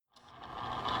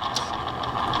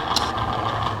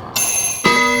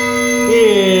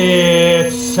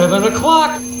7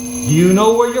 o'clock. Do you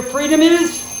know where your freedom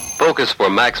is? Focus for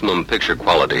maximum picture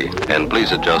quality, and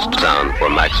please adjust sound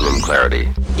for maximum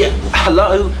clarity. Yeah,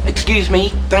 hello, excuse me,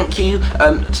 thank you.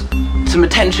 Some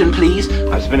attention, please.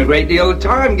 I've spent a great deal of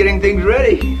time getting things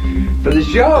ready for the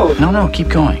show. No, keep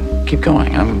going. Keep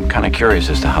going. I'm kind of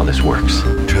curious as to how this works.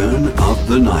 Turn of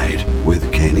the Night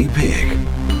with Kenny Pig.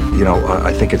 You know,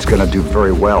 I think it's going to do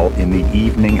very well in the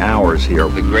evening hours here.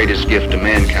 The greatest gift to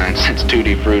mankind since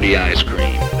Tutti Frutti ice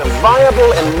cream. A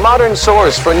viable and modern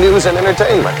source for news and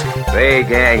entertainment. Hey,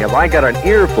 gang, have I got an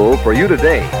earful for you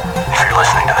today? If you're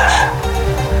listening to this,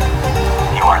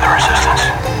 you are the resistance.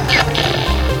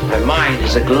 My mind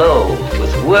is aglow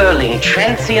with whirling,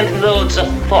 transient loads of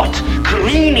thought,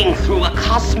 careening through a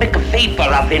cosmic vapor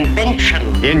of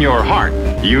invention. In your heart,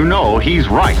 you know he's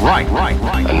right.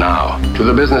 And now, to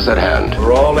the business at hand.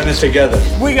 We're all in this together.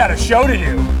 We got a show to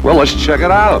do. Well, let's check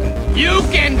it out. You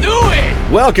can do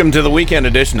it! Welcome to the weekend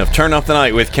edition of Turn Up the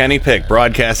Night with Kenny Pick,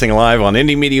 broadcasting live on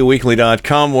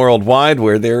IndieMediaWeekly.com worldwide,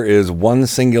 where there is one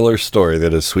singular story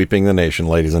that is sweeping the nation,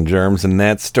 ladies and germs, and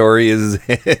that story is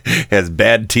has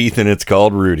bad teeth and it's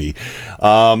called Rudy.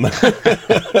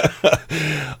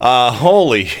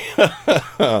 Holy,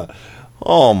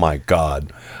 oh my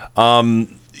God.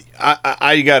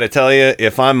 I gotta tell you,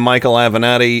 if I'm Michael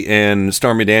Avenatti and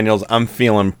Stormy Daniels, I'm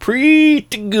feeling pretty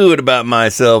good about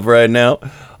myself right now.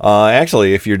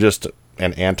 Actually, if you're just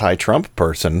an anti-Trump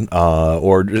person,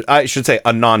 or I should say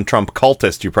a non-Trump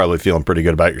cultist, you're probably feeling pretty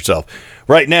good about yourself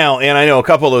right now. And I know a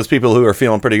couple of those people who are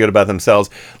feeling pretty good about themselves.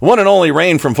 One and only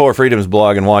Rain from Four Freedoms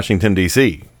blog in Washington,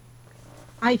 D.C.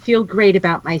 I feel great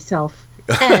about myself.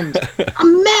 And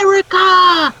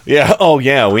America! Yeah, oh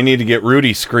yeah, we need to get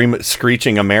Rudy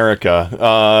screeching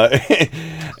America.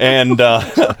 And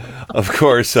of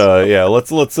course, yeah,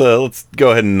 let's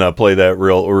go ahead and play that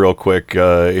real quick.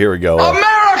 Here we go.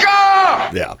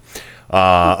 America! Yeah.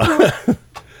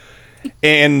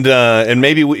 And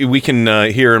maybe we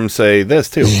can hear him say this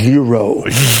too. Zero.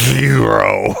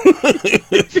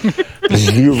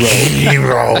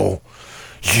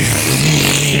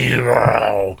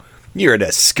 You're a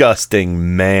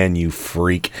disgusting man, you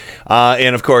freak.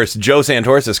 And of course, Joe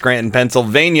Santoris of Scranton,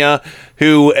 Pennsylvania,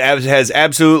 who has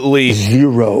absolutely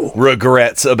zero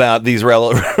regrets about these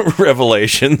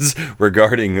revelations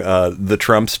regarding the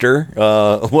Trumpster.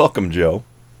 Welcome, Joe.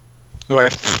 Do I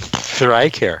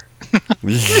strike here?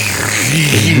 Zero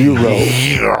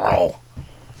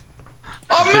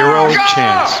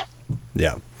chance.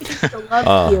 Yeah. I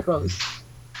love heroes.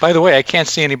 By the way, I can't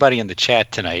see anybody in the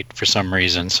chat tonight for some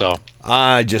reason, so...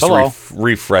 I just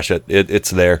refresh it. It's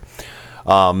there.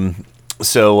 Or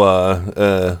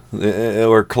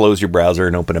close your browser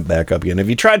and open it back up again. Have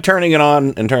you tried turning it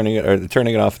on and turning it off and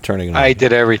turning it on? I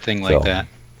did everything like that.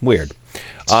 Weird.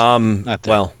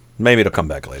 Well, maybe it'll come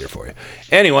back later for you.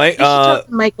 Anyway, talk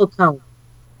to Michael Cohen.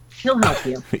 He'll help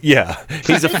you. Yeah,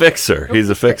 he's a fixer.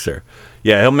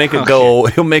 Yeah, he'll make it go.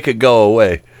 He'll make it go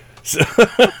away. So,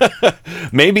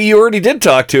 maybe you already did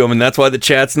talk to him, and that's why the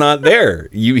chat's not there.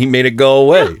 He made it go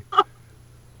away.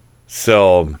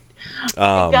 So,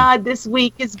 God, this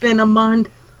week has been a month.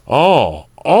 Oh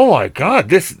my God!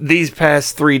 These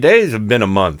past 3 days have been a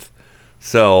month.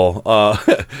 So,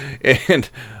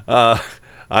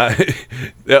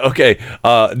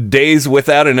 days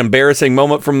without an embarrassing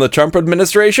moment from the Trump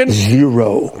administration?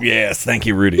 Zero. Yes, thank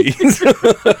you, Rudy.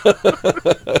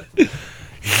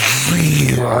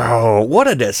 What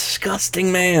a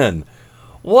disgusting man.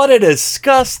 What a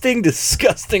disgusting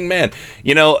man.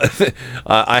 You know,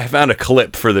 I found a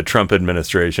clip for the Trump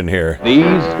administration here. These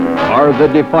are the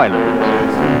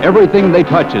defilers. Everything they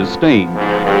touch is stained.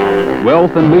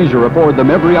 Wealth and leisure afford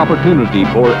them every opportunity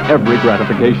for every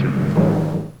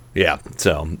gratification. Yeah,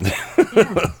 so...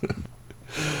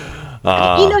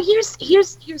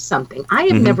 here's something. I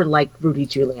have never liked Rudy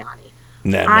Giuliani.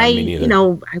 No, me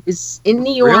neither. I was in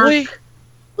New York. Really?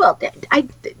 Well, I'm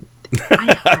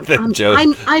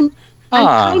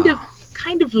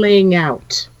kind of laying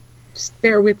out. Just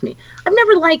bear with me. I've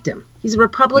never liked him. He's a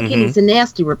Republican. He's a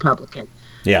nasty Republican.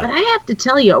 Yeah. But I have to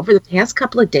tell you, over the past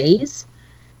couple of days,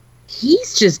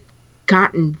 he's just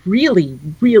gotten really,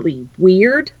 really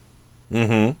weird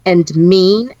and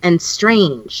mean and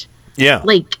strange. Yeah.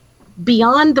 Like,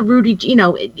 beyond the Rudy,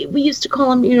 we used to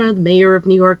call him, the mayor of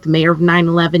New York, the mayor of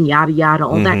 9/11, yada, yada,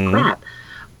 all that crap.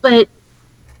 But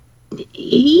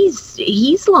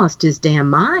he's lost his damn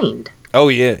mind. Oh,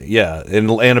 yeah.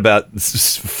 And about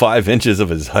 5 inches of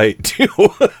his height, too.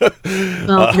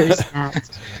 Well, there's that.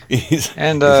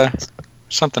 And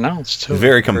something else, too.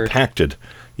 Very compacted.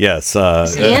 Yes.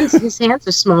 His hands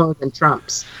are smaller than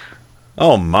Trump's.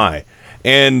 Oh, my.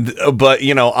 But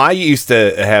I used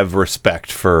to have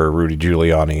respect for Rudy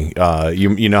Giuliani.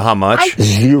 You know how much?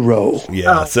 Zero.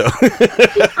 Yeah. So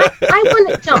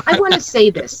I want to say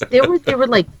this. There were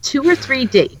like 2 or 3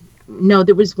 days. No,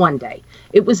 there was one day.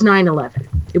 It was 9/11.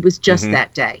 It was just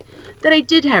that day that I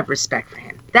did have respect for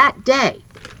him. That day.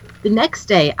 The next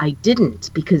day, I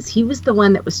didn't, because he was the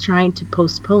one that was trying to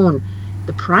postpone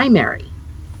the primary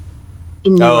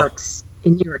in New York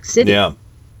City. Yeah.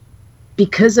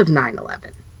 Because of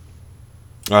 9/11.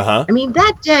 Uh-huh. I mean,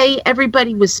 that day,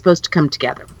 everybody was supposed to come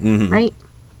together, right?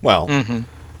 Well,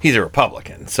 he's a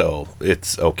Republican, so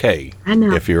it's okay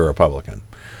if you're a Republican.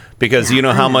 Because you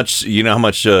know how much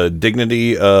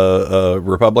dignity a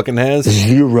Republican has?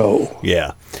 Zero.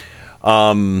 Yeah.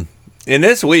 And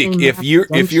this week, if you're,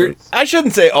 I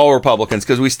shouldn't say all Republicans,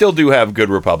 because we still do have good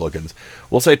Republicans.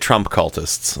 We'll say Trump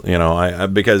cultists,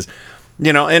 because,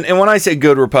 and when I say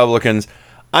good Republicans,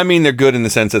 I mean they're good in the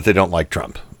sense that they don't like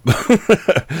Trump.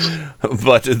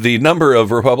 But the number of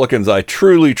Republicans I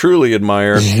truly, truly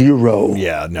admire. Zero.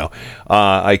 Yeah, no,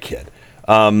 I kid.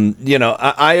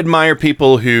 I admire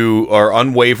people who are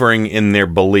unwavering in their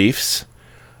beliefs.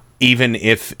 Even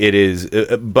if it is,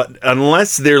 but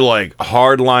unless they're like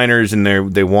hardliners and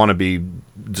they want to be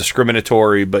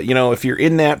discriminatory, but if you're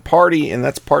in that party and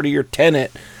that's part of your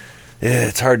tenet,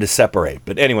 it's hard to separate.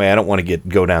 But anyway, I don't want to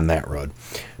go down that road,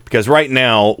 because right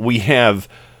now we have,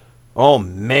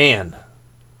 Rudy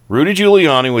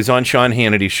Giuliani was on Sean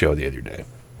Hannity's show the other day,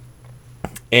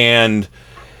 and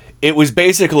it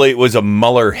was a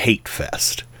Mueller hate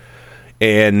fest,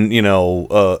 and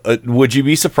would you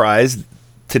be surprised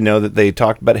to know that they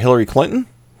talked about Hillary Clinton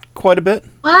quite a bit?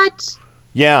 What?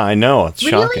 Yeah, I know. It's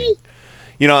shocking.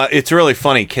 It's really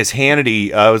funny because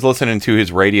Hannity, I was listening to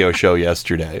his radio show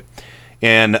yesterday,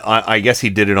 and I guess he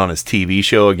did it on his TV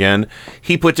show again.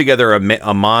 He put together a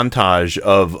montage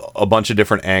of a bunch of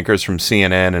different anchors from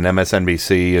CNN and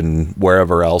MSNBC and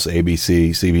wherever else, ABC,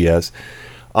 CBS,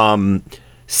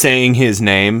 saying his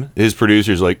name. His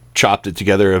producers chopped it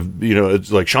together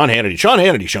it's like Sean Hannity, Sean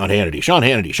Hannity, Sean Hannity, Sean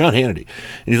Hannity, Sean Hannity.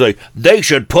 And he's like, they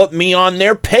should put me on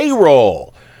their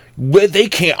payroll. They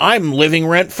can't, I'm living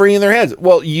rent free in their heads.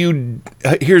 Well,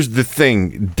 here's the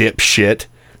thing, dipshit,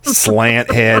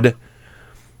 slant head.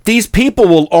 These people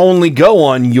will only go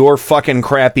on your fucking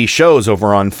crappy shows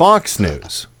over on Fox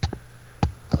News.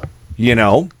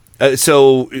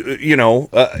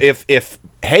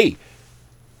 Hey,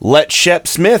 let Shep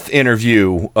Smith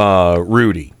interview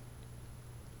Rudy.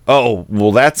 Oh,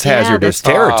 well, that's hazardous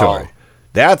territory.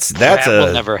 That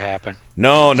will never happen.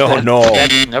 No.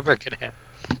 That's never gonna happen.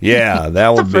 Yeah,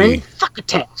 that would be.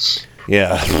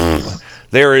 Yeah.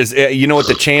 There is, what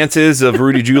the chance is of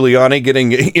Rudy Giuliani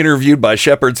getting interviewed by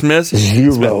Shepard Smith?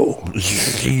 Zero.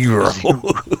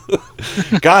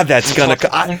 God, that's gonna.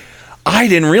 I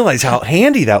didn't realize how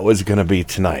handy that was gonna be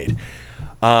tonight.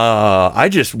 I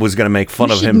just was going to make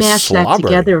fun of him mash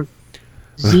slobbering. That together.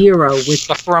 Zero with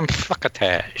from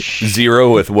fuckatash.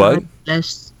 Zero with what?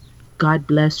 God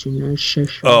bless you.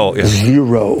 Oh, yeah.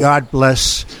 Zero. God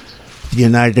bless the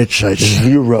United States.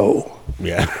 Zero.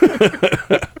 Yeah.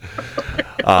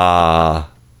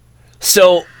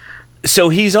 So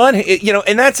he's on,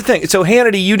 and that's the thing. So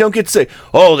Hannity, you don't get to say,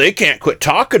 oh, they can't quit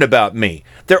talking about me.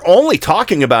 They're only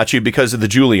talking about you because of the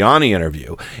Giuliani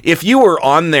interview. If you were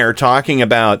on there talking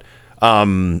about,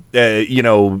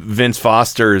 Vince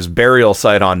Foster's burial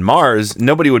site on Mars,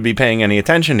 nobody would be paying any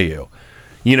attention to you.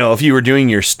 If you were doing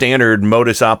your standard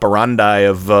modus operandi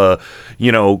of,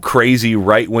 crazy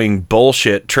right-wing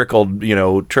bullshit trickled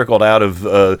out of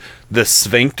the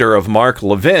sphincter of Mark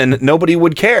Levin, nobody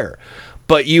would care.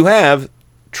 But you have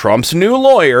Trump's new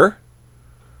lawyer,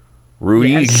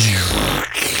 Rudy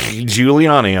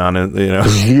Giuliani, on it.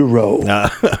 Zero.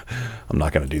 I'm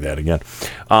not going to do that again.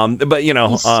 But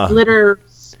splitter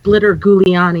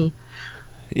Giuliani.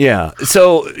 Yeah.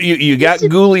 So you got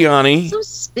Giuliani. So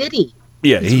spitty.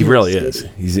 Yeah, he really is.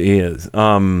 He is.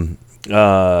 So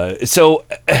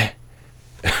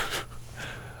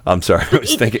I'm sorry. I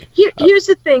was thinking. Here's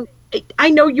the thing. I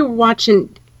know you were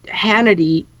watching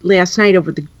Hannity last night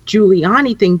over the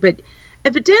Giuliani thing, but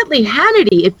evidently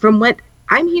Hannity, from what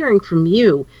I'm hearing from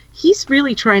you, he's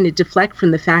really trying to deflect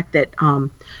from the fact that so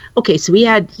he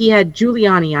had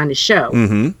Giuliani on his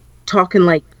show talking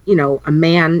like a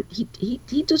man.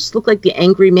 He just looked like the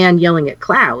angry man yelling at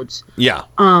clouds. Yeah.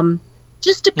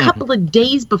 Just a couple of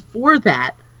days before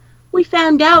that, we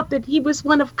found out that he was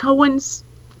one of Cohen's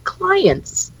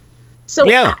clients. So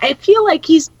I feel like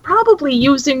he's probably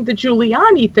using the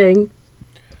Giuliani thing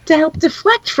to help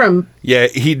deflect from. Yeah,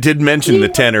 he did mention the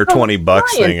 $10 or $20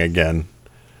 thing again,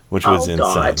 which was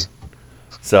insane.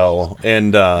 So,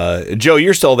 and Joe,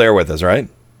 you're still there with us, right?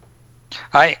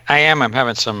 I am. I'm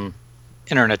having some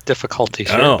internet difficulties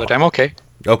here, Oh. but I'm okay.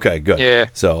 Okay, good. Yeah.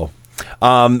 So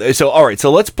all right.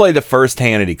 So let's play the first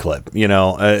Hannity clip.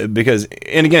 Because,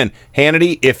 and again,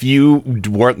 Hannity, if you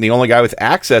weren't the only guy with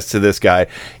access to this guy,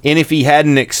 and if he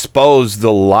hadn't exposed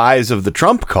the lies of the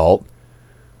Trump cult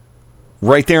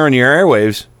right there on your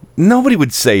airwaves, nobody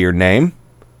would say your name.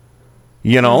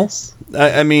 Yes.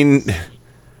 I mean,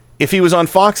 if he was on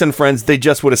Fox and Friends, they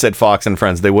just would have said Fox and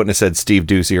Friends. They wouldn't have said Steve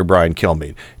Doocy or Brian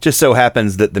Kilmeade. Just so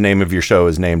happens that the name of your show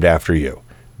is named after you,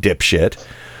 dipshit.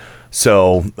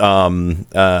 So,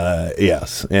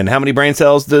 yes. And how many brain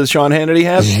cells does Sean Hannity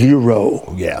have?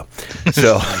 0. Yeah.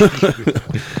 So,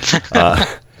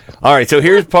 all right. So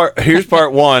here's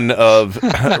part one of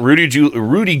Rudy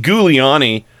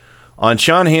Giuliani on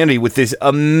Sean Hannity with this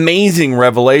amazing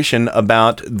revelation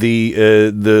about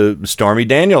the Stormy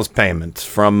Daniels payments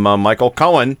from Michael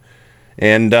Cohen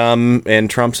and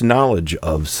Trump's knowledge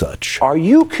of such. Are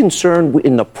you concerned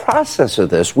in the process of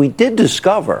this? We did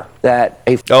discover that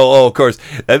a... Oh, of course.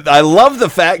 I love the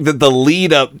fact that the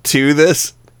lead up to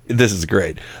this is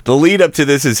great. The lead up to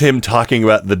this is him talking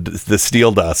about the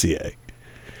Steele dossier.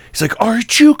 He's like,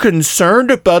 aren't you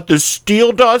concerned about the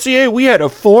Steele dossier? We had a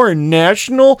foreign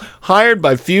national hired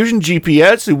by Fusion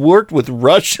GPS who worked with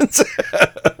Russians.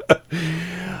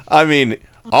 I mean,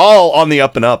 all on the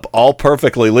up and up, all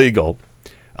perfectly legal.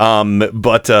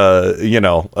 But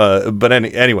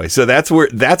anyway, so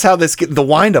that's how the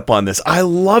wind up on this. I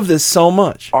love this so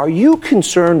much. Are you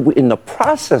concerned in the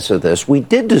process of this? We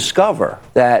did discover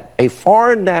that a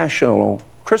foreign national,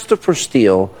 Christopher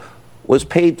Steele, was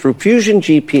paid through Fusion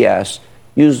GPS,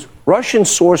 used Russian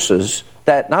sources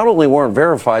that not only weren't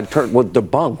verified, were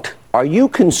debunked. Are you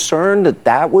concerned that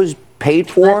that was paid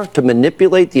for to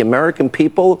manipulate the American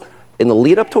people in the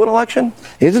lead up to an election?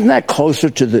 Isn't that closer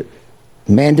to the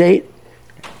mandate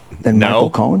than Michael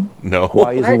Cohen? No.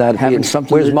 Why isn't that having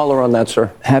something? Where's Mueller on that, sir?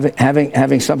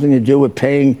 Having something to do with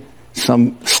paying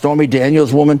some Stormy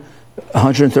Daniels woman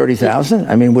 $130,000?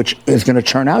 I mean, which is going to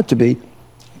turn out to be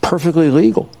perfectly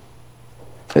legal.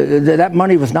 That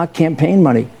money was not campaign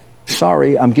money.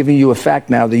 Sorry, I'm giving you a fact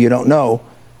now that you don't know.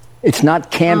 It's not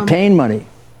campaign money.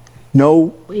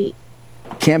 No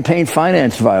campaign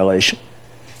finance violation.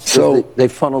 So they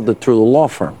funneled it through the law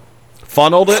firm.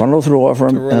 Funneled through a law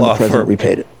firm, and the president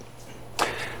repaid it.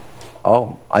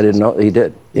 Oh, I didn't know he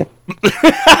did. Yeah.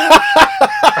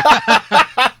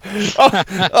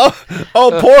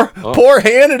 Poor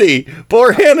Hannity.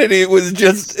 Poor Hannity was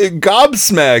just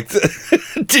gobsmacked.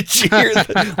 Did you hear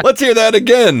that? Let's hear that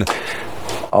again.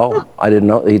 Oh, I didn't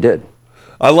know he did.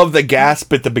 I love the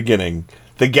gasp at the beginning.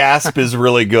 The gasp is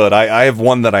really good. I have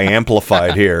one that I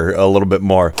amplified here a little bit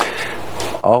more.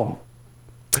 Oh.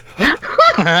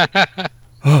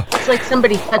 It's like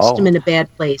somebody touched him in a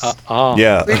bad place.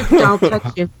 Yeah. Where did the doll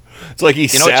touch you? It's like he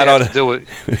sat on a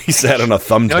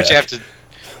thumbtack.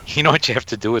 You know what you have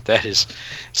to do with that is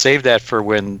save that for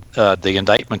when the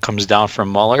indictment comes down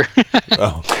from Mueller.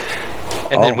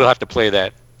 And then we'll have to play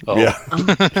that. Yeah.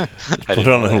 Put it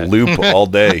on a loop all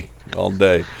day.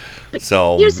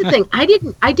 So here's the thing. I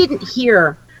didn't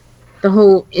hear the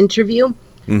whole interview.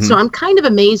 Mm-hmm. So I'm kind of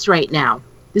amazed right now.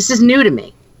 This is new to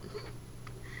me.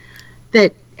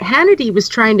 That Hannity was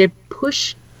trying to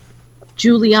push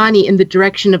Giuliani in the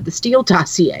direction of the Steele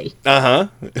dossier. Uh-huh.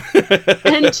 and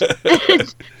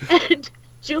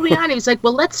Giuliani was like,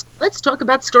 well, let's talk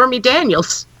about Stormy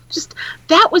Daniels. Just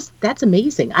that's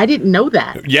amazing. I didn't know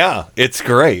that. Yeah, it's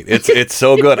great. It's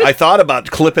so good. I thought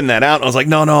about clipping that out. I was like,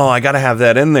 no, I got to have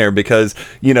that in there because,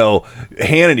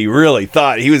 Hannity really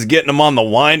thought he was getting them on the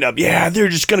wind up. Yeah, they're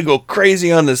just going to go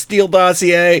crazy on the Steele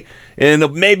dossier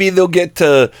and maybe they'll get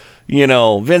to,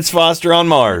 Vince Foster on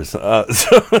Mars. Oh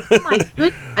my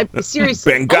goodness.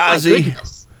 Seriously. Benghazi. Oh my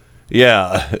goodness.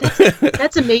 Yeah.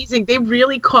 That's amazing. They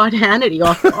really caught Hannity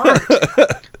off guard.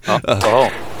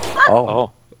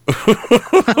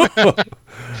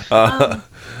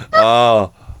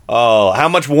 How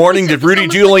much warning did Rudy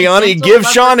Giuliani give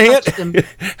Sean Hannity?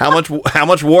 How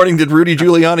much warning did Rudy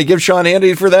Giuliani give Sean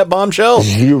Hannity for that bombshell?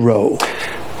 0.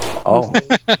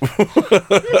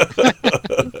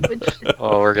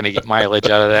 We're gonna get mileage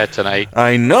out of that tonight.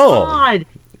 I know. God.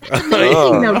 That's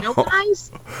amazing, though, no,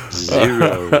 guys?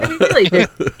 0. I mean,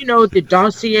 really, the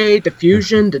dossier, the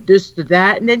fusion, the this, the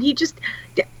that, and then he just...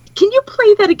 Can you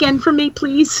play that again for me,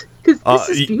 please? Because this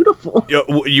is beautiful.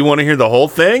 You want to hear the whole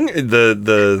thing?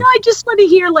 No, I just want to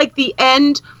hear, the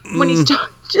end when he's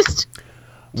talking. Just...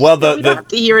 Well, we don't have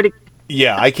to hear it again.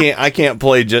 Yeah, I can't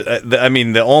play...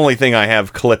 the only thing I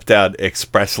have clipped out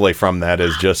expressly from that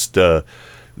is just...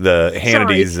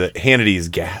 Hannity's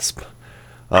gasp.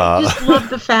 I just love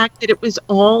the fact that it was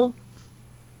all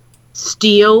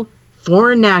Steele,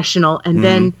 foreign national, and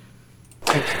then.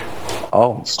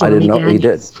 Oh, I didn't know he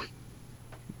did.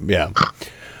 Yeah.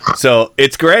 So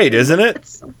it's great, isn't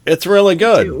it? It's really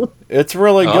good. It's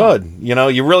really good. You know,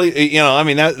 I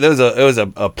mean, it was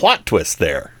a plot twist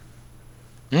there.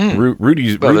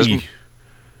 Rudy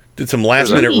did some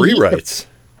last minute rewrites.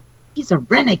 He's a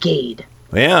renegade.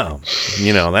 Yeah.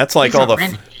 You know, that's like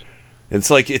it's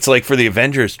like for the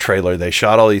Avengers trailer, they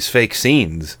shot all these fake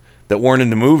scenes that weren't in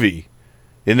the movie.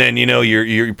 And then, you know,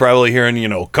 you're probably hearing, you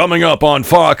know, coming up on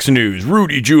Fox News,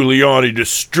 Rudy Giuliani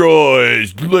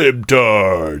destroys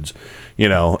libtards, you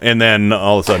know, and then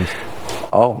all of a sudden.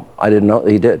 Oh, I didn't know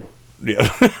he did.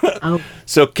 Yeah.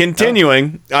 So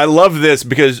continuing, I love this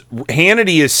because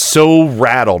Hannity is so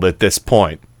rattled at this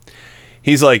point.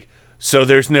 He's like, so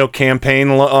there's no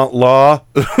campaign law?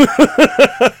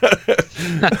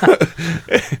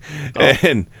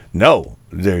 And no,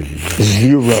 there's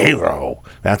zero.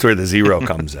 That's where the zero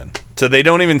comes in. So they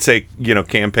don't even say, you know,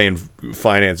 campaign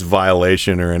finance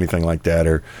violation or anything like that,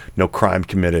 or no crime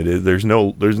committed. There's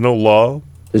no law.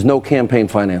 There's no campaign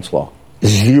finance law.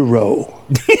 Zero.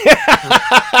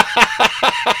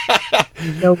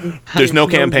 There's no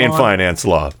campaign finance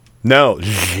law. No,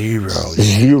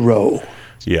 zero.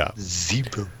 Yeah.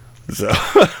 Zero. So,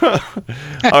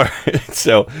 all right.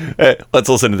 So let's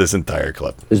listen to this entire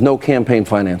clip. There's no campaign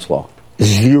finance law.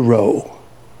 Zero.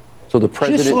 So the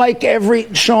president, just like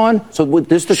Sean. So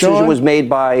this decision was made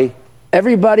by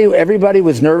everybody. Everybody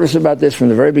was nervous about this from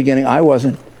the very beginning. I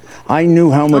wasn't. I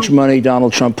knew how much money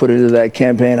Donald Trump put into that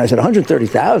campaign. I said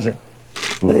 130,000.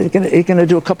 He's going to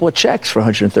do a couple of checks for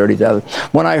 130,000.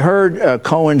 When I heard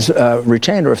Cohen's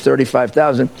retainer of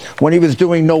 35,000, when he was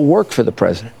doing no work for the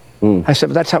president, I said,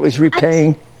 but that's how he's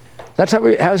repaying. That's how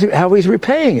he's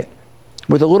repaying it,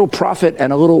 with a little profit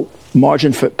and a little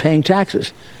margin for paying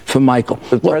taxes for Michael.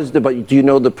 But do you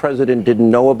know the president didn't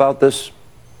know about this?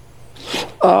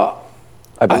 I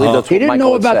believe that's what he didn't Michael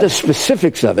know about said. the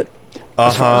specifics of it.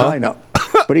 As far as I know.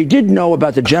 But he did know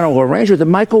about the general arrangement that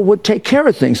Michael would take care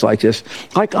of things like this,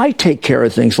 like I take care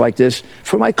of things like this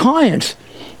for my clients.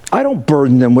 I don't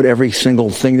burden them with every single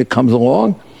thing that comes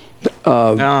along.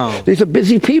 No. These are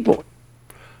busy people.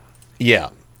 Yeah.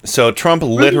 So Trump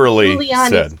literally Giuliani's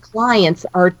said, clients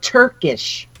are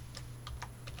Turkish.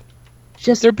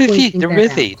 They're busy.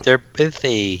 They're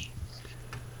busy.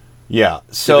 Yeah.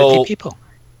 So busy people.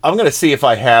 I'm going to see if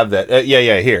I have that.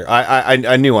 Here.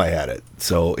 I knew I had it.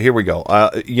 So here we go.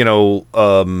 Wait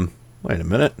a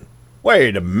minute.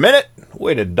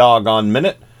 Wait a doggone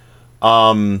minute.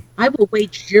 I will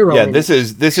wait 0 Yeah, minutes.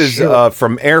 this is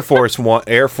from Air Force One.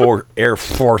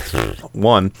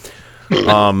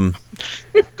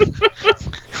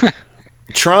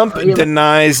 Trump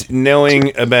denies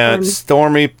knowing about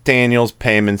Stormy Daniels'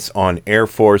 payments on Air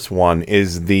Force One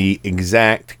is the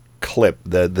exact clip,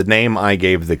 the name I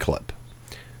gave the clip.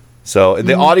 So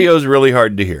the audio is really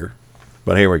hard to hear,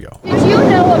 but here we go. Did you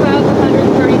know about the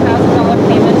 $130,000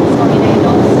 payment to Stormy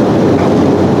Daniels?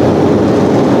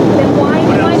 Then why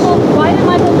did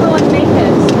Michael Cohen make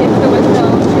it if there was no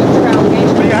truth or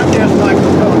allegation? You have to ask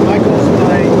Michael Cohen. Michael's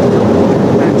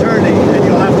my attorney, and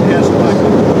you'll have to ask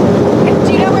Michael.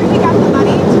 Do you know where he got the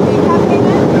money to make that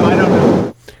payment? No, I don't know.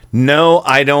 No,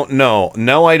 I don't know.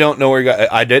 No, I don't know where you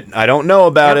got. I don't know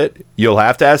about it. You'll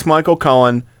have to ask Michael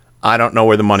Cohen. I don't know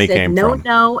where the money came from.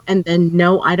 No, and then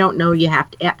no, I don't know. You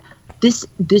have to. This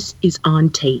is on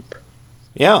tape.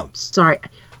 Yeah. Sorry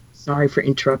for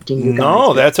interrupting you guys.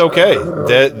 No, that's okay.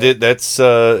 That's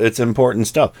it's important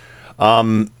stuff.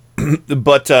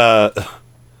 But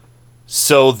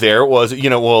so there was,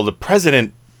 the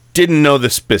president didn't know the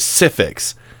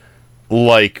specifics,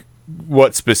 like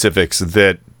what specifics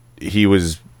that he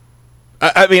was.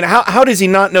 I mean, how does he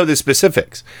not know the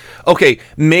specifics? Okay,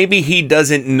 maybe he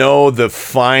doesn't know the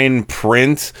fine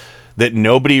print that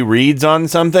nobody reads on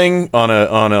something, on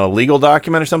a legal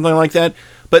document or something like that.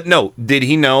 But no, did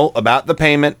he know about the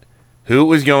payment, who it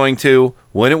was going to,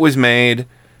 when it was made,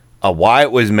 why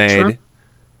it was made?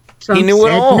 Trump he knew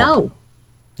it all. No.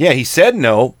 Yeah, he said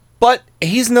no, but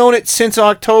he's known it since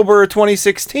October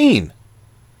 2016.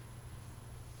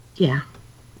 Yeah.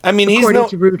 I mean, according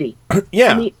to Rudy.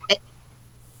 Yeah.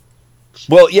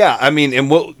 Well, yeah, I mean,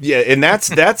 and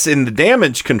that's in the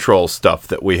damage control stuff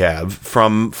that we have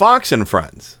from Fox and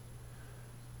Friends,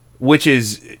 which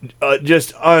is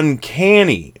just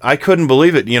uncanny. I couldn't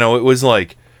believe it. It was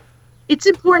like. It's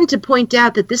important to point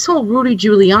out that this whole Rudy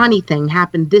Giuliani thing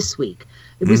happened this week.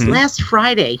 It was last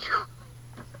Friday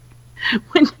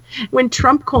when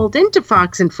Trump called into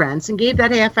Fox and Friends and gave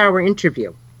that half-hour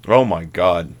interview. Oh my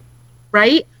God.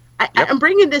 Right? I'm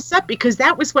bringing this up because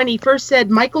that was when he first said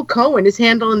Michael Cohen is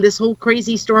handling this whole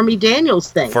crazy Stormy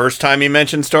Daniels thing. First time he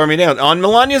mentioned Stormy Daniels on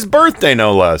Melania's birthday,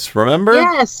 no less. Remember?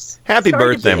 Yes. Happy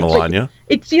birthday, Melania.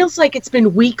 It feels like it's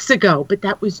been weeks ago, but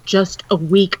that was just a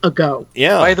week ago.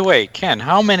 Yeah. By the way, Ken,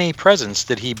 how many presents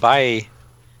did he buy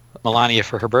Melania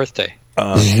for her birthday?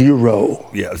 0.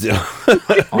 Yeah.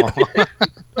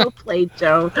 Well played,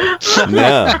 Joe.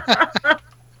 Yeah.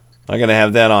 I'm gonna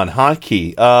have that on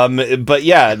hotkey. But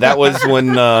yeah, that was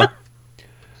when that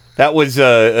was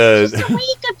just a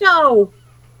week ago.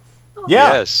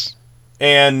 Yeah. Yes.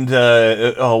 And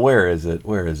where is it?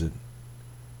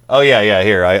 Oh yeah.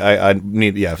 Here, I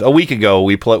need. Yeah, a week ago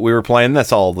we were playing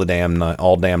this all damn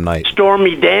night.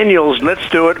 Stormy Daniels, let's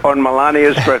do it on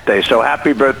Melania's birthday. So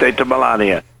happy birthday to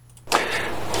Melania.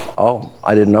 Oh,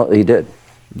 I didn't know he did.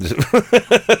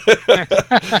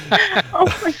 Oh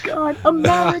my God,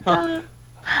 America!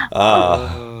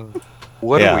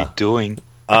 What are we doing?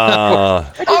 America!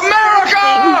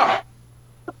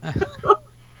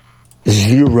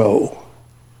 0.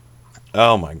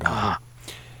 Oh my God!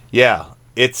 Yeah,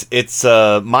 it's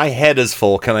my head is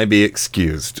full. Can I be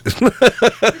excused?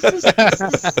 This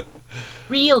is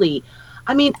really.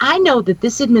 I mean, I know that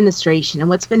this administration and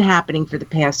what's been happening for the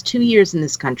past 2 years in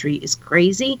this country is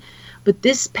crazy, but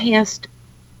this past,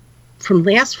 from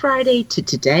last Friday to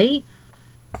today,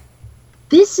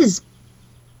 this is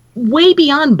way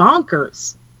beyond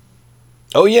bonkers.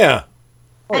 Oh yeah.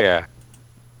 Oh yeah.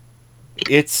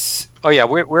 It's. Oh yeah,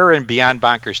 we're in beyond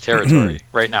bonkers territory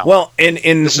right now. Well, and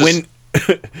when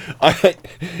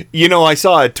I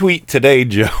saw a tweet today,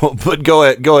 Joe. But go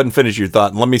ahead and finish your thought,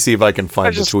 and let me see if I can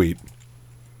find the tweet.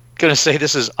 Gonna say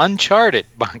this is uncharted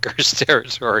bonkers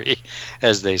territory,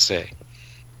 as they say.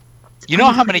 You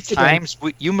know how many times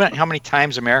how many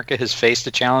times America has faced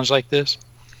a challenge like this?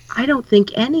 I don't think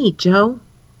any, Joe.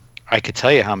 I could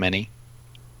tell you how many.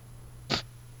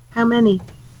 How many?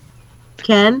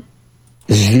 Ken?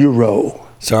 0.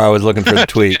 Sorry, I was looking for the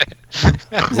tweet.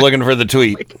 I was looking for the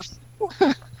tweet.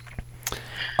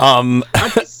 I'll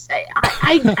just say,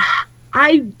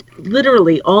 I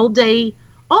literally all day,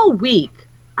 all week.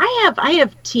 I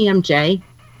have TMJ,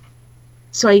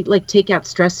 so I take out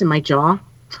stress in my jaw.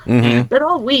 Mm-hmm. But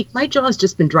all week, my jaw has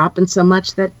just been dropping so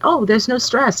much that there's no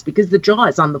stress because the jaw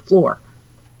is on the floor.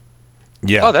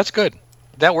 Yeah. Oh, that's good.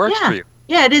 That works for you.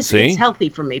 Yeah, it is. See? It's healthy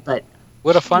for me, but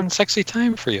what a fun, sexy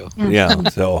time for you. Yeah.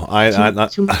 So I don't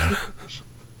have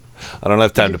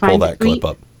time to pull that clip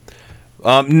up.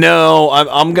 No,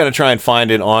 I'm gonna try and find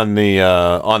it on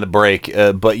the break.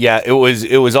 But yeah, it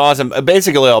was awesome.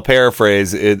 Basically, I'll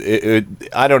paraphrase it.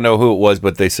 I don't know who it was,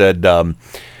 but they said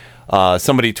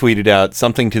somebody tweeted out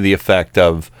something to the effect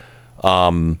of,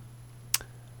 "I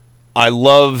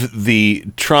love the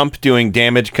Trump doing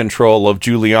damage control of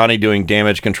Giuliani doing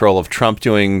damage control of Trump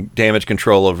doing damage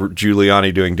control of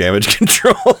Giuliani doing damage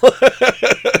control."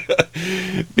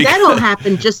 that all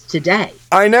happened just today.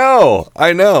 I know.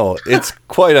 It's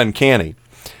quite uncanny.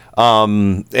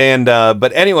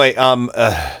 But anyway,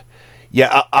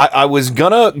 yeah, I was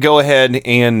gonna go ahead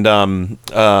and yeah,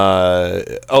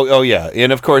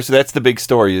 and of course that's the big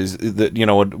story is that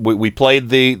we played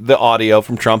the audio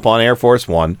from Trump on Air Force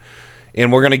One,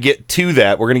 and we're gonna get to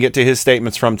that. We're gonna get to his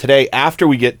statements from today after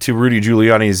we get to Rudy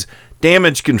Giuliani's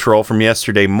damage control from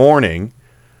yesterday morning,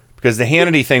 because the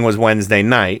Hannity thing was Wednesday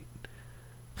night.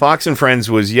 Fox and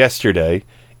Friends was yesterday,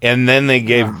 and then they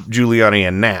gave Giuliani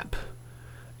a nap.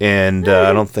 And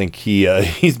I don't think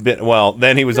he's been... Well,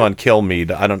 then he was on Kill Me.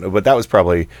 I don't know, but that was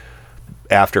probably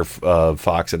after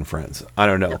Fox and Friends. I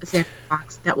don't know. That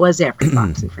was after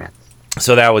Fox and Friends.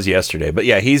 So that was yesterday. But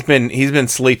yeah, he's been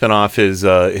sleeping off his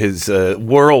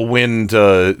whirlwind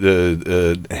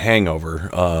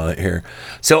hangover here.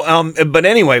 So but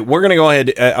anyway, we're gonna go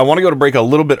ahead. I want to go to break a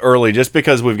little bit early, just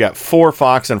because we've got 4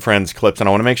 Fox and Friends clips, and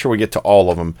I want to make sure we get to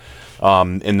all of them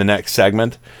in the next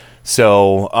segment.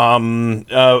 So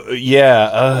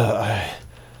yeah,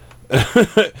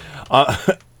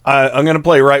 I'm gonna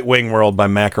play Right Wing World by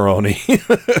Macaroni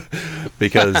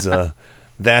because.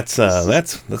 That's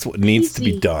what needs to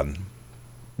be done.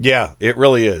 Yeah, it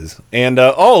really is. And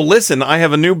listen, I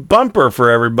have a new bumper for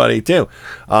everybody too.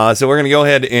 So we're gonna go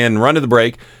ahead and run to the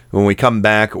break. When we come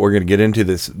back, we're gonna get into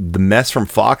the mess from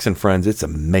Fox and Friends. It's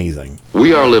amazing.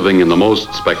 We are living in the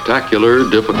most spectacular,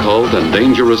 difficult, and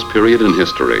dangerous period in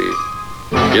history.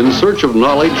 In search of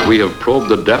knowledge, we have probed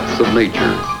the depths of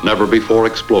nature, never before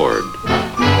explored.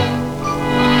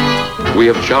 We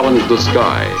have challenged the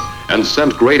sky and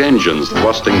sent great engines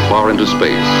thrusting far into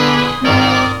space.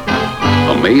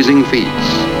 Amazing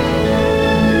feats.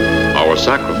 Our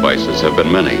sacrifices have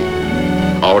been many,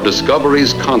 our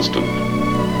discoveries constant,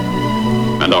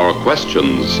 and our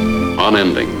questions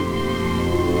unending.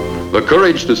 The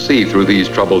courage to see through these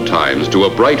troubled times to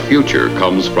a bright future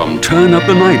comes from Turn Up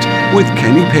the Night with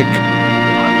Kenny Pick.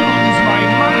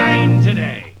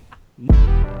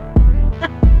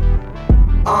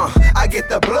 I get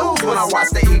the blues when I watch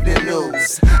the evening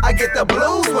news. I get the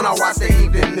blues when I watch the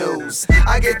evening news.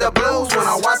 I get the blues when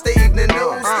I watch the evening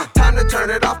news. Time to turn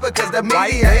it off because the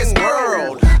media is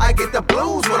world. I get the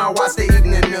blues when I watch the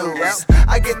evening news.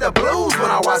 I get the blues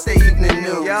when I watch the evening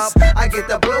news. I get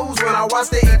the blues when I watch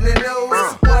the evening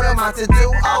news. What am I to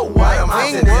do? Oh, what am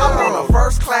I to do? I'm on a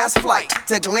first class flight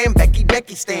to Glen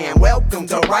Becky Stan. Welcome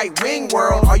to Right Wing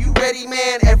World. Are you ready,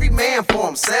 man? Every man for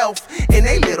himself. And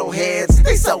they little heads,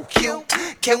 they so cute.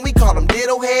 Can we call them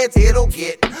diddle heads? It'll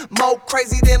get more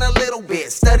crazy than a little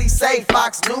bit. Studies say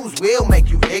Fox News will make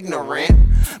you ignorant,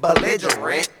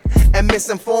 belligerent, and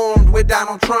misinformed with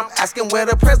Donald Trump asking where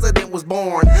the president was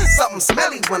born. Something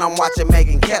smelly when I'm watching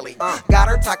Megyn Kelly. Got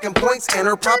her talking points and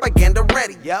her propaganda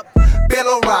ready.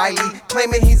 Bill O'Reilly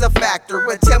claiming he's a factor,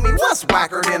 but tell me what's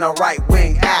whacker than a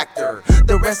right-wing actor?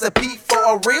 The recipe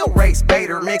for a real race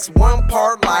baiter. Mix 1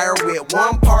 part liar with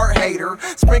 1 part hater.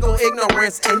 Sprinkle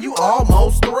ignorance and you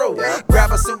almost through.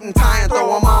 Grab a suit and tie and throw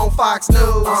them on Fox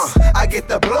News. I get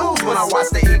the blues when I watch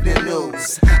the evening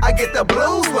news. I get the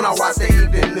blues when I watch the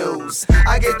evening news.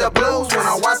 I get the blues when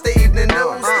I watch the evening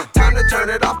news. Time to turn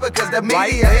it off because the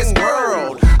media is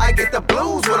world. I get the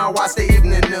blues when I watch the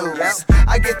evening news.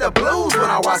 I get the blues when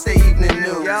I watch the evening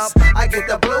news. I get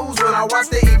the blues when I watch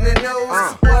the evening news.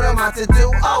 What am I to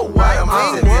do? Oh, what am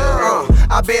I to do?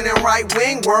 I've been in right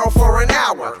wing world for an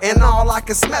hour, and all I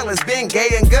can smell is Ben Gay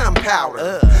and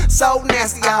gunpowder. So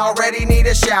nasty, I already need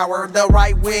a shower. The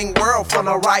right wing world full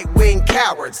of right wing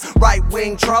cowards, right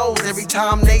wing trolls. Every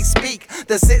time they speak,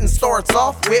 the sentence starts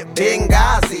off with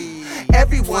Benghazi.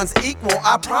 Everyone's equal,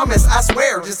 I promise, I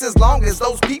swear. Just as long as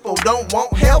those people don't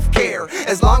want health care.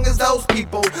 As long as those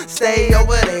people stay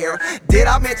over there. Did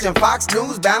I mention Fox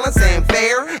News, balanced and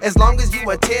fair? As long as you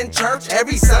attend church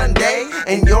every Sunday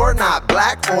and you're not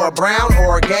black or brown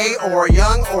or gay or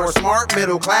young or smart,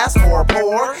 middle class or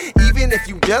poor. Even if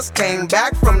you just came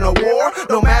back from the war,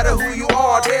 no matter who you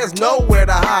are, there's nowhere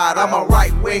to hide. I'm a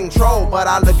right-wing troll, but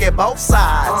I look at both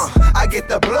sides. I get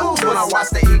the blues when I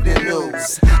watch the evening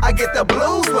news. I get the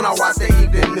blues when I watch the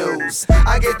evening news.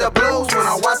 I get the blues when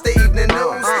I watch the evening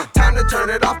news. Time to turn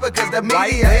it off because the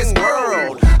media is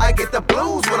world. I get the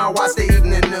blues when I watch the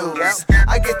evening news.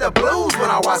 I get the blues when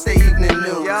I watch the evening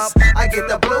news. I get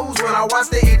the blues when I watch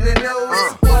the evening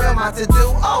news. What am I to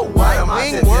do? Oh, what am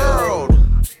I to do?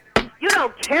 You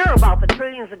don't care about the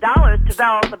trillions of dollars to bail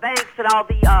out the banks and all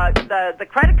the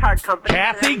credit card companies.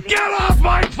 Kathy, get off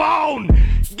my phone!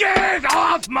 Get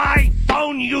off my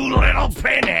phone, you little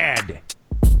pinhead!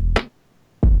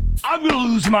 I'm gonna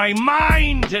lose my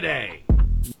mind today.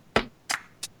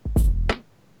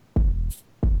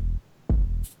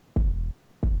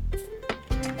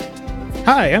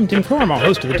 Hi, I'm Tim Cormall,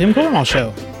 host of The Tim Cormall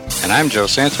Show. And I'm Joe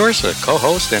Santorsa,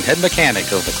 co-host and head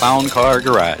mechanic of the Clown Car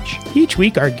Garage. Each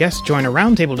week, our guests join a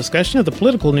roundtable discussion of the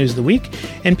political news of the week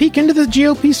and peek into the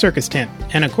GOP circus tent.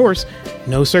 And of course,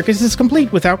 no circus is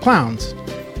complete without clowns.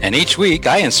 And each week,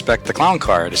 I inspect the clown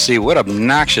car to see what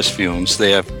obnoxious fumes they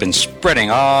have been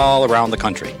spreading all around the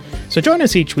country. So join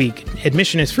us each week.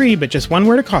 Admission is free, but just one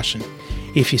word of caution.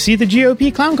 If you see the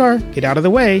GOP clown car, get out of the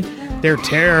way. They're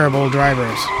terrible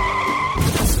drivers.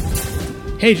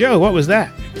 Hey, Joe, what was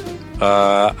that?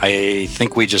 I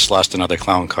think we just lost another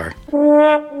clown car. Tune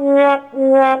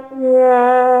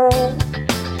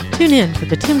in for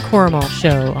the Tim Cormall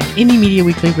Show on Indie Media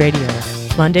Weekly Radio,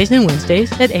 Mondays and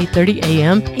Wednesdays at 8:30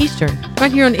 a.m. Eastern,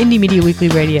 right here on Indie Media Weekly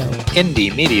Radio.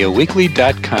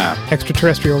 IndieMediaWeekly.com.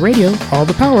 Extraterrestrial radio, all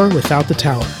the power without the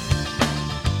tower.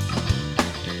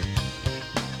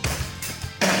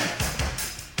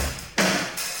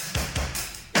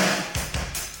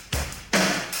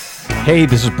 Hey,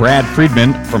 this is Brad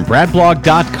Friedman from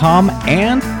BradBlog.com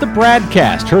and the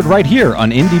Bradcast, heard right here on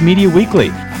Indie Media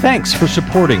Weekly. Thanks for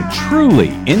supporting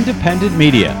truly independent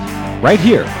media, right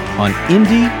here on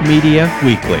Indie Media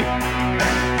Weekly.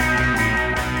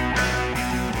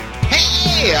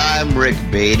 Hey, I'm Rick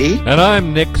Beatty. And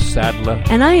I'm Nick Sadler.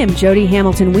 And I am Jody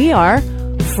Hamilton. We are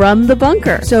From the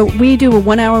Bunker. So we do a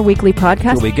 1-hour weekly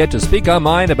podcast. So we get to speak our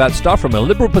mind about stuff from a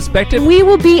liberal perspective. We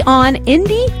will be on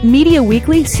Indie Media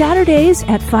Weekly Saturdays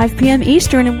at 5 p.m.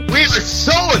 Eastern. We are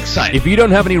so excited. If you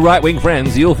don't have any right-wing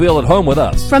friends, you'll feel at home with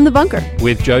us. From the Bunker.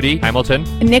 With Jody Hamilton.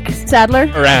 Nick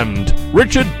Sadler. And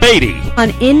Richard Beatty. On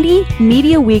Indie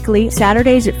Media Weekly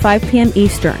Saturdays at 5 p.m.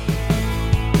 Eastern.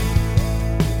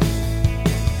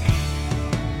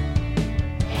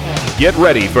 Get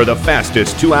ready for the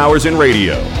fastest 2 hours in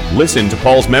radio. Listen to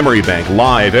Paul's Memory Bank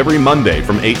live every Monday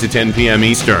from 8 to 10 p.m.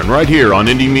 Eastern, right here on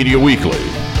Indie Media Weekly.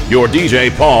 Your DJ,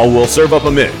 Paul, will serve up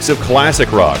a mix of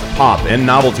classic rock, pop, and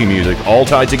novelty music, all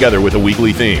tied together with a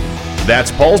weekly theme. That's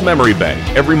Paul's Memory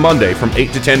Bank, every Monday from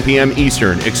 8 to 10 p.m.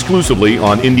 Eastern, exclusively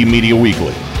on Indie Media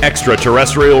Weekly.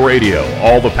 Extraterrestrial radio,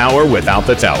 all the power without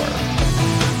the tower.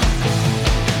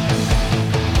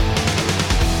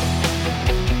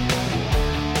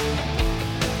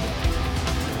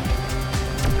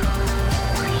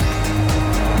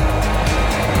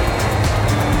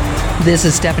 This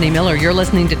is Stephanie Miller. You're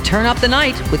listening to Turn Up the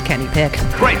Night with Kenny Pick.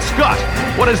 Great Scott!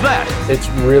 What is that? It's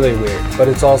really weird, but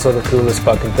it's also the coolest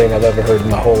fucking thing I've ever heard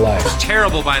in my whole life. It's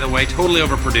terrible, by the way, totally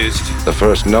overproduced. The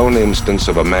first known instance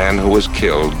of a man who was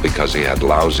killed because he had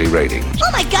lousy ratings.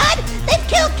 Oh my God! They've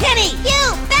killed Kenny!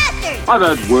 You bastard! I've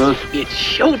had worse. It's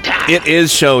showtime! It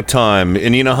is showtime,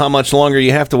 and you know how much longer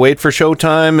you have to wait for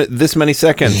showtime? This many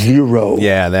seconds. 0.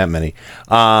 Yeah, that many.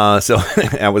 So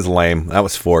that was lame. That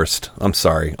was forced. I'm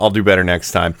sorry. I'll do better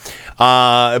next time.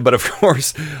 But of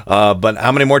course, but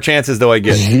how many more chances do I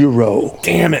get? 0.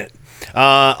 Damn it.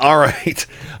 All right.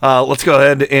 Let's go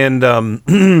ahead and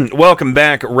welcome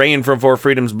back Rain from For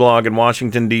Freedom's blog in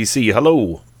Washington, D.C.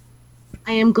 Hello.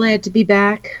 I am glad to be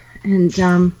back. And,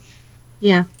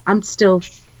 yeah,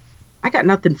 I got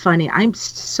nothing funny. I'm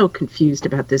so confused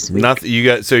about this week.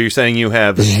 So you're saying you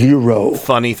have 0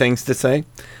 funny things to say?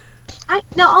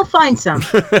 No, I'll find some.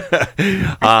 I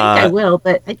think I will,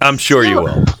 but I'm sure you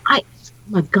will.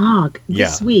 Magog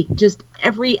this week, just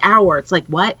every hour, it's like,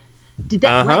 what? Did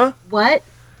that? What?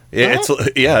 Yeah,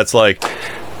 what? It's like,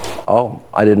 oh,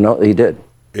 I didn't know he did.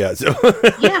 Yeah. So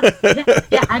yeah.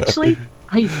 Actually,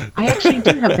 I actually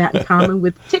do have that in common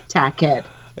with Tic Tac Head.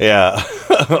 Yeah.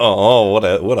 Oh,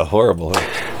 what a horrible.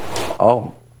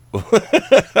 Oh.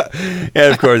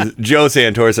 And of course, Joe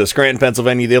Santor says Scranton,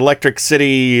 Pennsylvania, the Electric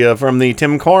City from the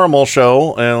Tim Corrimal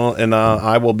Show, and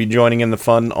I will be joining in the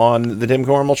fun on the Tim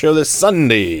Corrimal Show this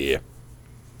Sunday.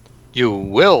 You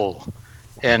will,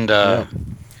 and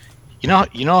you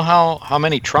know how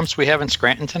many Trumps we have in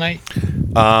Scranton tonight?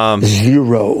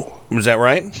 0. Was that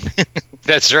right?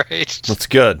 That's right. That's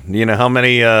good. You know how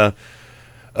many? No.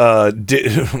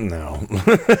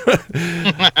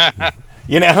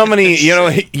 You know how many? No.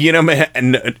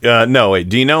 Wait.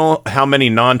 Do you know how many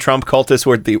non-Trump cultists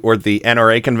were at the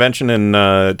NRA convention in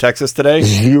Texas today?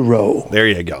 0. There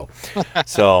you go.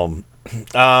 So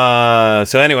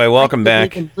anyway, welcome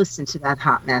back. I didn't listen to that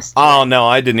hot mess. Oh no,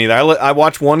 I didn't either. I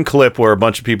watched one clip where a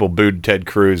bunch of people booed Ted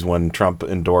Cruz when Trump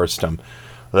endorsed him.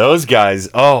 Those guys.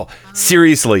 Oh,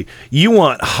 seriously, you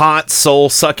want hot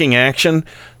soul-sucking action?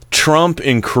 Trump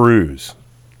and Cruz.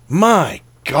 My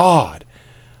God.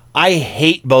 I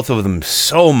hate both of them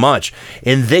so much,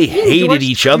 and they hated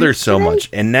each other so much.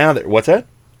 And now what's that?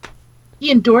 He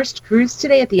endorsed Cruz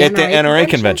today at the NRA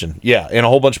convention. Yeah, and a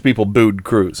whole bunch of people booed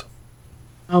Cruz.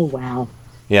 Oh wow.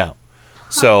 Yeah.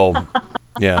 So,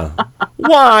 yeah.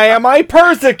 Why am I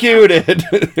persecuted?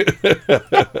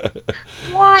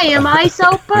 Why am I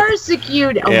so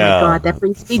persecuted? Oh my God, that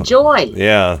brings me joy.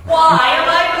 Yeah. Why am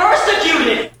I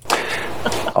persecuted?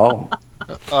 Oh.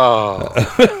 Oh.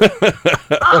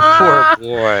 Poor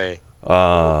boy.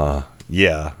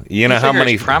 Yeah. You know how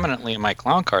many prominently in my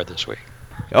clown card this week.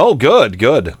 Oh, good.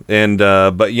 And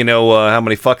but you know how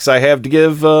many fucks I have to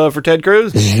give for Ted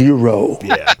Cruz? 0.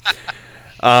 Yeah.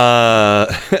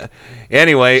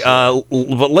 Anyway,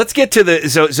 but let's get to the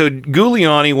so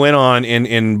Giuliani went on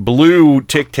in blue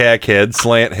Tic Tac heads,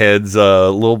 slant heads,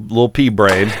 little pea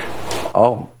brain.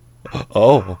 Oh.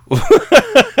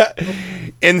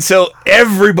 And so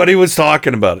everybody was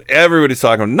talking about it. Everybody's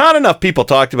talking about it. Not enough people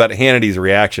talked about Hannity's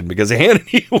reaction because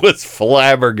Hannity was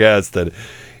flabbergasted.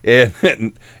 And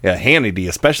Hannity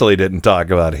especially didn't talk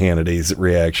about Hannity's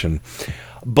reaction.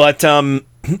 But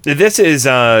this is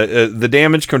the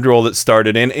damage control that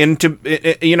started. And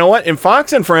you know what? In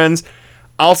Fox and Friends,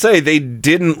 I'll say they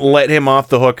didn't let him off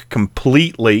the hook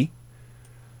completely.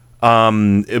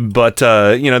 But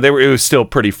it was still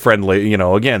pretty friendly. You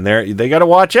know, again, they got to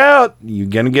watch out. You're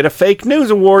gonna get a fake news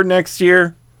award next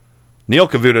year. Neil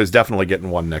Cavuto is definitely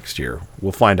getting one next year.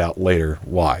 We'll find out later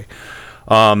why.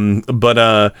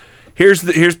 But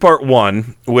here's part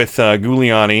one with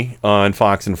Giuliani on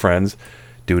Fox and Friends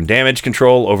doing damage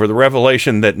control over the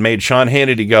revelation that made Sean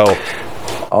Hannity go,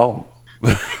 oh.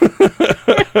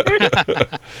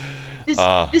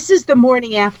 This is the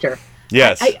morning after.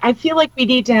 Yes. I feel like we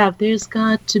need to have, there's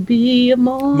got to be a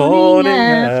morning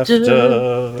after.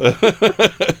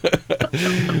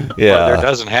 Yeah. Well, there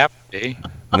doesn't have to be.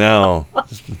 No.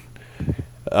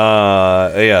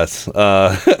 Yes.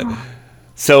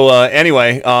 So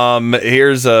anyway,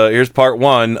 here's part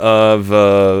one of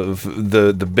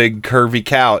the big curvy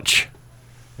couch,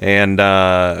 and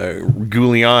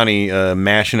Giuliani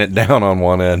mashing it down on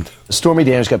one end. Stormy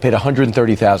Daniels got paid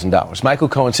 $130,000. Michael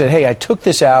Cohen said, hey, I took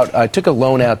this out. I took a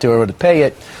loan out to pay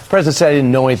it. The president said I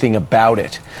didn't know anything about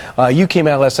it. You came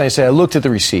out last night and said, I looked at the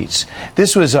receipts.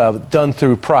 This was done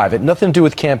through private, nothing to do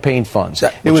with campaign funds.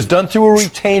 It was done through a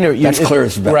retainer. That's clear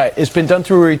as bell. Right. It's been done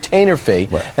through a retainer fee,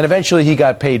 and eventually he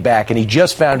got paid back, and he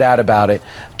just found out about it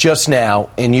just now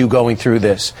in you going through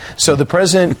this. So the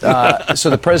president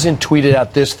tweeted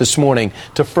out this morning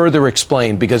to further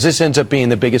explain, because this ends up being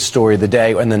the biggest story of the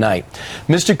day and the night.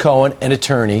 Mr. Cohen, an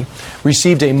attorney,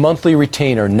 received a monthly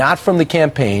retainer not from the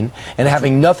campaign and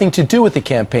having nothing to do with the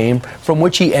campaign, from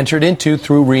which he entered into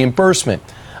through reimbursement.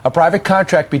 A private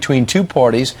contract between two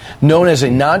parties known as a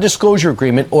non-disclosure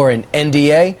agreement, or an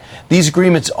NDA. These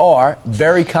agreements are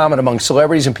very common among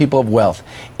celebrities and people of wealth.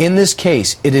 In this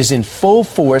case, it is in full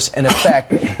force and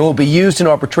effect and will be used in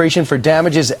arbitration for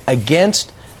damages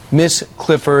against Miss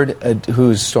Clifford,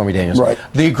 who's Stormy Daniels. Right.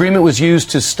 The agreement was used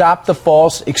to stop the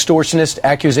false extortionist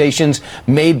accusations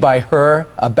made by her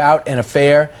about an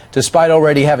affair, despite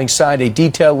already having signed a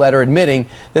detailed letter admitting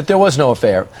that there was no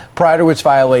affair. Prior to its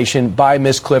violation by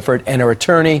Miss Clifford and her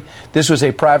attorney, this was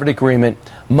a private agreement.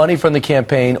 Money from the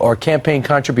campaign or campaign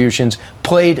contributions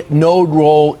played no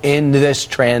role in this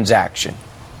transaction.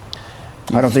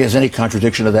 I don't think there's any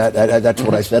contradiction to that. That's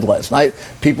what I said last night.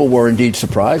 People were indeed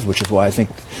surprised, which is why I think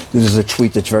this is a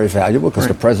tweet that's very valuable, because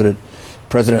the president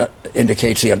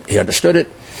indicates he understood it.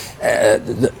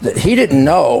 He didn't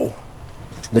know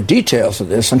the details of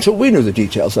this until we knew the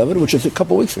details of it, which is a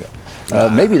couple weeks ago.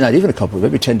 Maybe not even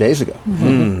maybe 10 days ago.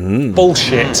 Mm-hmm.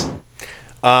 Bullshit.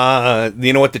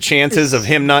 You know what the chances of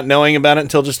him not knowing about it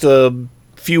until just a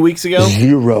few weeks ago?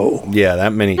 0. Yeah,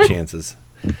 that many chances.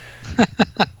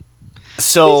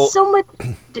 So much.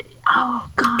 Oh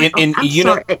God! And I'm you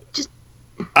sorry. know,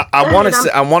 I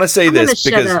want to say this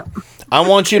because I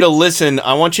want you to listen.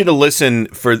 I want you to listen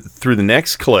through the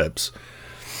next clips.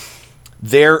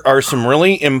 There are some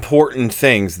really important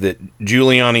things that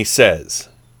Giuliani says,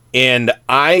 and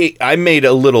I made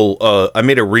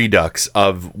a redux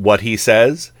of what he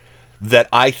says that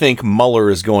I think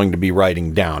Mueller is going to be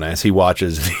writing down as he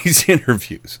watches these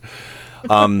interviews,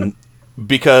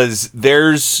 because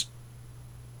there's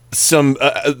some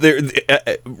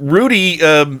Rudy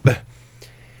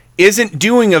isn't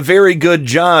doing a very good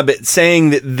job at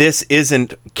saying that this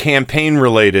isn't campaign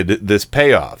related, this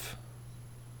payoff.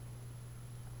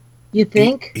 You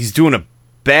think? He's doing a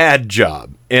bad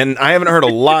job. And I haven't heard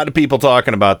a lot of people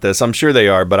talking about this. I'm sure they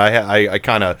are, but I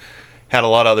kind of had a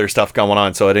lot of other stuff going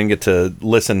on, so I didn't get to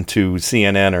listen to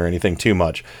CNN or anything too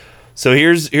much. So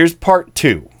here's part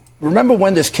 2. Remember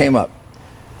when this came up?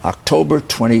 October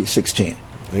 2016.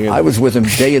 I was with him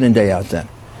day in and day out then.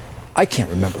 I can't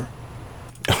remember.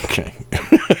 Okay.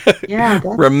 Yeah.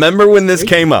 Remember when this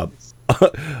came up?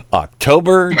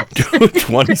 October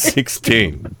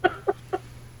 2016.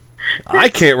 I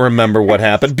can't remember what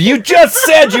happened. But you just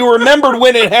said you remembered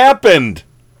when it happened.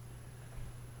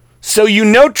 So you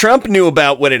know Trump knew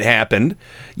about when it happened.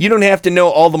 You don't have to know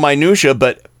all the minutia,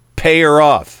 but pay her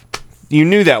off. You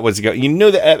knew that was going. You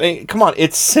knew that. I mean, come on,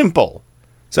 it's simple.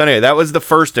 So anyway, that was the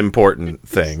first important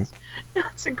thing.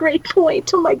 That's a great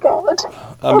point. Oh my God.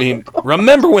 I mean,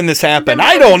 remember when this happened?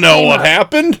 I don't know what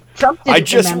happened. I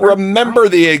just remember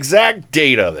the exact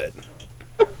date of it.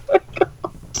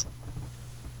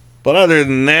 But other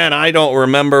than that, I don't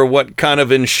remember what kind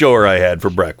of Ensure I had for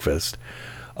breakfast.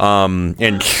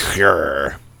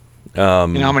 Ensure. You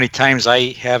know how many times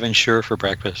I have Ensure for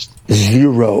breakfast?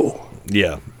 0.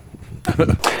 Yeah.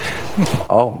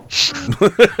 Oh.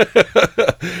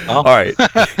 All right.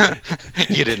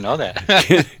 You didn't know that.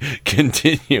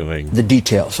 Continuing. The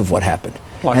details of what happened.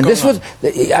 And this was,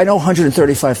 I know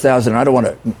 135,000, I don't want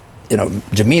to,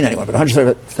 demean anyone, but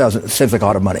 135,000 seems like a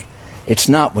lot of money. It's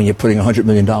not when you're putting $100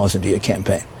 million into your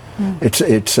campaign. It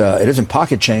isn't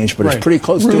pocket change, but it's pretty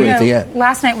close to it at the end.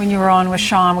 Last night when you were on with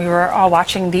Sean, we were all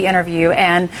watching the interview,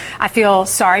 and I feel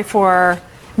sorry for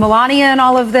Melania and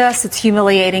all of this. It's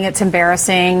humiliating. It's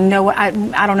embarrassing. No, I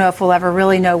don't know if we'll ever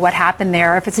really know what happened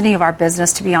there, if it's any of our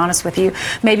business, to be honest with you.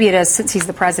 Maybe it is, since he's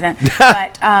the president.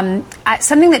 But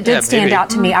something that did stand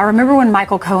out to me, I remember when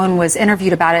Michael Cohen was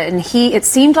interviewed about it, and it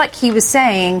seemed like he was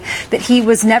saying that he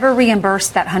was never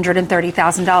reimbursed that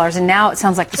 $130,000, and now it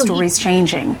sounds like the story's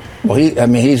changing. Well, he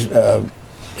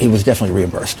was definitely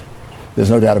reimbursed. There's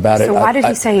no doubt about it. So why did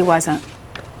he say he wasn't?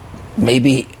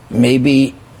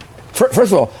 Maybe.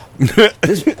 First of all,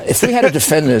 if we had to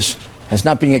defend this as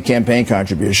not being a campaign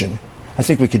contribution, I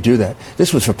think we could do that.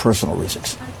 This was for personal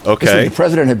reasons. Okay. The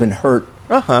president had been hurt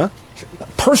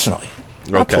personally,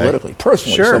 not politically,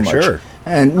 personally so much. Sure.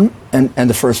 And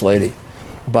the First Lady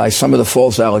by some of the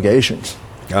false allegations.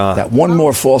 That one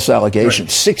more false allegation,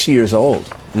 6 years old.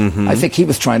 Mm-hmm. I think he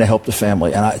was trying to help the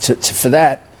family. And for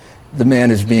that, the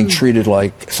man is being treated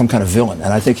like some kind of villain.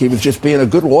 And I think he was just being a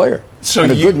good lawyer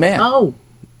and a good man.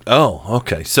 Oh,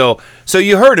 okay. So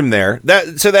you heard him there.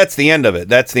 That's the end of it.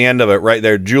 That's the end of it right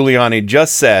there. Giuliani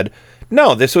just said,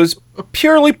 no, this was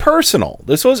purely personal.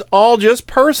 This was all just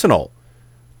personal.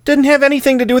 Didn't have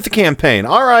anything to do with the campaign.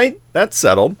 All right, that's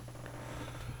settled.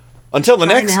 Until the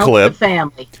next clip.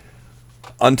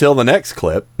 Until the next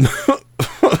clip.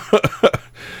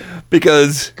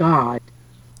 Because yeah,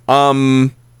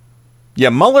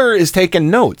 Mueller is taking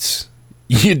notes.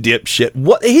 You dipshit.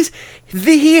 What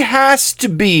he has to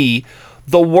be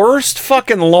the worst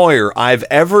fucking lawyer I've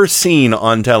ever seen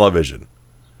on television.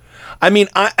 I mean,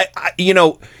 I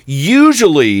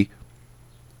usually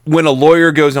when a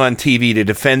lawyer goes on TV to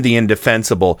defend the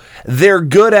indefensible, they're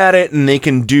good at it and they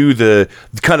can do the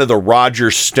kind of the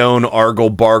Roger Stone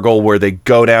argle-bargle where they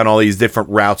go down all these different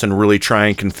routes and really try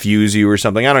and confuse you or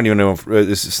something. I don't even know if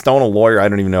is Stone a lawyer. I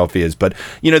don't even know if he is, but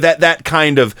that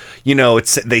kind of,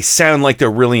 they sound like they're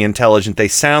really intelligent. They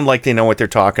sound like they know what they're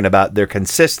talking about. They're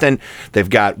consistent. They've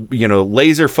got,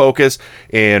 laser focus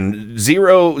and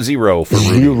zero for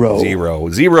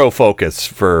Rudy. Zero focus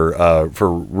for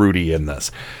Rudy in this.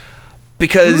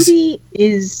 Because Rudy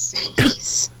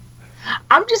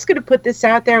I'm just going to put this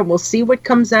out there and we'll see what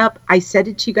comes up. I said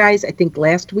it to you guys, I think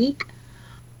last week.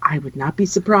 I would not be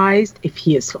surprised if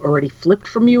he has already flipped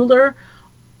for Mueller.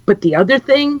 But the other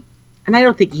thing, and I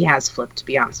don't think he has flipped, to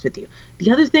be honest with you. The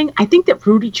other thing, I think that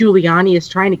Rudy Giuliani is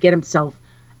trying to get himself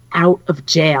out of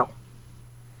jail.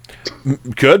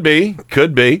 Could be.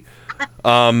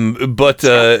 But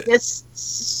this is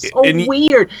so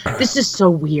weird. This is so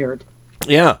weird.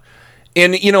 Yeah.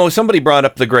 And, somebody brought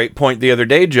up the great point the other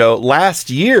day, Joe. Last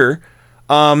year,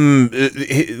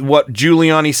 what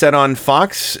Giuliani said on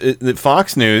Fox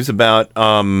News about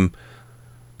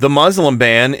the Muslim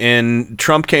ban, and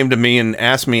Trump came to me and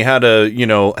asked me how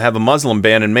to, have a Muslim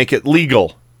ban and make it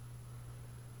legal.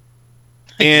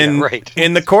 And, yeah, right.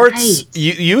 And the courts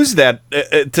used that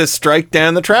to strike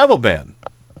down the travel ban.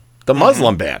 The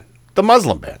Muslim ban.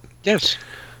 Yes.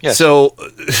 So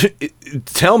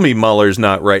tell me Mueller's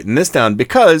not writing this down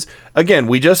because, again,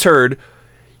 we just heard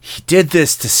he did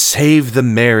this to save the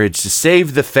marriage, to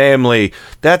save the family.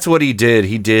 That's what he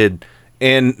did.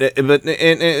 And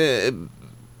it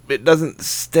doesn't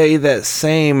stay that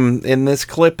same in this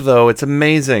clip, though. It's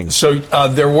amazing. So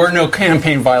there were no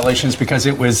campaign violations because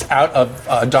it was out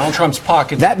of Donald Trump's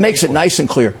pocket. That makes it nice and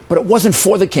clear. But it wasn't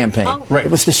for the campaign. Right. It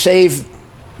was to save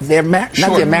not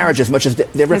their marriage as much as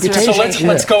their reputation. So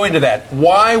let's go into that.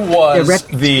 Why was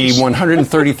the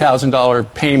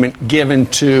 $130,000 payment given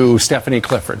to Stephanie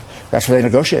Clifford? That's what they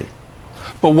negotiated.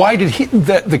 But why did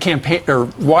the campaign, or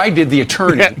why did the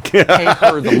attorney pay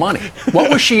her the money? What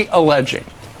was she alleging?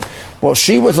 Well,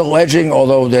 she was alleging,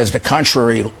 although there's the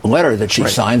contrary letter that she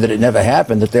signed, that it never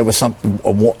happened, that there was a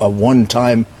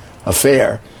one-time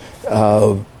affair.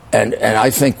 And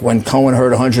I think when Cohen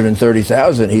heard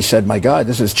 $130,000, he said, "My God,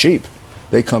 this is cheap.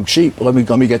 They come cheap. Let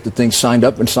me get the thing signed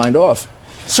up and signed off."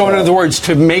 So, in other words,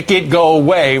 to make it go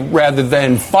away rather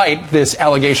than fight this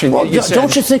allegation. Well,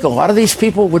 don't you think a lot of these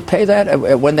people would pay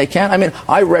that when they can? I mean,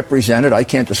 I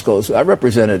can't disclose. I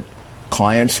represented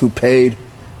clients who paid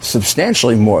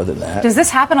substantially more than that. Does this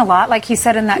happen a lot? Like he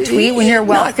said in that tweet, when you're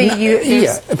wealthy,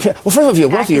 Well, first of all, if you're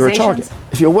wealthy, you're a target.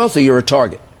 If you're wealthy, you're a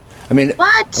target. I mean,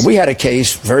 we had a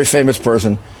case, very famous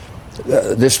person.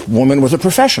 This woman was a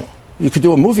professional. You could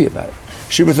do a movie about it.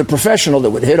 She was a professional that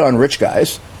would hit on rich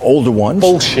guys, older ones.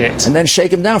 Bullshit. And then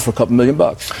shake them down for a couple $1 million.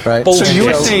 Right. So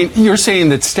you're saying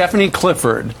that Stephanie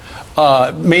Clifford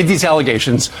made these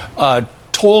allegations,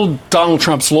 told Donald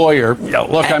Trump's lawyer,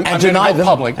 look, I'm denied them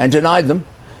public. And denied them.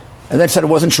 And then said it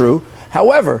wasn't true.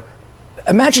 However,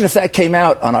 imagine if that came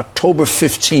out on October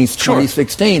 15th,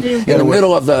 2016, in the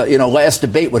middle of the last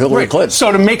debate with Hillary Clinton.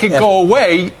 So to make it go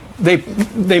away, they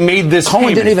made this Cohen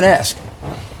payment. didn't even ask.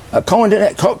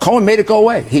 Cohen made it go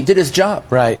away. He did his job.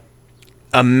 Right.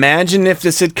 Imagine if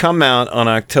this had come out on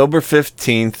October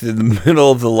 15th in the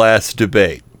middle of the last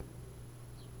debate.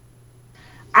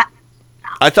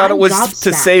 I thought it was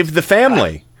to save the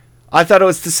family.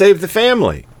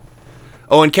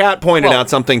 Oh, and Kat pointed out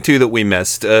something, too, that we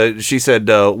missed. She said,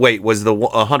 wait, was the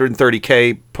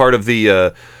 $130K part of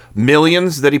the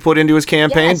millions that he put into his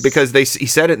campaign? Yes. Because he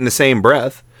said it in the same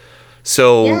breath.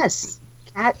 So yes,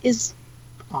 Kat is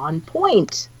on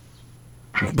point.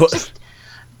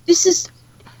 this is.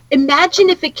 Imagine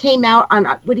if it came out on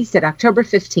what he said, October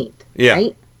 15th. Yeah.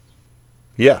 Right?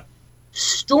 Yeah.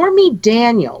 Stormy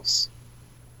Daniels,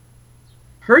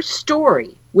 her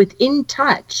story with In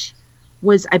Touch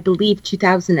was, I believe,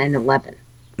 2011.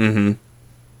 Mm-hmm.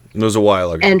 It was a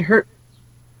while ago. And her,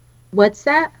 what's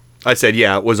that? I said,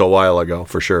 yeah, it was a while ago,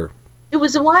 for sure. It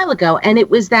was a while ago, and it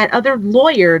was that other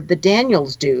lawyer, the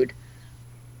Daniels dude,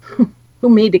 who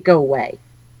made it go away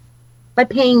by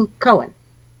paying Cohen.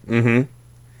 Mm-hmm.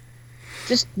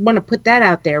 Just want to put that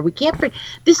out there. We can't.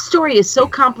 This story is so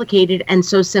complicated and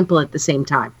so simple at the same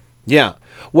time. Yeah.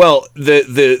 Well,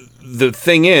 the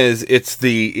thing is,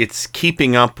 it's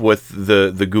keeping up with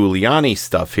the Giuliani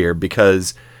stuff here,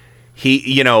 because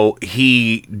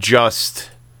he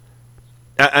just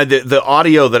the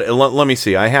audio that let me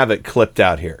see. I have it clipped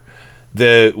out here.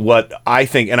 What I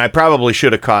think, and I probably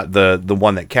should have caught the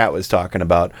one that Kat was talking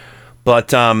about,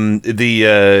 but so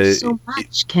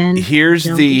much, Ken. Here's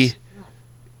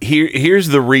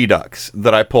the redux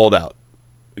that I pulled out.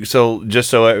 So just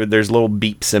so there's little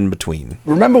beeps in between.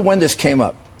 Remember when this came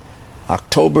up?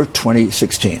 October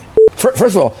 2016. First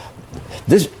of all,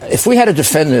 if we had to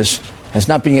defend this as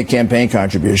not being a campaign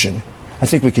contribution, I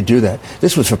think we could do that.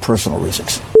 This was for personal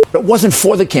reasons. It wasn't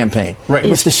for the campaign. Right. It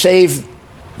was to save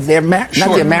their not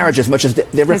their marriage as much as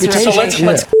their reputation. So let's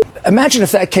imagine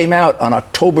if that came out on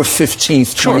October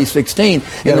 15th, 2016,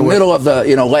 in the middle of the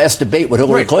last debate with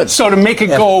Hillary Clinton. So to make it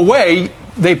go away,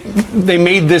 they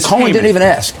made this. Cohen didn't even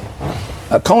ask.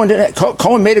 Cohen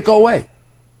made it go away.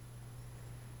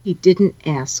 He didn't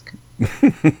ask.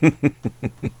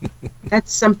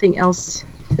 That's something else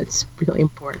that's really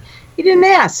important. He didn't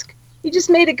ask. He just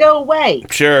made it go away.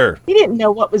 Sure. He didn't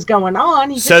know what was going on.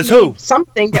 He Says just who? made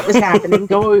something that was happening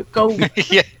go.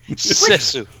 Yeah,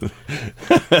 says who?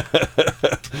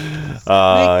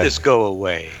 Make this go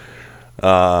away.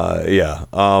 Yeah.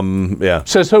 Yeah.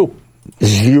 Says who?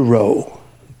 Zero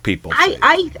people.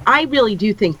 I really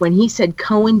do think when he said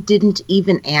Cohen didn't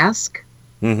even ask,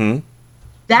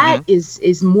 that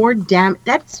is more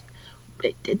that's.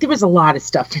 There was a lot of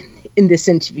stuff in this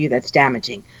interview that's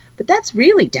damaging. But that's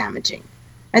really damaging.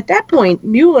 At that point,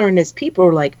 Mueller and his people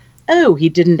were like, oh, he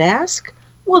didn't ask?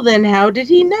 Well, then how did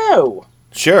he know?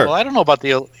 Sure. Well, I don't know about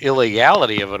the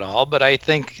illegality of it all, but I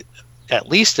think, at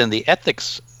least in the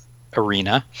ethics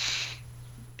arena,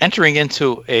 entering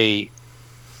into a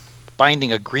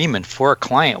binding agreement for a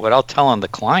client without telling the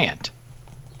client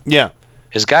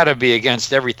has got to be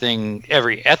against every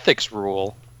ethics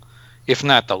rule, if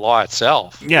not the law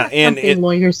itself. Yeah, and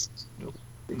lawyers...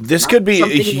 This could be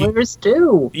lawyers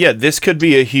do. Yeah, this could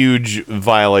be a huge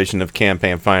violation of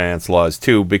campaign finance laws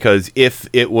too, because if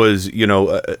it was,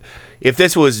 if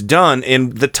this was done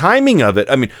and the timing of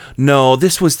it, I mean, no,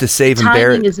 this was to save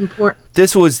timing is important.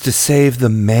 This was to save the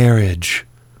marriage.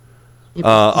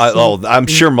 I'm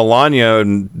sure Melania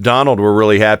and Donald were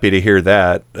really happy to hear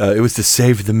that. It was to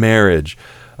save the marriage.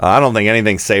 I don't think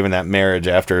anything's saving that marriage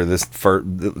after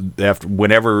after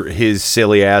whenever his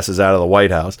silly ass is out of the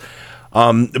White House.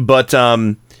 But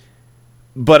I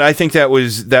think that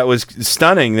was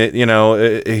stunning that,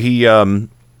 he,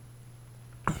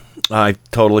 I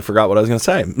totally forgot what I was going to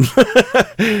say. The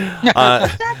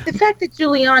fact that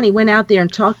Giuliani went out there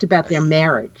and talked about their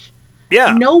marriage.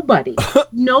 Yeah.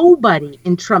 Nobody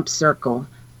in Trump's circle,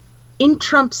 in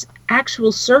Trump's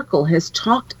actual circle, has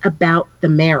talked about the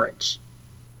marriage.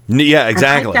 Yeah,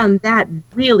 exactly. I found that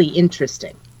really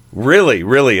interesting. Really,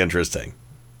 really interesting.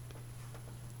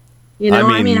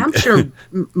 I'm sure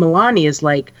Melania is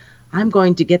like, I'm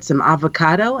going to get some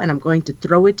avocado and I'm going to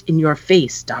throw it in your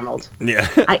face, Donald. Yeah.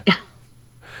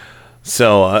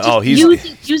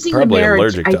 He's using probably the marriage,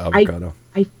 allergic to avocado.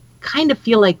 I kind of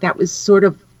feel like that was sort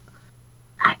of.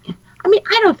 I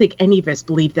don't think any of us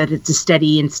believe that it's a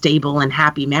steady and stable and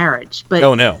happy marriage. But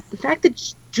no. The fact that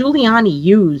Giuliani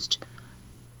used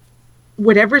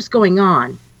whatever's going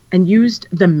on and used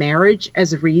the marriage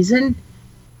as a reason.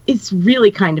 It's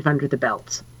really kind of under the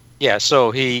belt. Yeah,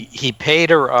 so he paid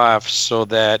her off so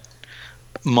that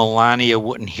Melania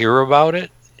wouldn't hear about it?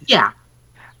 Yeah.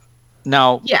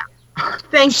 Now... Yeah.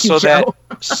 Thank you, Joe.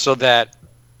 So that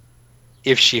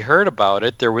if she heard about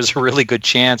it, there was a really good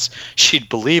chance she'd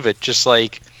believe it, just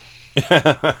like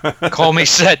Comey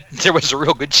said there was a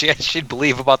real good chance she'd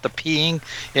believe about the peeing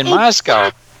in Moscow.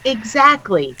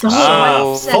 Exactly. The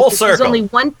whole 1%. Full circle. There's only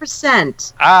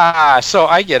 1%. So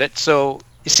I get it. So...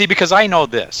 You see, because I know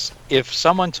this. If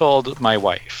someone told my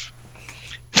wife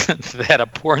that a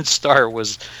porn star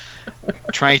was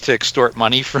trying to extort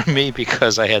money from me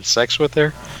because I had sex with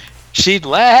her, she'd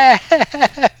laugh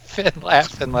and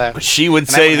laugh and laugh. She would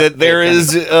say that there is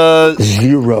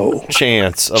zero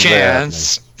chance of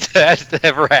chance that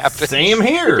ever happened. Same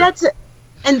here.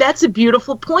 That's a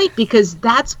beautiful point, because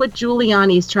that's what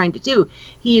Giuliani is trying to do.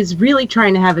 He is really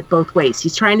trying to have it both ways.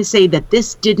 He's trying to say that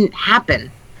this didn't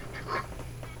happen,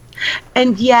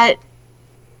 and yet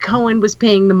Cohen was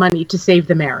paying the money to save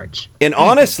the marriage. And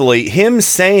honestly, him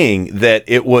saying that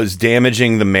it was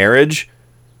damaging the marriage,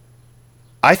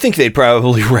 I think they'd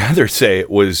probably rather say it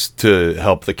was to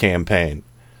help the campaign.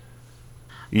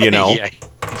 You know? Yeah,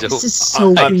 this is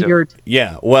so weird.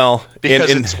 Yeah, well, because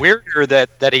it's weirder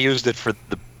that he used it for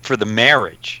the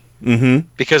marriage. Mm-hmm.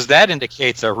 Because that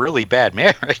indicates a really bad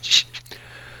marriage.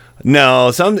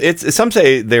 No, some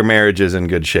say their marriage is in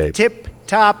good shape.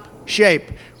 Tip-top shape.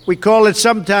 We call it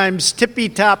sometimes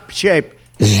tippy-top shape.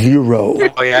 0.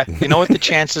 Oh yeah, you know what the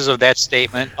chances of that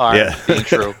statement are being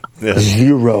true?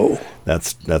 0.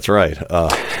 That's right.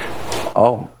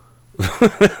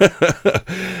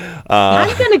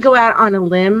 I'm going to go out on a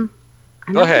limb.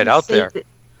 Go ahead, out there.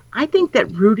 I think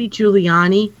that Rudy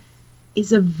Giuliani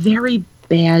is a very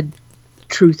bad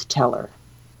truth teller.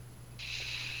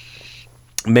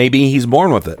 Maybe he's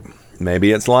born with it.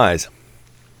 Maybe it's lies.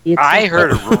 I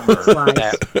heard a rumor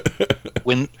that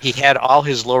when he had all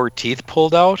his lower teeth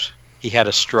pulled out, he had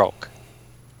a stroke.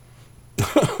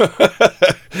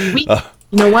 You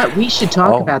know what? We should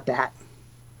talk about that.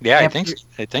 Yeah, I think so.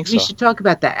 We should talk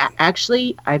about that.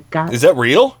 Actually, I've got... Is that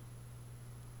real?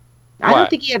 I don't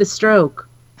think he had a stroke.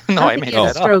 No, I made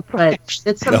that stroke, up. But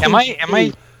that's something. Am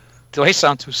I? Do I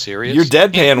sound too serious? Your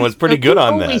deadpan was pretty good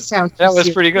on that. That was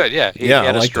pretty good. Yeah, he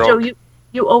had a stroke. Joe,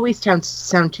 you always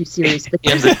sound too serious. But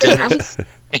in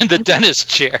the dentist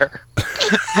chair.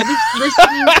 I was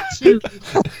listening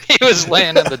to. He was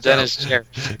laying in the dentist chair,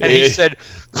 and he said,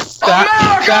 "Stop!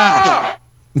 Stop!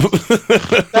 This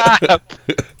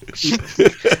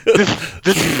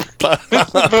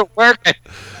isn't working."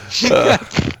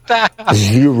 Stop.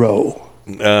 0.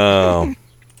 Oh.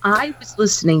 I was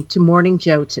listening to Morning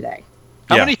Joe today.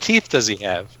 How many teeth does he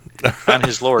have on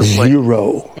his lower plate?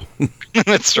 0.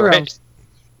 That's right.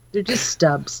 They're just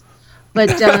stubs. But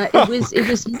it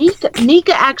was Nika.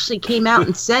 Nika actually came out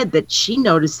and said that she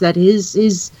noticed that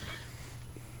he's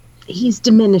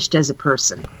diminished as a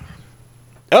person.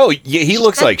 Oh, yeah, he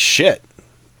looks like shit.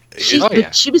 She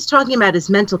was talking about his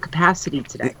mental capacity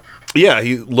today. Yeah,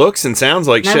 he looks and sounds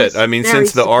like shit. I mean,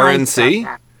 since the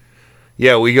RNC,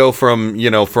 yeah, we go from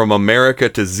America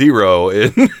to 0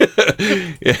 in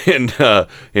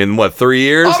what, 3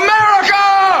 years? America!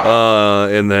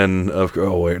 And then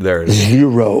there it is.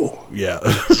 0. Yeah.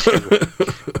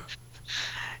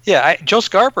 Yeah, Joe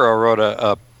Scarborough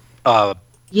wrote a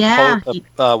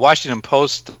Washington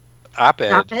Post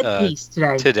op-ed piece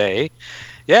today.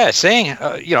 Yeah, saying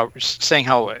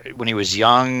how when he was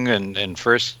young and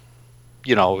first,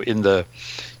 in the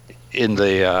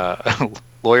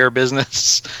lawyer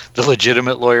business, the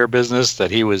legitimate lawyer business, that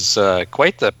he was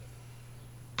quite the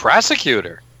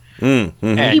prosecutor.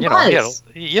 Mm-hmm. And he was.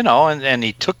 And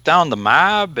he took down the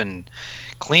mob and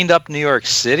cleaned up New York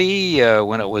City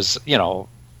when it was,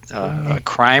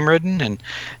 crime-ridden, and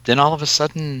then all of a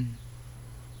sudden,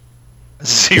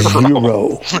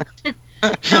 0.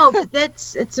 No, but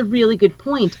it's a really good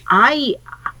point. I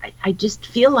just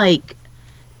feel like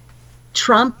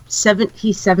Trump,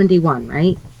 he's 71,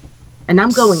 right? And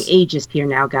I'm going ageist here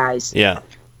now, guys. Yeah.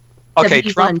 Okay,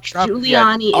 71. Trump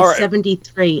Giuliani is right.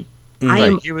 73. Mm-hmm. I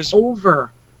am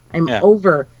over.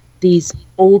 Over these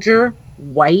older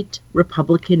white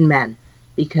Republican men,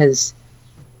 because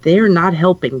they're not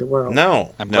helping the world.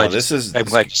 No, I'm glad this is. I'm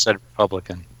glad you said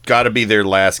Republican. Got to be their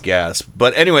last gasp.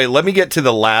 But anyway, let me get to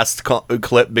the last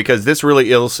clip, because this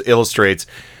really illustrates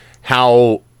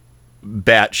how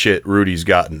batshit Rudy's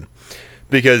gotten.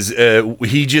 Because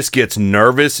he just gets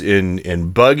nervous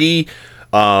and buggy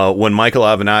when Michael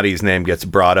Avenatti's name gets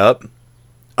brought up.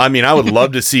 I mean, I would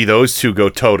love to see those two go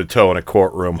toe-to-toe in a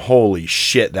courtroom. Holy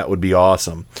shit, that would be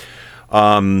awesome.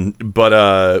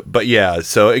 But yeah,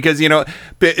 so because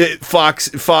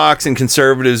Fox and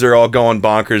conservatives are all going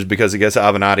bonkers because I guess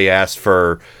Avenatti asked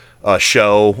for a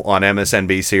show on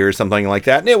MSNBC or something like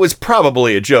that, and it was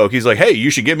probably a joke. He's like, "Hey, you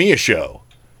should give me a show,"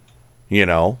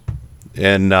 and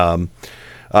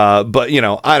but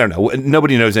I don't know.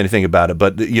 Nobody knows anything about it,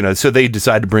 but so they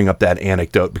decide to bring up that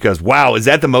anecdote because wow, is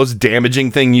that the most damaging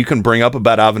thing you can bring up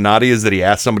about Avenatti? Is that he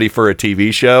asked somebody for a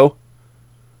TV show?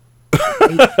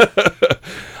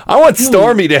 I want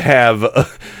Stormy to have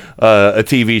a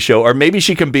TV show, or maybe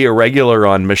she can be a regular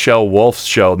on Michelle Wolf's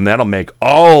show, and that'll make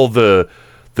all the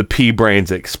pea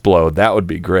brains explode. That would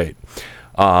be great.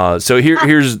 So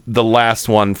here's the last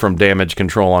one from Damage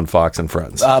Control on Fox and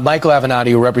Friends. Michael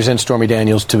Avenatti, who represents Stormy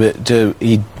Daniels,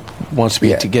 he wants to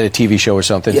be to get a TV show or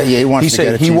something. Yeah, he wants he to said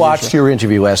get a he TV watched show. your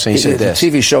interview last night. He said the this.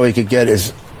 TV show he could get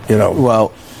is,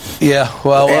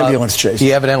 ambulance chase.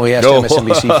 He evidently asked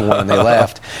MSNBC for one, and they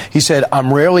laughed. He said,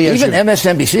 "I'm rarely as even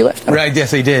MSNBC left. Right?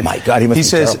 Yes, they did. My God, he must. He be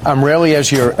says, terrible. "I'm rarely,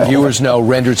 as your viewers know,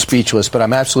 rendered speechless, but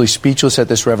I'm absolutely speechless at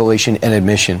this revelation and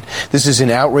admission. This is an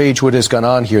outrage. What has gone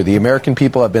on here? The American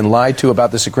people have been lied to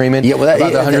about this agreement. About the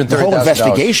 $130,000. The whole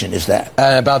investigation is that.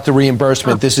 And about the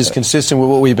reimbursement. This is consistent with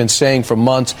what we've been saying for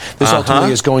months. This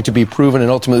ultimately is going to be proven, and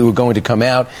ultimately we're going to come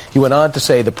out." He went on to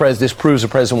say, "This proves the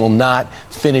president will not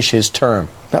finish his term."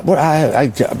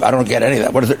 I don't get any of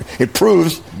that. What is it? It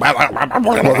proves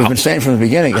what we've been saying from the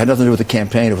beginning. It had nothing to do with the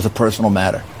campaign. It was a personal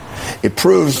matter. It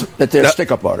proves that they're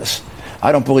stick-up artists.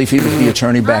 I don't believe he was the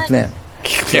attorney back then.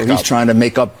 So he's trying to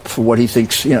make up for what he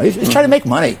thinks. He's trying to make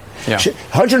money. Yeah.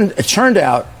 It turned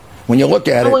out, when you look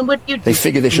at it, they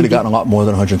figured they should have gotten a lot more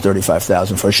than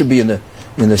 $135,000 for it. It should be in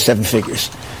the seven figures.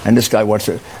 And this guy wants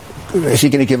to. Is he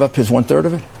going to give up his 1/3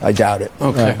 of it? I doubt it.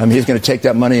 Okay. I mean, he's going to take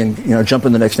that money and jump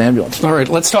in the next ambulance. All right,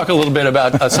 let's talk a little bit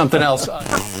about something else. Wow.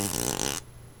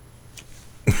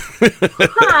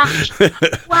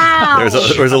 There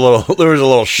was a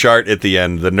little shart at the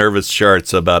end. The nervous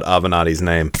sharts about Avenatti's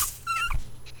name.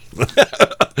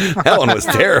 That one was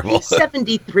terrible. He's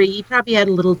 73. He probably had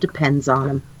a little depends on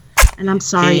him. And I'm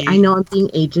sorry. I know I'm being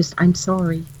ageist. I'm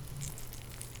sorry.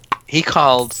 He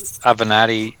called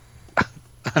Avenatti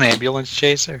an ambulance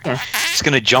chaser. Yes. He's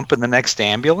going to jump in the next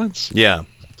ambulance. Yeah.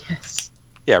 Yes.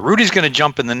 Yeah, Rudy's going to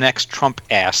jump in the next Trump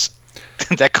ass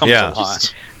that comes along.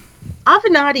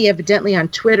 Avenatti evidently on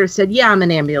Twitter said, "Yeah, I'm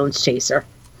an ambulance chaser."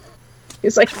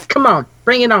 He's like, "Come on,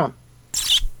 bring it on."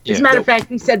 As a matter of fact,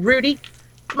 he said, "Rudy,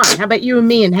 come on, how about you and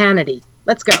me and Hannity?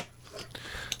 Let's go."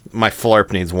 My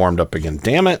flarp needs warmed up again.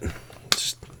 Damn it.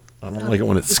 I don't like it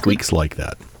when it squeaks like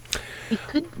that.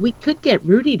 We could get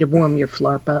Rudy to warm your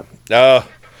flarp up. Don't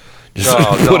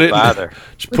bother.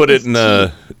 Just put it in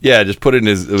just put it in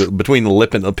his between the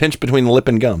lip and a pinch between the lip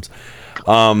and gums.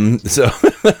 So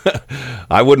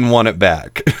I wouldn't want it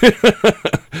back.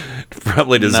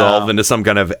 Probably dissolve into some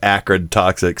kind of acrid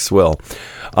toxic swill.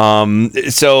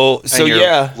 So your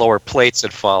yeah, lower plates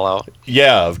would fall out.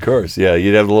 Yeah, of course. Yeah,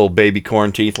 you'd have the little baby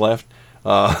corn teeth left.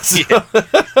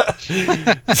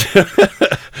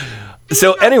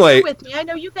 So anyway, with me. I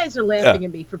know you guys are laughing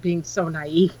at me for being so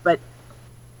naive, but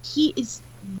he is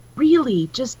really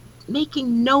just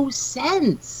making no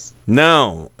sense.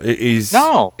 No, he's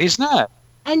not.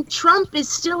 And Trump is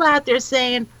still out there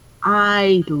saying,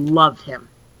 "I love him."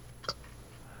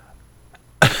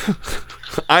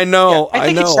 I know. I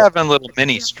think I know. he's having little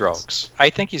mini strokes.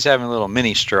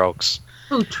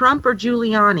 Who, Trump or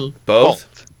Giuliani?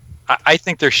 Both. I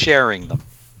think they're sharing them.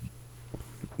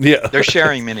 Yeah, they're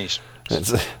sharing minis.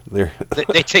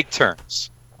 They take turns.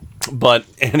 But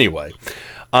anyway,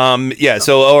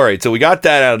 So all right, so we got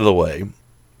that out of the way,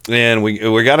 and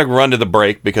we got to run to the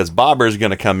break because Bobber's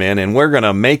going to come in, and we're going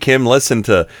to make him listen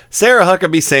to Sarah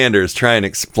Huckabee Sanders try and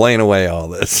explain away all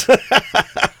this. That's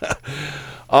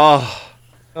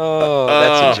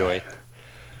a joy.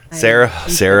 Sarah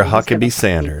Huckabee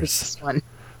Sanders.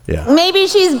 Yeah. Maybe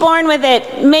she's born with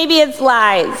it. Maybe it's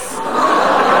lies.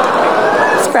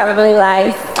 It's probably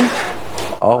lies.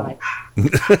 Oh.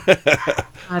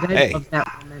 I love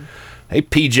that woman. Hey,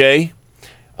 PJ.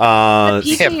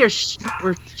 PJ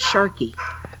or Sharky?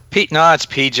 No, it's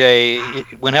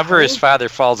PJ. Whenever his father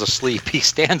falls asleep, he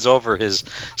stands over his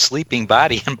sleeping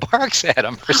body and barks at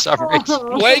him for some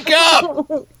reason. Wake up!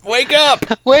 Wake up!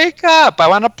 Wake up! I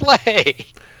want to play.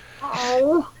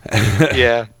 Oh.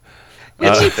 Yeah. We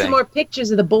need some more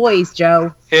pictures of the boys,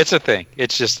 Joe. It's a thing.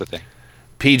 It's just a thing.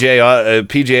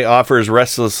 PJ offers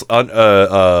unrestless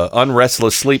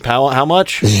sleep. How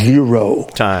much? 0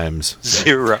 times.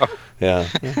 0. Yeah.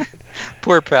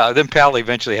 Poor Pal. Then Pal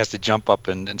eventually has to jump up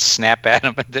and snap at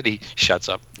him, and then he shuts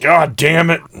up. God damn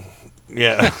it.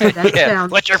 Yeah. Yeah.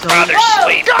 Let your father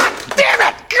sleep. God damn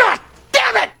it! God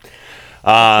damn it!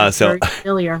 So Very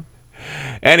familiar.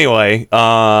 Anyway,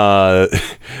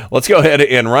 let's go ahead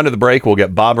and run to the break. We'll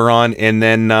get Bobber on, and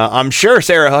then I'm sure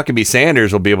Sarah Huckabee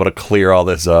Sanders will be able to clear all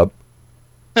this up.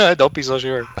 Don't be so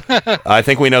sure. I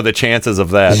think we know the chances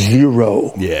of that.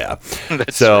 0. Yeah.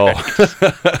 So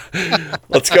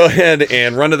let's go ahead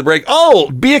and run to the break.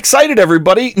 Oh, be excited,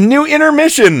 everybody. New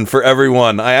intermission for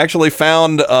everyone. I actually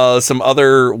found some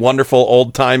other wonderful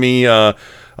old-timey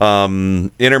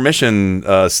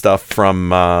intermission stuff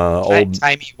from old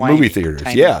movie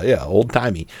theaters. Yeah,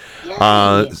 old-timey.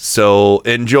 So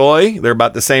enjoy. They're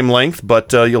about the same length,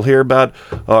 but you'll hear about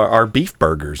our beef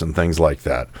burgers and things like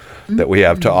that we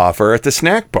have to offer at the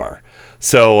snack bar.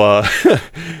 So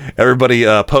everybody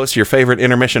post your favorite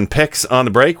intermission picks on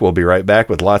the break. We'll be right back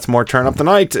with lots more Turn Up the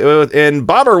Night, and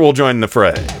Bobber will join the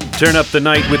fray. Turn Up the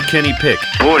Night with Kenny Pick.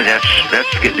 Boy, that's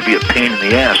getting to be a pain in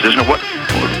the ass, isn't it? What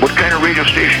kind of radio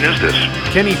station is this?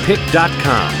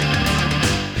 KennyPick.com.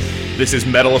 This is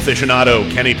Metal Aficionado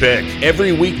Kenny Pick.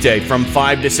 Every weekday from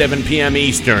 5 to 7 p.m.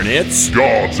 Eastern, it's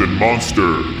Gods and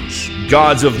Monsters.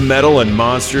 Gods of Metal and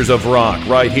Monsters of Rock,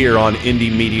 right here on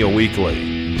Indie Media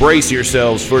Weekly. Brace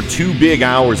yourselves for 2 big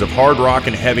hours of hard rock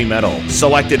and heavy metal,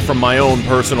 selected from my own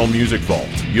personal music vault.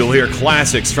 You'll hear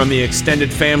classics from the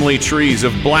extended family trees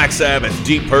of Black Sabbath,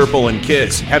 Deep Purple, and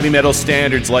Kiss, heavy metal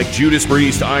standards like Judas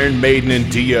Priest, Iron Maiden,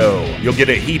 and Dio. You'll get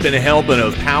a heap and a helping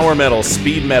of power metal,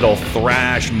 speed metal,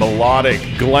 thrash, melodic,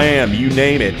 glam, you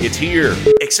name it, it's here.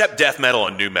 Except death metal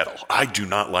and new metal. I do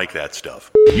not like that stuff.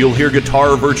 You'll hear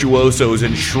guitar virtuosos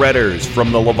and shredders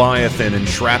from the Leviathan and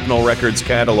Shrapnel Records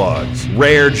catalogs,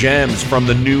 rare gems from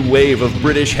the new wave of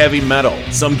British heavy metal,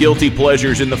 some guilty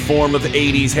pleasures in the form of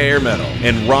 80s hair metal,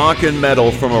 and rock and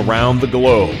metal from around the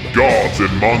globe. Gods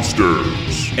and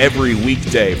Monsters. Every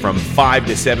weekday from 5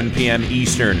 to 7 p.m.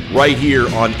 Eastern, right here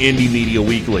on Indie Media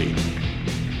Weekly.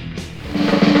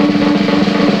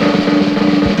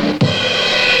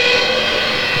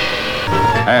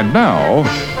 And now,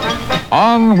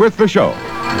 on with the show.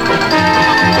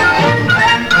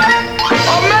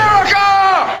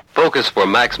 Focus for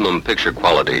maximum picture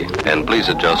quality, and please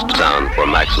adjust sound for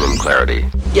maximum clarity.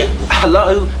 Yeah,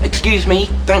 hello, excuse me,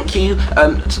 thank you.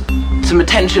 Some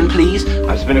attention, please.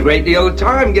 I've spent a great deal of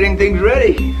time getting things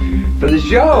ready for the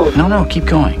show. No, keep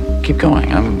going. Keep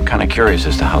going. I'm kind of curious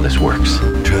as to how this works.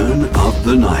 Turn Up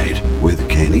the Night with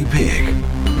Kenny Pick.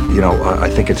 You know, I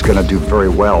think it's going to do very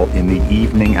well in the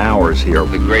evening hours here.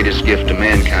 The greatest gift to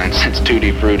mankind since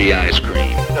Tutti Frutti ice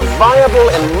cream. A viable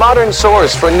and modern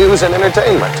source for news and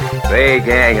entertainment. Hey,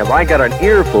 gang, have I got an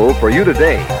earful for you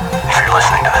today? If you're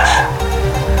listening to this,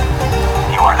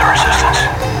 you are the resistance.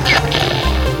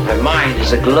 My mind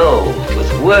is aglow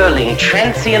with whirling,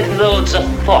 transient loads of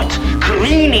thought,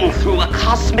 careening through a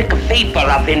cosmic vapor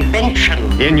of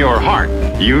invention. In your heart,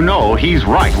 you know he's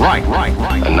right.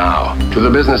 And now, to the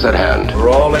business at hand. We're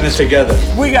all in this together.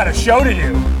 We got a show to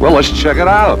do. Well, let's check it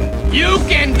out. You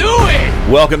can do it!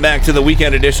 Welcome back to the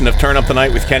weekend edition of Turn Up the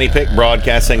Night with Kenny Pick,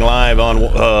 broadcasting live on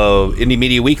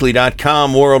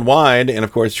IndieMediaWeekly.com worldwide. And,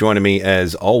 of course, joining me,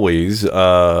 as always,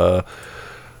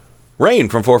 Rain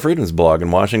from Four Freedoms blog in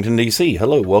Washington, D.C.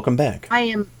 Hello, welcome back.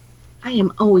 I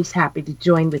am always happy to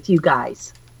join with you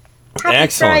guys. Happy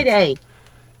Excellent. Friday.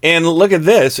 And look at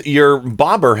this. Your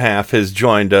bobber half has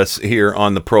joined us here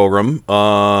on the program.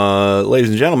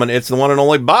 Ladies and gentlemen, it's the one and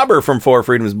only Bobber from Four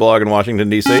Freedoms blog in Washington,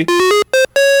 D.C.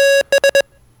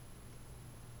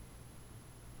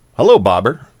 Hello,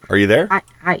 Bobber. Are you there?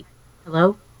 Hi.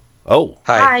 Hello? Oh.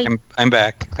 Hi. I'm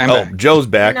back. I'm back. Joe's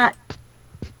back.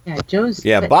 Yeah, Joe's...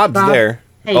 Yeah, Bob's Bob, there.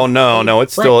 hey,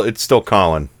 it's still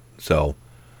calling. So,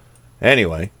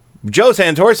 anyway. Joe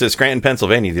Santorsis, Scranton,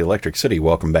 Pennsylvania, the Electric City.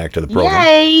 Welcome back to the program.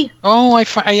 Yay! Oh, I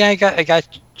got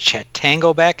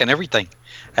Tango back and everything.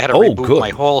 I had to reboot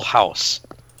my whole house.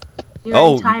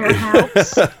 Your entire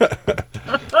house? Do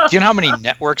you know how many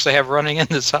networks I have running in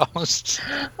this house?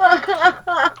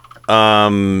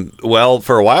 Well,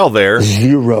 for a while there,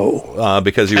 0.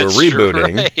 Because you were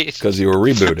rebooting. Because you were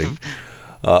rebooting.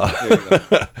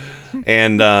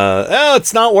 And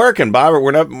it's not working, Bobber.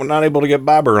 We're not able to get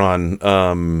Bobber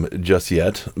on just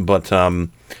yet. But I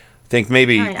think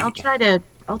maybe All right,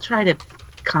 I'll try to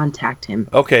contact him.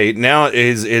 Okay, now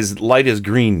his light is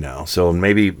green now, so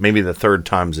maybe the third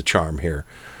time's a charm here.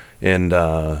 And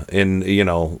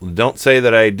don't say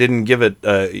that I didn't give it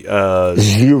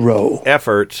 0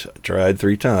 effort. Tried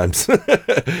 3 times.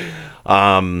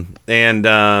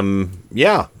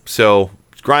 Yeah, so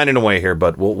it's grinding away here,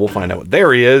 but we'll find out.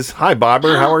 There he is. Hi,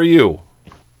 Bobber. How are you?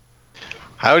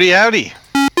 Howdy.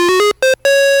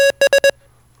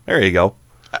 There you go.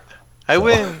 I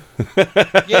win.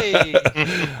 Yay.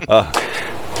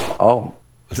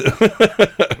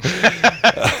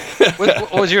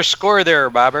 What was your score there,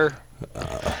 Bobber?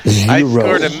 0. I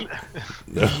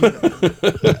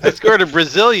scored a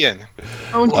Brazilian.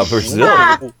 A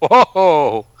Brazilian.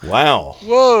 Whoa! Wow!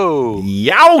 Whoa!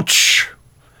 Youch!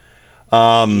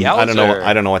 I don't know. Yowzer.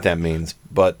 I don't know what that means,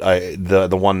 but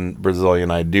the one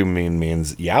Brazilian I do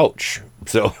means youch.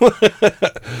 So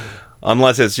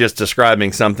unless it's just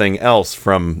describing something else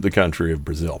from the country of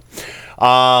Brazil.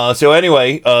 So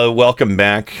anyway, welcome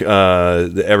back,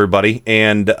 everybody.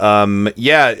 And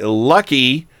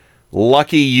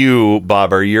lucky you,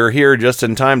 Bobber. You're here just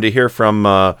in time to hear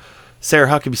from Sarah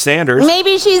Huckabee Sanders.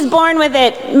 Maybe she's born with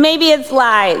it. Maybe it's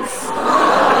lies.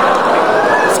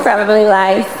 It's probably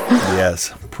lies.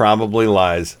 Yes, probably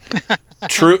lies.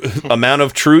 True amount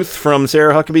of truth from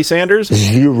Sarah Huckabee Sanders?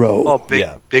 0. Oh,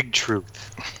 big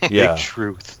truth. Yeah. Big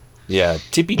truth. Yeah,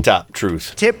 tippy-top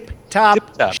truth. Tip-top.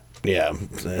 Tip-top. Yeah.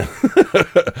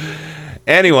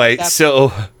 Anyway,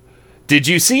 so did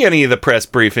you see any of the press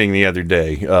briefing the other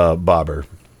day, Bobber?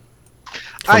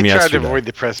 I try to avoid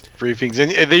the press briefings,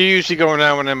 and they're usually going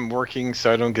on when I'm working,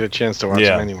 so I don't get a chance to watch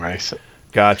them anyway. So.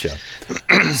 Gotcha.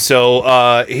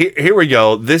 So here we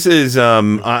go. This is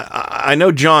I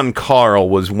know John Carl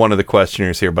was one of the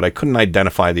questioners here, but I couldn't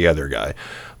identify the other guy.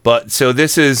 But so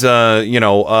this is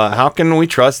how can we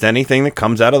trust anything that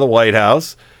comes out of the White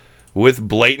House with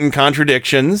blatant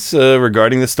contradictions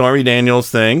regarding the Stormy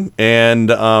Daniels thing? And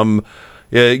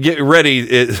get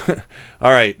ready.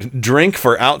 All right, drink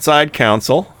for outside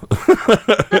counsel.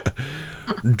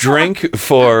 Drink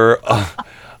for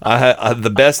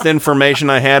the best information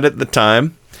I had at the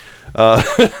time.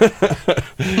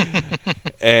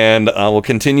 And I will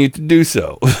continue to do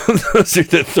so. Those are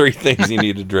the 3 things you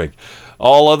need to drink.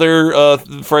 All other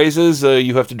phrases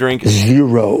you have to drink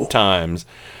 0 times.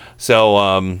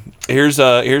 So here's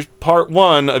part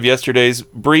 1 of yesterday's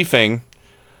briefing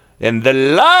and the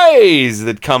lies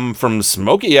that come from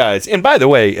Smoky Eyes. And by the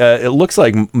way, it looks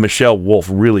like Michelle Wolf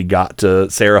really got to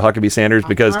Sarah Huckabee Sanders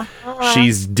because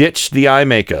she's ditched the eye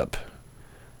makeup.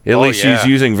 At least she's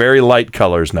using very light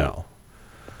colors now.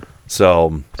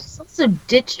 So she's also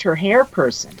ditched her hair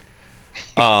person.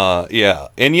 Yeah,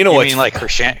 and you know what? You mean like her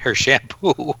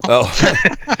shampoo?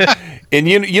 Oh, and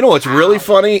you know what's really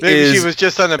funny Maybe she was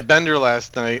just on a bender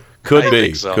last night. Could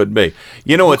be.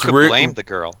 You know what's blame the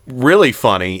girl? Really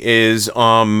funny is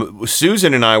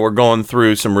Susan and I were going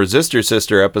through some Resistor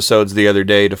Sister episodes the other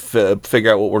day to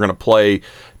figure out what we're going to play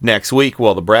next week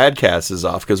while the broadcast is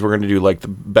off, because we're going to do like the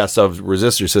best of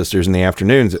Resistor Sisters in the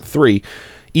afternoons at 3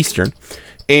 Eastern,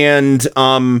 and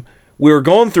we were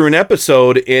going through an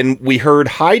episode and we heard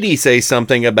Heidi say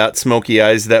something about Smoky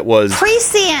Eyes that was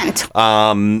prescient.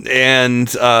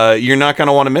 And you're not going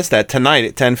to want to miss that tonight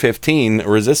at 10:15.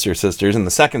 Resistor Sisters in the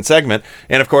second segment,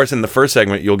 and of course in the first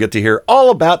segment you'll get to hear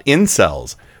all about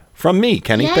incels from me,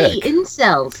 Kenny Pick.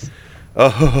 Incels.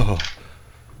 Oh,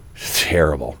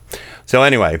 terrible. So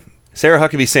anyway, Sarah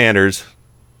Huckabee Sanders,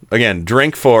 again,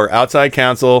 drink for outside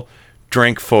counsel,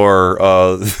 drink for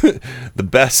the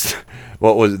best.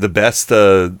 What was the best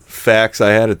facts I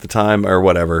had at the time, or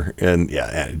whatever? And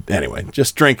yeah, anyway,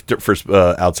 just drink for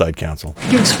outside counsel.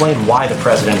 Can you explain why the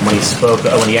president, when he spoke,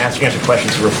 when he answered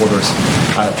questions to reporters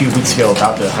a few weeks ago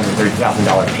about the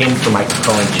 $130,000 payment for Michael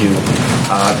Cohen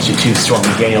to Stormy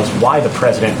Daniels, why the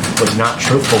president was not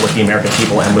truthful with the American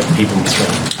people and with the people in this room?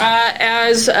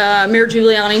 As Mayor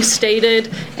Giuliani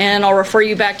stated, and I'll refer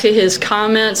you back to his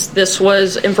comments, this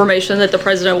was information that the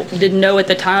president didn't know at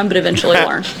the time, but eventually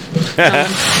learned.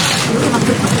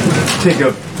 Take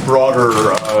a broader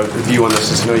view on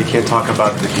this. I know you can't talk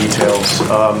about the details,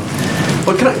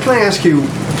 but can I ask you,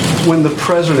 when the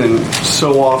president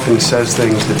so often says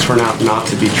things that turn out not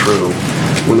to be true,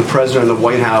 when the president and the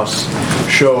White House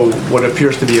show what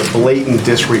appears to be a blatant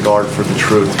disregard for the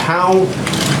truth, how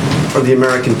are the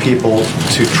American people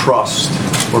to trust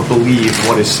or believe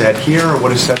what is said here or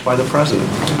what is said by the president?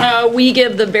 We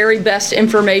give the very best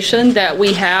information that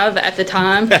we have at the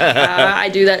time. I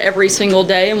do that every single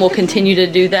day, and we'll continue to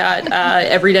do that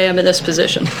every day I'm in this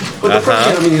position. But the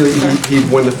president, I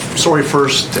mean, when the story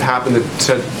first happened, it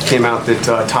came out that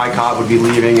Ty Cobb would be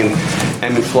leaving and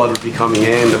Emmett Flood would be coming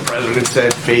in. The president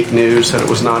said fake news, said it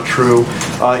was not true.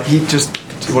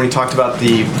 When he talked about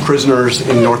the prisoners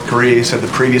in North Korea, he said the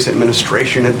previous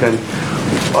administration had been,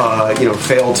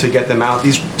 failed to get them out.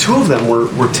 These 2 of them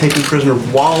were taken prisoner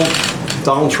while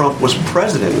Donald Trump was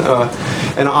president.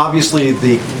 And obviously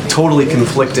the totally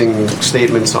conflicting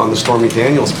statements on the Stormy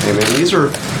Daniels payment. And these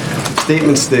are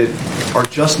statements that are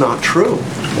just not true.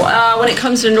 When it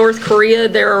comes to North Korea,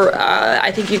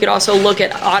 I think you could also look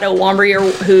at Otto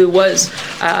Warmbier, who was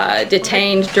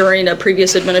detained during a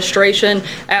previous administration,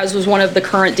 as was one of the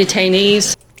current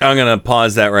detainees. I'm going to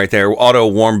pause that right there. Otto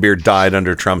Warmbier died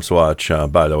under Trump's watch,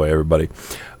 by the way, everybody.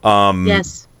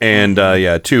 Yes. And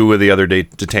 2 of the other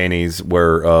detainees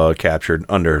were captured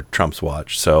under Trump's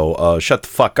watch. So shut the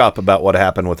fuck up about what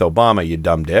happened with Obama, you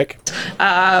dumb dick.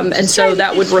 And so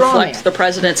that would reflect the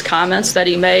president's comments that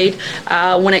he made.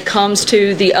 When it comes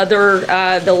to the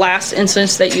last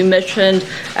instance that you mentioned,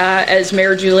 as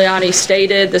Mayor Giuliani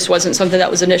stated, this wasn't something that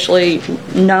was initially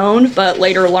known, but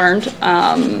later learned.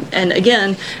 And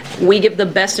again, we give the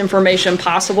best information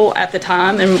possible at the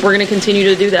time, and we're going to continue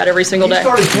to do that every single day. He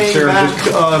started paying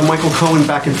back Michael Cohen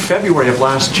back in February of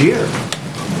last year.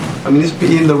 I mean,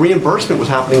 the reimbursement was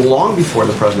happening long before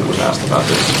the president was asked about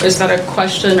this. Is that a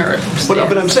question or?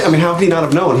 But I'm saying, I mean, how could he not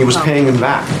have known he was paying him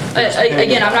back?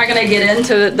 Again, I'm not going to get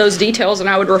into those details, and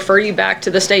I would refer you back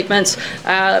to the statements,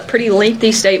 pretty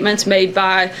lengthy statements made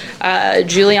by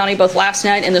Giuliani both last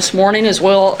night and this morning, as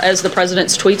well as the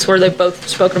president's tweets where they've both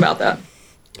spoken about that.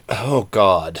 Oh,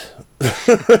 God.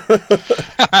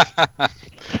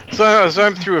 So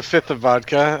I'm through a fifth of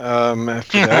vodka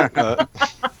after that.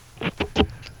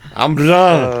 I'm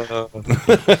done.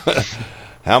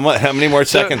 How many more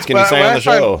seconds can you say on the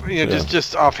show?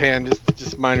 Just offhand,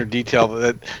 just minor detail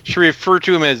that should refer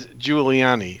to him as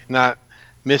Giuliani, not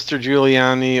Mr.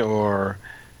 Giuliani or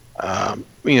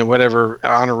whatever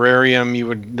honorarium you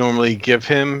would normally give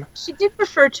him. She did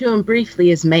refer to him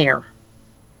briefly as mayor.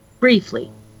 Briefly.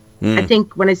 I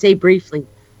think when I say briefly,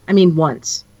 I mean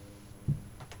once.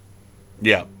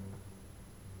 Yeah.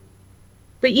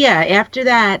 But yeah, after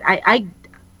that,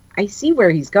 I see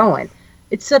where he's going.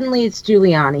 It's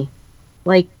Giuliani.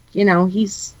 Like,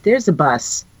 there's a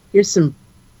bus. Here's some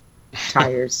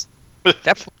tires.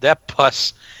 That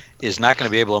bus is not going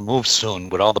to be able to move soon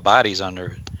with all the bodies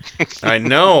under it. I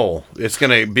know. It's going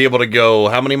to be able to go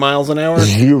how many miles an hour?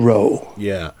 0.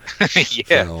 Yeah.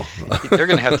 Yeah. So. They're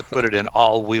going to have to put it in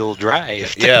all-wheel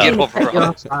drive to get over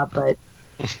all. But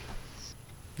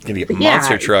going to get a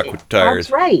monster truck with tires.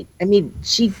 That's right. I mean,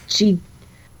 she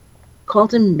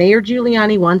called him Mayor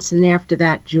Giuliani once, and after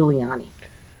that, Giuliani.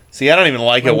 See, I don't even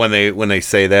like it when they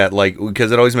say that, like,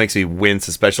 because it always makes me wince,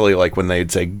 especially like when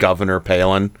they'd say Governor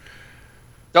Palin.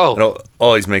 Oh, it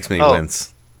always makes me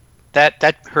wince.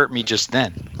 That hurt me just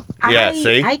then.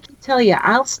 See, I can tell you,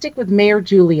 I'll stick with Mayor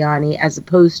Giuliani as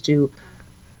opposed to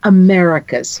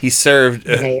America's. He served.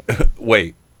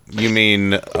 Wait, you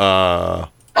mean America?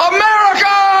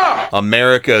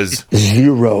 America's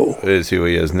 0 is who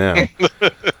he is now.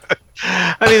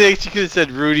 I mean, they could have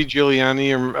said Rudy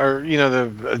Giuliani or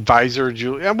the advisor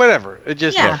Giuliani, whatever. It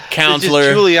just counselor it's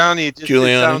just Giuliani.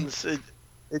 Giuliani.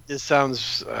 It just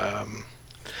sounds.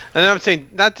 And I'm saying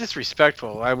not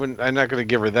disrespectful. I'm not going to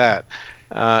give her that.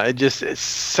 It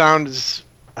sounds.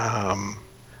 I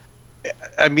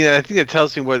mean, I think it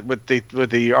tells me what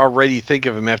they already think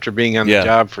of him after being on the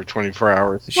job for 24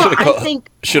 hours. Should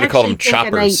have called him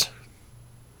Choppers.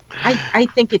 I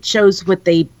think it shows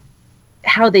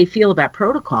how they feel about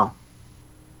protocol.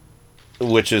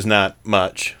 Which is not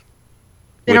much.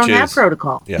 They don't have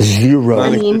protocol. Yeah. 0. I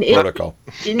mean, protocol.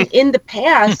 In the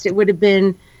past, it would have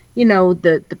been,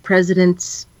 the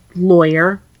president's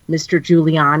lawyer, Mr.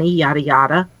 Giuliani, yada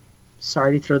yada.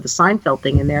 Sorry to throw the Seinfeld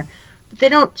thing in there, but they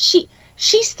don't.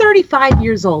 She's 35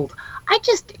 years old.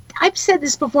 I've said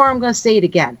this before. I'm going to say it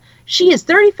again. She is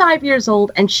 35 years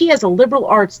old, and she has a liberal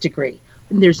arts degree.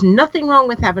 And there's nothing wrong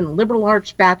with having a liberal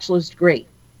arts bachelor's degree.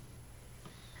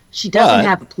 She doesn't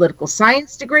have a political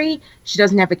science degree. She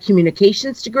doesn't have a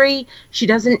communications degree. She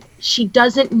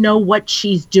doesn't know what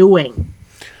she's doing.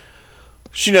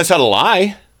 She knows how to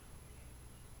lie.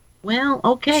 Well,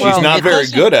 okay. She's not very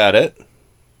good at it.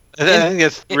 I think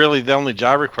that's really the only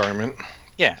job requirement.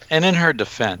 Yeah, and in her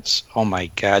defense, oh my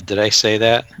God, did I say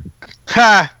that?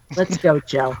 Ha! Let's go,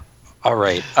 Joe. All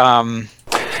right.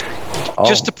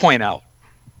 Just to point out,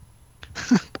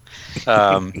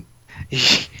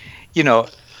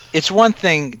 it's one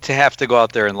thing to have to go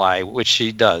out there and lie, which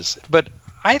she does. But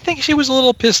I think she was a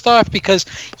little pissed off because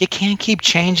you can't keep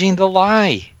changing the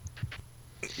lie.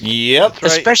 Yep.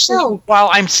 Especially while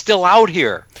I'm still out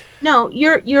here. No,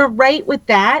 you're right with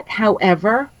that.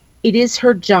 However, it is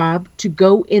her job to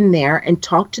go in there and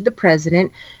talk to the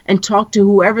president and talk to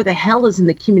whoever the hell is in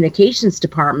the communications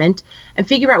department and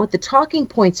figure out what the talking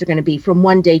points are going to be from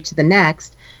one day to the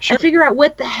next and figure out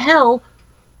what the hell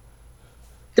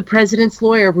the president's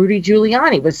lawyer, Rudy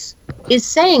Giuliani, is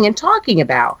saying and talking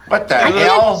about. What the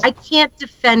hell? I can't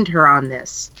defend her on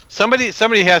this.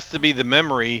 Somebody has to be the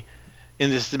memory in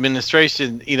this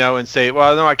administration, and say,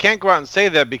 well, no, I can't go out and say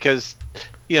that because,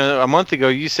 a month ago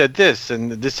you said this,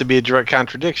 and this would be a direct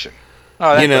contradiction.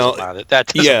 Oh, that doesn't bother. That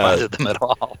doesn't bother them at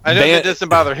all. I know that doesn't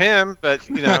bother him, but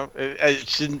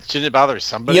shouldn't it bother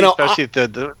somebody, especially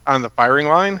on the firing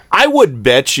line? I would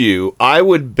bet you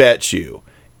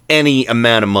any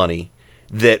amount of money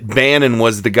that Bannon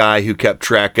was the guy who kept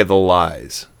track of the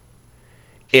lies.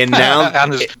 And now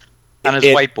on his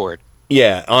whiteboard.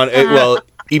 Yeah, well,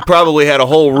 he probably had a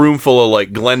whole room full of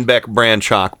like Glenn Beck brand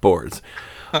chalkboards.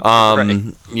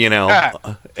 And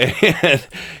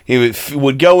he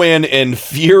would go in and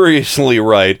furiously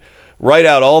write, write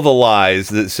out all the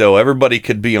lies so everybody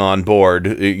could be on board,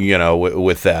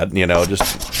 with that,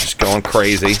 just going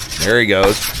crazy. There he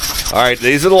goes. All right,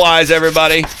 these are the lies,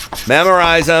 everybody.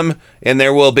 Memorize them, and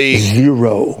there will be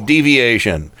zero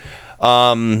deviation.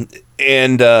 But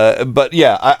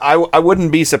yeah, I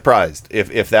wouldn't be surprised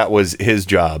if that was his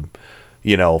job,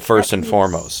 first and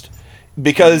foremost.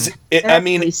 Because,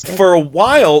 for a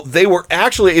while, they were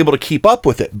actually able to keep up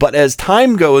with it. But as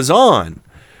time goes on,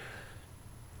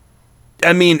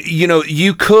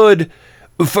 you could,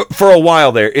 for a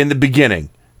while there, in the beginning,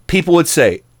 people would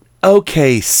say,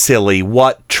 okay, silly,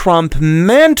 what Trump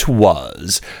meant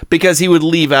was, because he would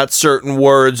leave out certain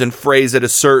words and phrase it a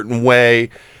certain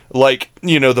way, like,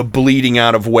 the bleeding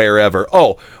out of wherever.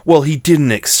 Oh, well, he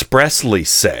didn't expressly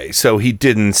say, so he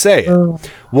didn't say it.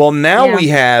 Well, now we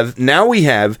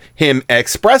have him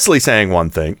expressly saying one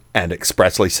thing and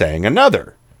expressly saying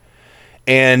another.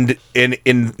 And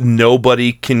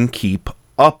nobody can keep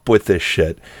up with this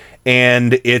shit.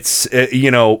 And it's,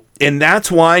 and that's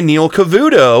why Neil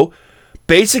Cavuto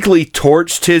basically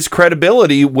torched his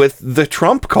credibility with the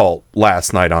Trump cult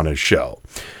last night on his show.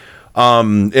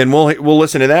 And we'll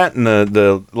listen to that in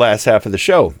the last half of the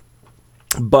show.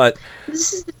 But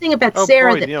this is the thing about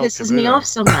Sarah that pisses me off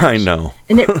so much. I know.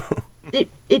 And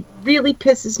it really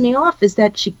pisses me off is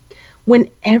that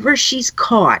whenever she's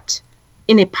caught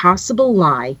in a possible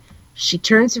lie, she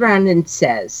turns around and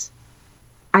says,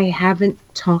 I haven't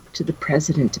talked to the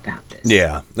president about this.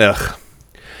 Yeah. Ugh.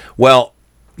 Well,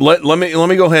 let me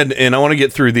go ahead, and I want to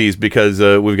get through these because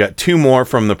we've got two more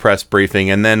from the press briefing,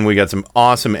 and then we got some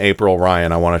awesome April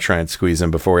Ryan I want to try and squeeze in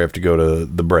before we have to go to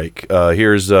the break.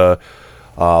 Here's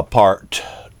part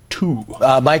 2.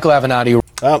 Michael Avenatti.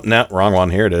 Oh, no, wrong one.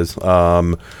 Here it is.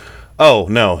 Oh,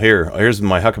 no, here's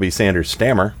my Huckabee Sanders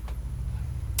stammer.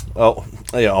 Oh,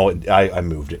 yeah, I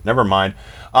moved it. Never mind.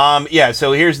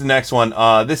 So here's the next one.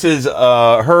 This is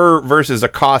her versus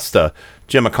Acosta,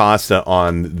 Jim Acosta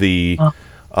on the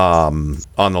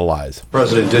lies. The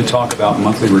president did talk about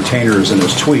monthly retainers in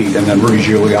his tweet, and then Rudy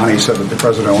Giuliani said that the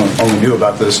president only knew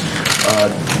about this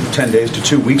 10 days to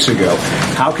 2 weeks ago.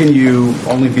 How can you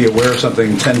only be aware of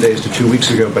something 10 days to 2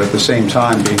 weeks ago, but at the same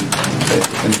time be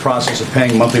in the process of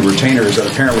paying monthly retainers that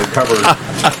apparently covered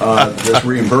this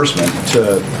reimbursement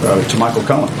to Michael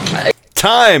Cohen?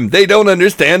 Time. They don't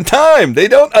understand time. They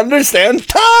don't understand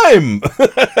time.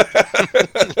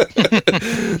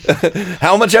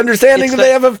 How much understanding do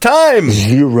they have of time?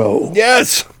 Zero.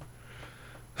 Yes.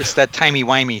 It's that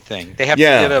timey-wimey thing. They have to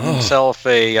get themselves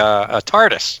a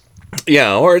TARDIS.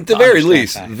 Yeah, or at the very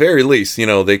least,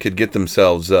 they could get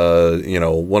themselves,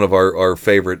 one of our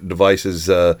favorite devices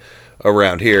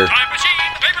around here.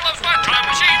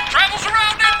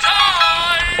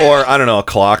 Or, I don't know, a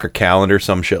clock or calendar,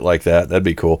 some shit like that. That'd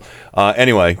be cool.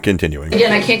 Anyway, continuing.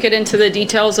 Again, I can't get into the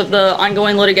details of the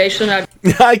ongoing litigation.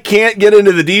 I can't get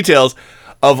into the details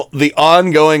of the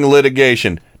ongoing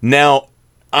litigation. Now,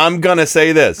 I'm going to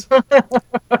say this.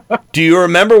 Do you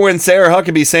remember when Sarah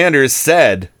Huckabee Sanders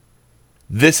said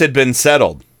this had been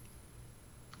settled?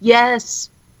 Yes.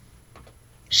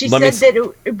 She said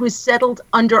that it was settled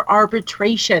under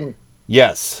arbitration.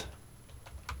 Yes.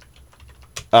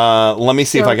 Let me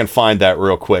see if I can find that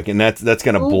real quick, and that's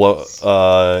going to blow.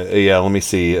 Let me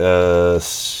see.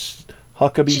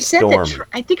 Huckabee she said Storm. That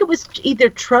I think it was either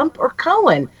Trump or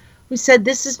Cohen who said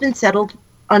this has been settled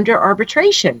under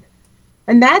arbitration,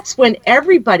 and that's when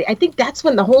everybody. I think that's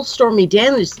when the whole Stormy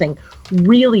Daniels thing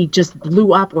really just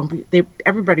blew up. When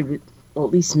everybody, well,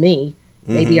 at least me,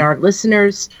 maybe our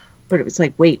listeners, but it was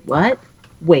like, wait, what?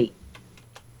 Wait.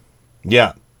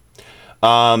 Yeah.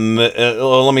 Let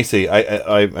me see.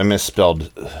 I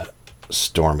misspelled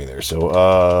Stormy there.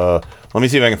 So let me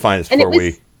see if I can find this before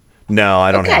we. No,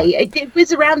 I don't have it. It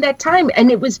was around that time,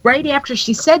 and it was right after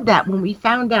she said that when we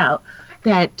found out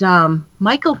that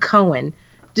Michael Cohen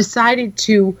decided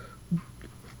to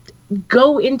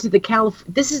go into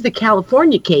this is the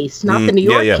California case, not the New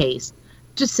York case,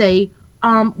 to say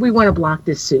we want to block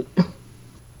this suit.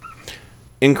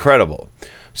 Incredible.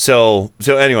 So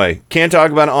anyway, can't talk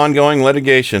about ongoing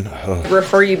litigation.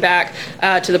 Refer you back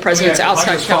to the president's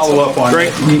outside counsel. Follow up on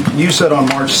you said on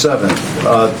March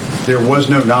 7th there was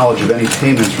no knowledge of any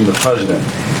payments from the president,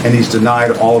 and he's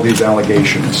denied all of these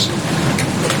allegations.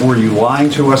 Were you lying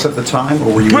to us at the time,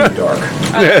 or were you in the dark?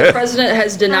 The president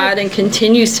has denied and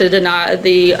continues to deny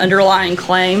the underlying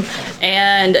claim.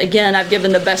 And again, I've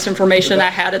given the best information I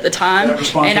had at the time.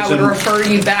 And I would refer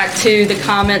you back to the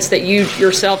comments that you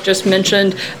yourself just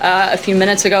mentioned a few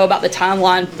minutes ago about the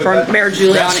timeline from Mayor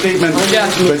Giuliani. That statement,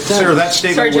 but Sarah, that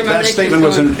statement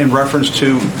was in reference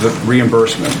to the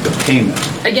reimbursement, the payment.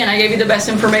 Again, I gave you the best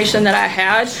information that I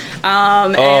had,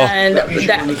 and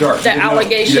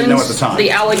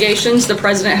the allegations, the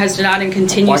president has denied and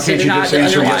continues to deny the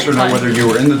underlying yes or no claim. whether you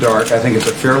were in the dark? I think it's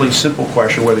a fairly simple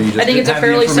question whether you just I think it's a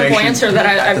fairly simple answer that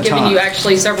I've given you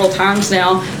actually several times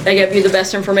now. I gave you the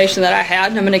best information that I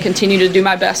had, and I'm going to continue to do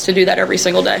my best to do that every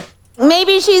single day.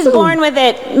 Maybe she's born with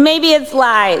it. Maybe it's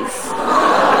lies.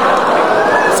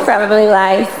 It's probably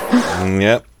lies.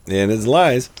 Yep, it is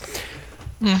lies.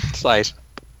 It's lies.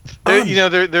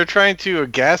 They're trying to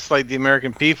gaslight the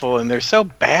American people, and they're so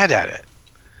bad at it.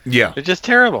 Yeah, they're just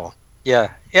terrible.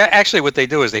 Yeah. Actually, what they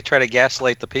do is they try to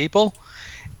gaslight the people,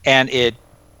 and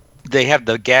they have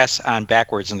the gas on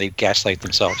backwards, and they gaslight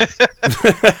themselves.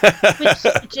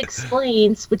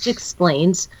 which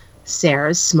explains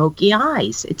Sarah's smoky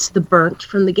eyes. It's the burnt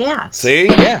from the gas. See?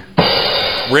 Yeah.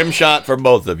 Rim shot for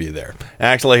both of you there.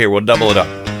 Actually, here, we'll double it up.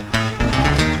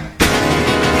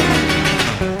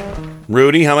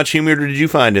 Rudy, how much humor did you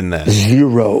find in that?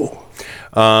 0.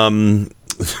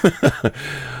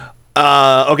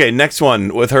 Okay, next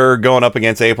one with her going up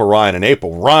against April Ryan, and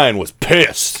April Ryan was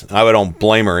pissed. I don't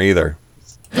blame her either.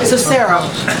 So, Sarah,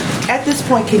 at this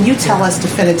point, can you tell us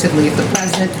definitively if the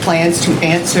president plans to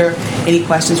answer any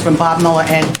questions from Bob Mueller,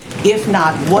 and if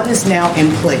not, what is now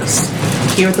in place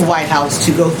here at the White House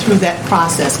to go through that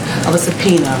process of a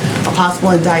subpoena, a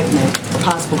possible indictment, a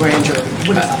possible grand jury?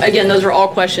 Again, those are all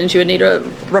questions you would need to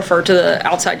refer to the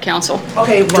outside counsel.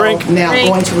 Okay, well,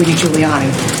 going to Rudy Giuliani.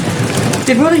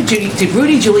 Did Rudy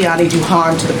Giuliani do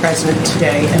harm to the president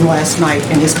today and last night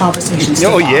in his conversations?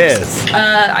 Oh, yes.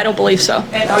 I don't believe so.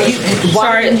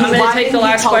 Sorry, I'm going to take the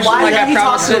last question like I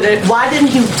promised to do. Why didn't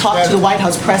he talk to the White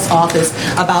House press office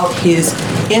about his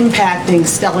impacting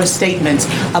stellar statements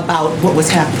about what was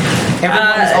happening?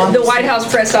 The White House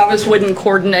press office wouldn't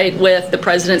coordinate with the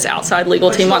president's outside legal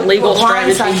team on legal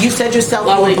strategy. You said yourself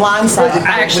you were blindsided.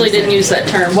 I actually didn't use that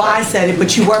term. Well, I said it,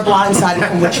 but you were blindsided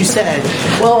from what you said.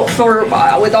 Well,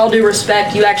 with all due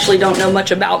respect, you actually don't know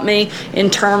much about me in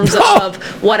terms of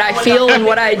what I feel and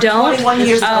what I don't. 21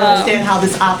 years to understand how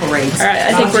this operates. All right,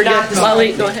 I think we're good.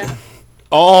 Lolly, go ahead.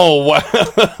 Oh,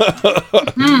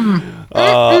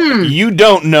 wow. You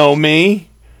don't know me.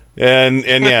 And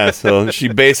yeah, so she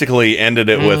basically ended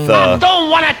it with I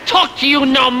don't want to talk to you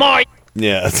no more.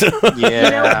 Yeah.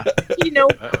 Yeah.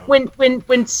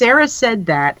 When Sarah said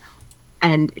that,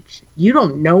 and you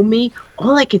don't know me,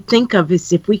 all I could think of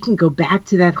is if we can go back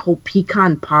to that whole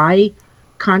pecan pie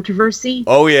controversy.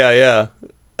 Oh, yeah.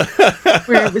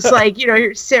 Where it was like,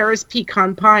 here's Sarah's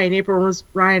pecan pie, and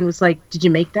Ryan was like, did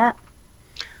you make that?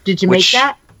 Did you make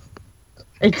that?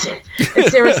 And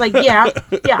Sarah's like, yeah,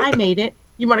 I made it.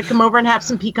 You want to come over and have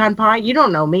some pecan pie? You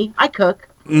don't know me. I cook.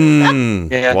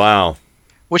 Yeah. Wow.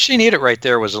 What she needed right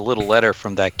there was a little letter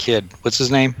from that kid. What's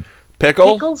his name?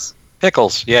 Pickle?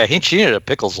 Pickles. Yeah, she needed a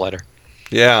Pickles letter.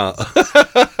 Yeah. I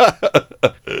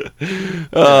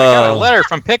got a letter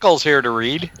from Pickles here to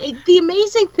read. The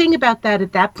amazing thing about that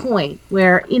at that point,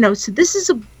 where so this is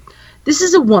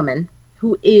a woman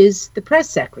who is the press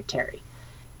secretary,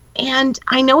 and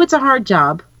I know it's a hard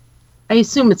job. I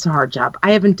assume it's a hard job.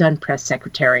 I haven't done press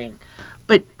secretarying,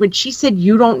 but when she said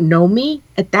you don't know me,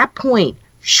 at that point,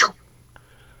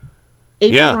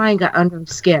 April Ryan got under her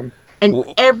skin. And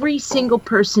every single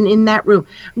person in that room,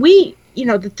 the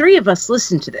three of us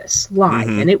listened to this live,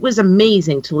 and it was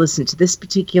amazing to listen to this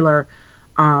particular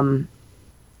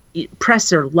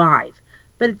presser live.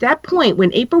 But at that point,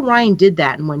 when April Ryan did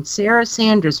that, and when Sarah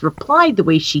Sanders replied the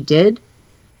way she did,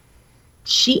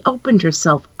 she opened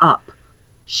herself up.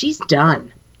 She's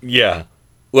done. Yeah.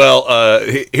 Well,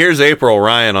 here's April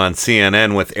Ryan on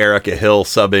CNN with Erica Hill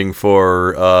subbing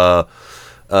for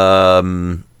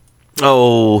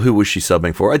who was she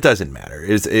subbing for? It doesn't matter.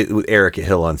 It's Erica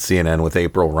Hill on CNN with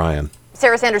April Ryan.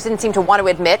 Sarah Sanders didn't seem to want to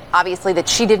admit, obviously, that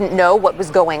she didn't know what was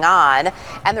going on.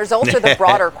 And there's also the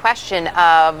broader question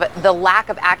of the lack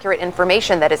of accurate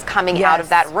information that is coming out of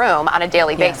that room on a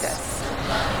daily basis.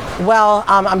 Well,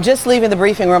 I'm just leaving the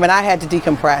briefing room, and I had to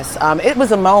decompress. It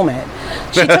was a moment.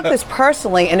 She took this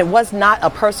personally, and it was not a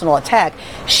personal attack.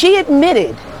 She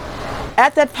admitted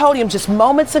at that podium just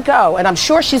moments ago, and I'm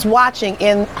sure she's watching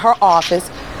in her office,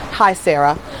 hi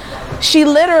Sarah, She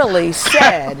literally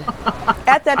said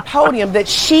at that podium that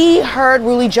she heard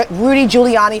Rudy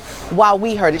Giuliani while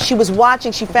we heard it. She was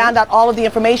watching. She found out all of the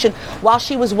information while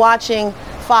she was watching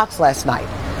Fox last night.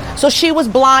 So she was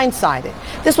blindsided.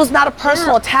 This was not a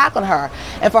personal attack on her.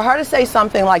 And for her to say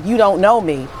something like, "You don't know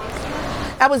me,"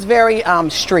 that was very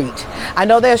street. I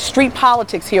know there's street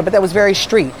politics here, but that was very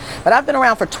street. But I've been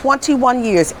around for 21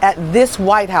 years at this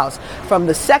White House, from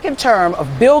the second term of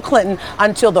Bill Clinton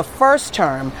until the first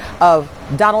term of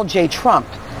Donald J. Trump.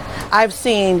 I've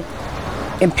seen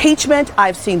impeachment,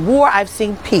 I've seen war, I've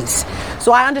seen peace.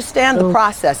 So I understand the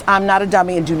process. I'm not a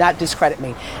dummy, and do not discredit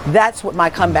me. That's what my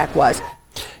comeback was.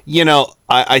 You know,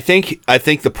 I think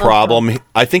the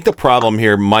problem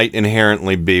here might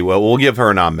inherently be, well, we'll give her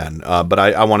an amen, but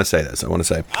I want to say this. I want to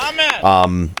say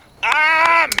amen.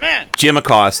 Amen. Jim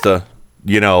Acosta,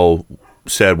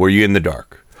 said, "Were you in the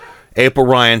dark?" April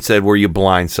Ryan said, "Were you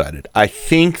blindsided?" I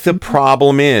think the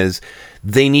problem is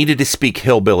they needed to speak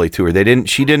hillbilly to her.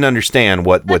 She didn't understand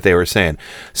what they were saying.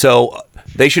 So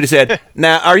they should have said,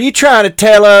 "Now, are you trying to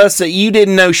tell us that you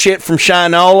didn't know shit from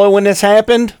Shinola when this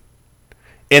happened?"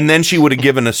 And then she would have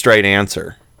given a straight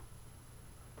answer.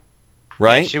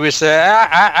 Right? She would say,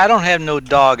 I don't have no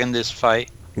dog in this fight.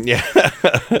 Yeah.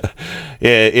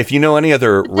 If you know any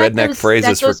other redneck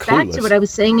phrases for clueless. That goes back to what I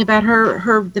was saying about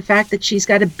the fact that she's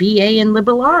got a BA in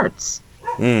liberal arts.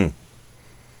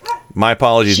 My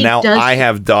apologies. Now I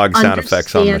have dog sound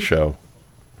effects on the show.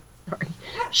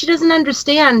 She doesn't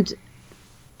understand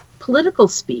political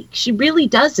speak. She really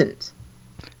doesn't.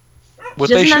 She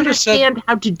doesn't understand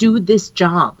how to do this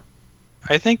job.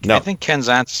 I think Ken's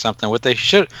onto something. What they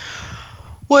should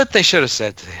have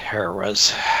said to her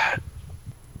was,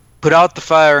 "Put out the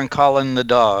fire and call in the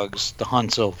dogs. The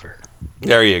hunt's over."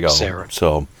 There you go, Sarah.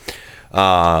 So,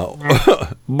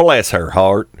 bless her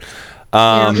heart.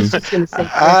 I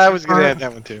was going to add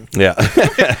that one too. Yeah.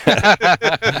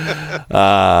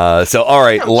 So all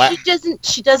right.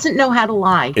 She doesn't know how to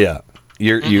lie. Yeah.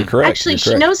 You're correct. Actually,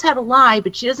 she knows how to lie,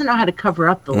 but she doesn't know how to cover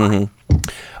up the lie.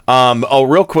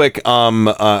 Real quick,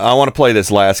 I want to play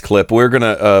this last clip. We're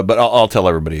gonna, but I'll tell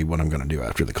everybody what I'm gonna do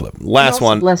after the clip. Last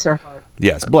one. Bless her heart.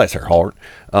 Yes, bless her heart.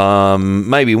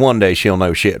 Maybe one day she'll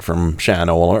know shit from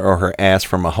Shinola or her ass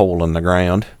from a hole in the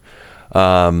ground.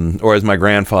 Or as my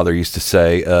grandfather used to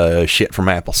say, shit from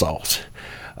applesauce.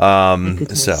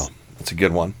 So it's a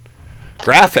good one.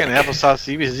 Graphic. What kind of applesauce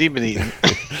has he been eating?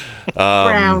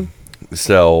 Brown.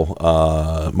 So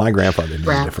my grandfather knew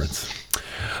the difference.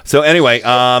 So anyway,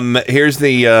 here's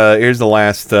the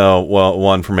last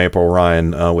one from April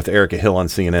Ryan with Erica Hill on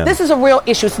CNN. This is a real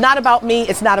issue. It's not about me.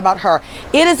 It's not about her.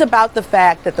 It is about the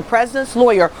fact that the president's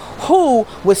lawyer, who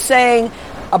was saying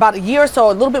about a year or so,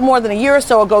 a little bit more than a year or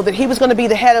so ago, that he was going to be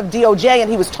the head of DOJ, and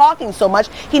he was talking so much,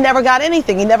 he never got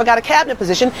anything. He never got a cabinet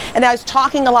position, and now he's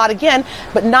talking a lot again,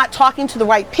 but not talking to the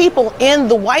right people in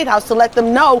the White House to let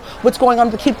them know what's going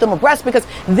on, to keep them abreast, because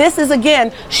this is,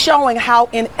 again, showing how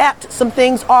inept some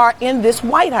things are in this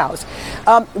White House.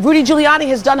 Rudy Giuliani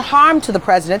has done harm to the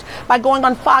president by going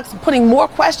on Fox, putting more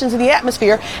questions in the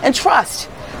atmosphere, and trust.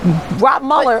 Rob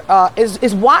Mueller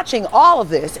is watching all of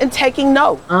this and taking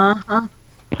note.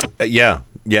 Yeah,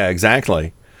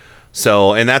 exactly.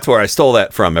 So, and that's where I stole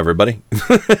that from, everybody.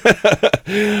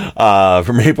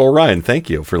 From April Ryan. Thank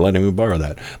you for letting me borrow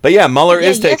that. But yeah, Mueller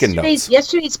is taking notes.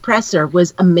 Yesterday's presser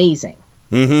was amazing.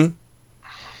 Mm-hmm.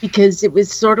 Because it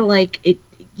was sort of like,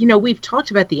 we've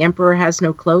talked about the emperor has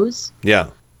no clothes. Yeah.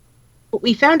 What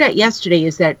we found out yesterday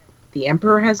is that the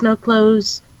emperor has no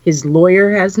clothes, his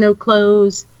lawyer has no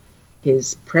clothes,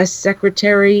 his press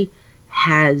secretary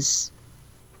has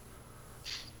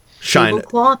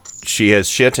tablecloths. She has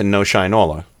shit and no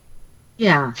Shinola.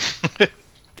 Yeah.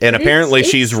 And apparently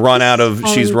she's run out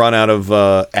of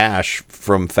ash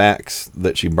from fax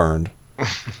that she burned.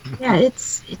 Yeah,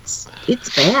 it's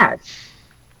bad.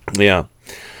 Yeah.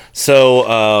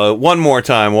 So one more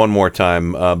time,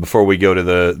 before we go to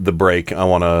the break, I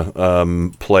want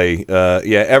to play.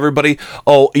 Everybody.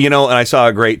 Oh, and I saw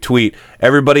a great tweet.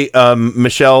 Everybody,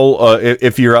 Michelle,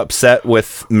 if you're upset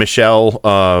with Michelle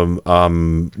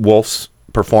Wolf's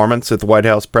performance at the White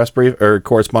House press brief or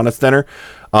Correspondents' Dinner,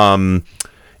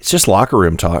 it's just locker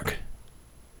room talk.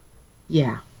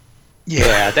 Yeah.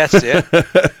 Yeah, that's it.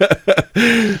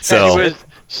 So.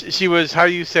 She was, how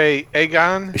do you say, egg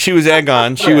on? She was egg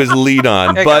on. She was lead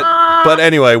on. But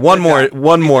anyway, one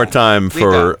more time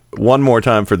for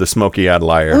the smoky-eyed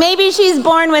liar. Maybe she's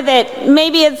born with it.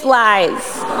 Maybe it's lies.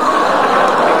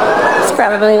 It's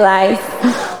probably lies.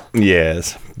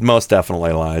 Yes, most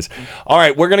definitely lies. All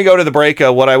right, we're going to go to the break.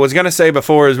 What I was going to say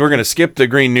before is we're going to skip the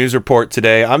Green News Report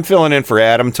today. I'm filling in for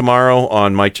Adam tomorrow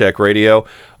on Mike Check Radio,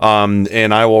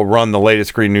 and I will run the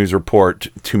latest Green News Report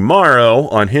tomorrow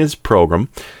on his program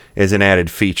as an added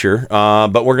feature.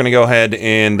 But we're going to go ahead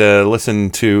and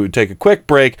take a quick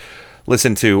break,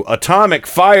 listen to Atomic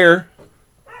Fire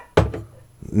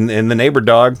and the neighbor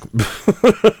dog.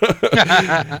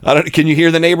 Can you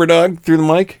hear the neighbor dog through the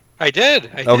mic? I did.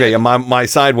 Okay, my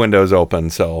side window's open,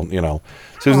 so,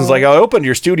 Susan's like, I opened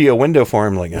your studio window for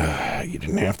him. Like, you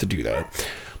didn't have to do that.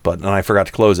 But I forgot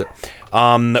to close it.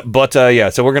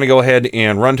 So we're going to go ahead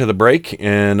and run to the break,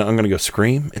 and I'm going to go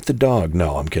scream at the dog.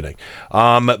 No, I'm kidding.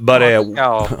 I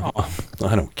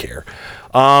don't care.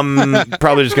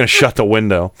 Probably just going to shut the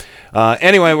window.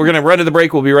 Anyway, we're going to run to the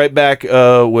break. We'll be right back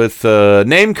with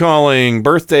name calling,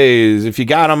 birthdays. If you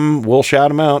got them, we'll shout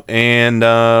them out, and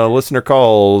listener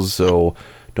calls. So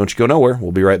don't you go nowhere.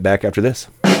 We'll be right back after this.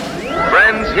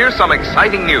 Friends, here's some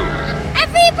exciting news.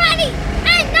 Everybody,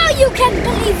 I know you can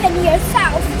believe in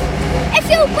yourself. If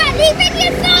you believe in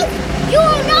yourself, you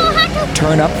will know how to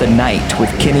turn up the night with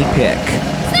Kenny Pick.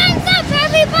 Thumbs up,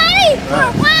 everybody,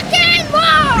 for rock and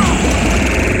roll!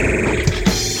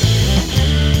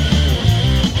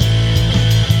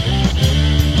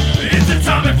 It's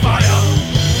Atomic Fire.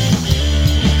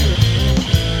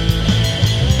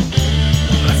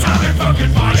 Atomic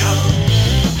fucking fire.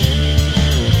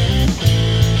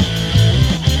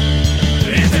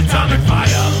 It's Atomic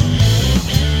Fire.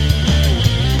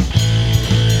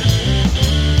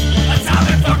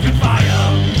 Atomic fucking fire.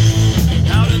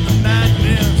 Out in the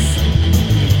madness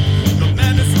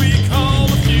we call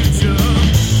the future.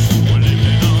 We're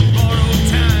living on borrowed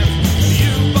time.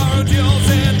 You borrowed yours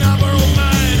and I borrowed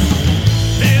mine.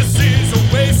 This is a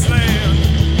wasteland.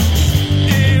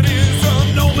 It is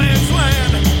a no man's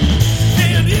land.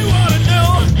 And you ought to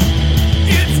know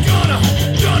it's gonna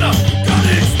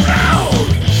explode.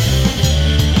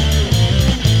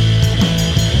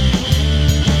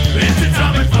 It's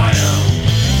Atomic Fire.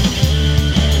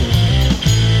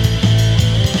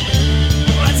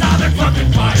 Atomic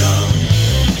fucking fire.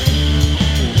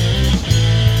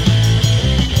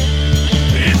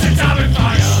 It's Atomic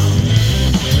Fire.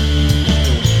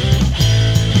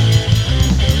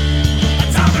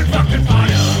 Atomic fucking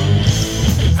fire.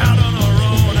 Out on our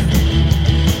own.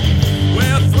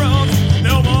 We're thrown,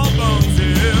 no more bones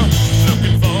here.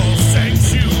 Looking for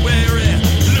sanctuary.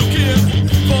 Looking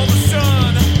for the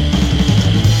sun.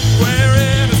 We're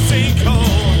in a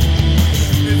sinkhole.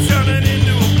 It's turning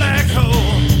into a black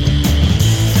hole.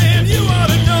 And you ought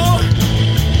to know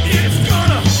it's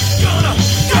gonna explode.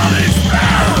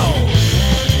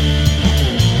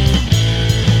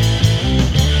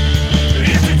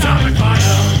 It's Atomic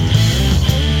Fire.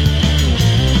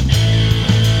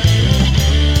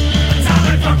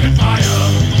 Atomic fucking fire.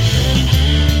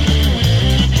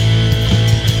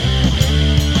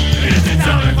 It's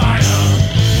Atomic Fire.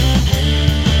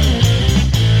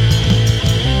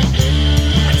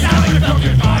 Atomic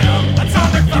fucking fire.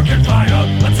 Atomic fucking fire.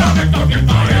 Atomic fucking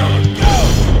fire.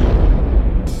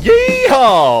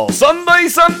 Yeehaw!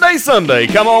 Sunday.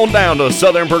 Come on down to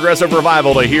Southern Progressive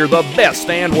Revival to hear the best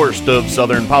and worst of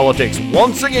Southern politics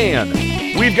once again.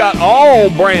 We've got all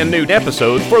brand new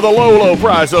episodes for the low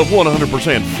price of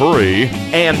 100% free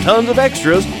and tons of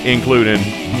extras, including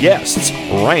guests,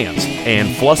 rants,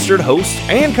 and flustered hosts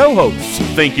and co-hosts.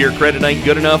 Think your credit ain't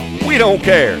good enough? We don't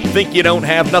care. Think you don't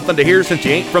have nothing to hear since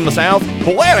you ain't from the South?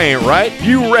 Well, that ain't right.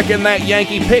 You reckon that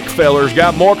Yankee Pick feller's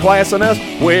got more class than us?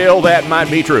 Well, that might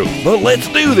be true. But let's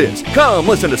do this. Come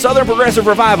listen to Southern Progressive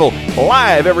Revival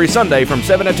live every Sunday from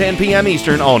 7 to 10 p.m.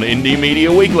 Eastern on Indie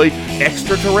Media Weekly,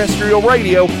 Extraterrestrial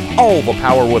Radio, all the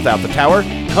power without the tower.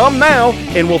 Come now,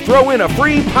 and we'll throw in a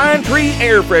free Pine Tree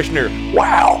air freshener.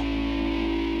 Wow!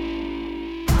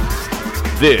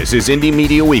 This is Indie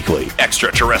Media Weekly,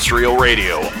 Extraterrestrial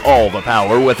Radio, all the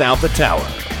power without the tower.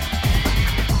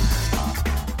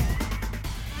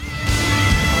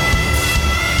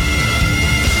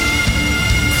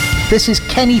 This is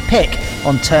Kenny Pick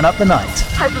on Turn Up the Night.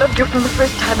 I've loved you from the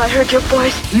first time I heard your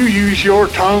voice. You use your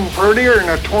tongue prettier than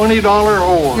a $20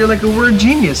 whore. You're like a word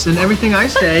genius, and everything I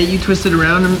say, you twist it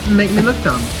around and make me look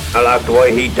dumb. I like the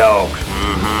way he talks.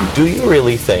 Do you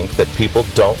really think that people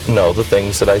don't know the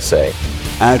things that I say?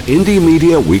 At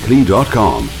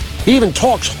IndieMediaWeekly.com. He even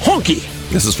talks honky.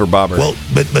 This is for Bobber. Well,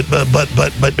 but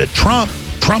Trump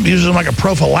uses them like a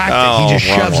prophylactic. He just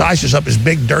shoves ISIS up his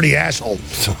big dirty asshole.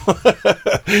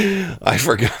 I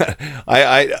forgot.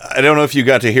 I don't know if you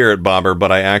got to hear it, Bobber,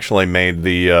 but I actually made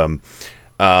the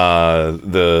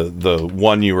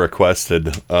one you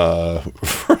requested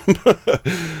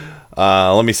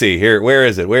Let me see here. Where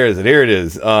is it? Here it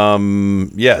is.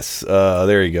 Yes.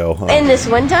 There you go. And this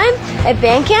one time at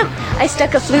band camp, I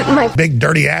stuck a flute in my big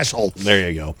dirty asshole. There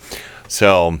you go.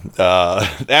 So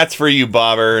that's for you,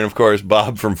 Bobber, and of course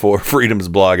Bob from For Freedom's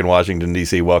blog in Washington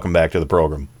D.C. Welcome back to the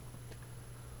program.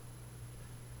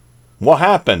 What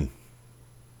happened,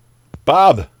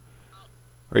 Bob?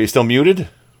 Are you still muted?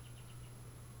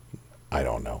 I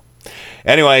don't know.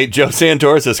 Anyway, Joe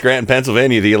Santoris of Scranton,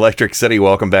 Pennsylvania, the Electric City.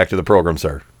 Welcome back to the program,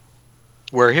 sir.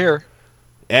 We're here.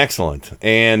 Excellent.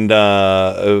 And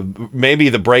maybe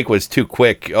the break was too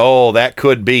quick. Oh, that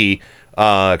could be,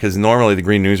 because normally the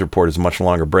Green News Report is a much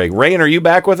longer break. Rain, are you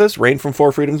back with us? Rain from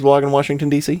For Freedom's blog in Washington,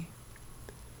 D.C.?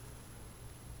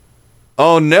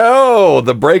 Oh, no,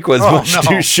 the break was much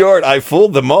too short. I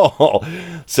fooled them all.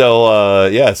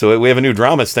 So, so we have a new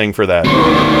drama sting for that.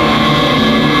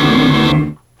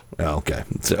 Okay,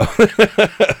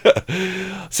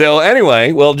 so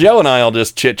anyway, well, Joe and I will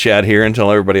just chit chat here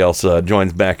until everybody else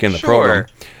joins back in the program.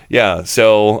 Yeah.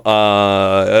 So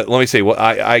let me see. What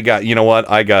I got. You know what?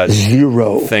 I got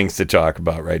 0 things to talk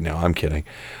about right now. I'm kidding.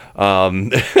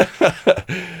 But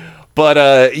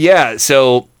yeah.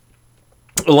 So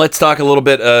let's talk a little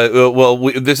bit.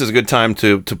 This is a good time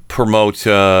to promote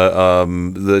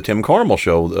the Tim Cormel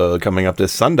show coming up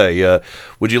this Sunday.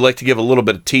 Would you like to give a little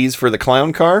bit of tease for the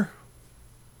clown car?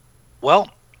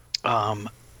 Well, I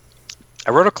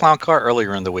wrote a clown car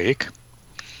earlier in the week,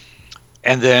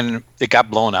 and then it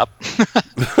got blown up.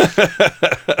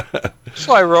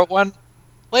 So I wrote one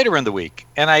later in the week,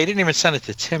 and I didn't even send it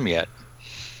to Tim yet.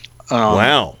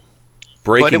 Wow.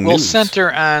 Breaking news. But it will news.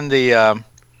 center on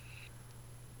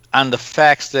the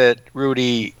facts that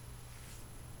Rudy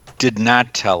did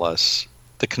not tell us,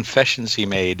 the confessions he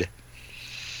made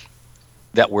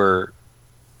that were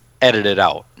edited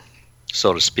out,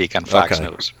 so to speak, on Fox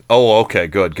News. Oh, okay,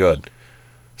 good. Yes.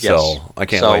 So I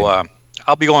can't wait.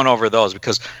 I'll be going over those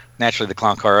because naturally the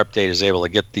Clown Car Update is able to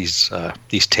get these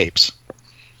tapes.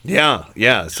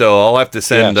 Yeah. So I'll have to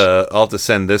send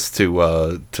this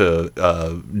to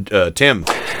Tim.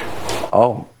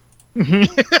 Oh.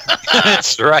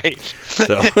 That's right.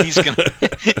 So. he's gonna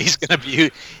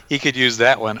he could use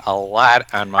that one a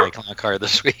lot on my clown car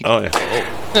this week. Oh yeah.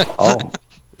 Oh.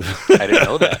 I didn't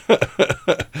know that.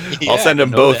 I'll send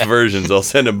him both versions.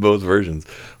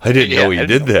 I didn't know he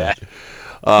did that.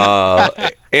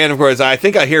 And of course, I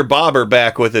think I hear Bobber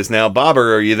back with us now.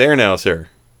 Bobber, are you there now, sir?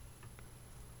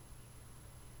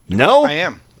 No? I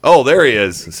am. Oh, there he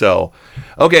is. So,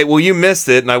 okay. Well, you missed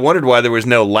it, and I wondered why there was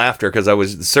no laughter because I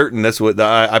was certain this would.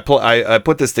 I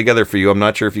put this together for you. I'm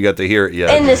not sure if you got to hear it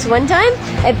yet. And this one time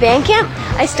at band camp,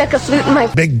 I stuck a flute in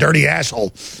my big dirty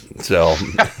asshole. So,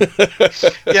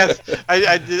 yes,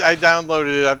 I did. I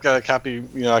downloaded it. I've got a copy.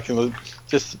 I can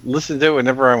just listen to it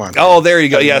whenever I want. Oh, there you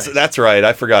go. Yes, that's right.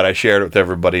 I forgot. I shared it with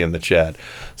everybody in the chat.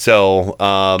 So,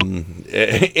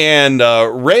 and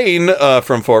Rain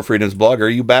from For Freedom's blog, are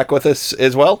you back with us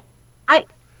as well?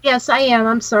 Yes, I am.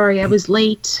 I'm sorry, I was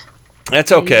late.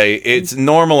 That's okay. It's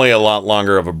normally a lot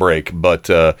longer of a break, but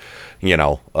it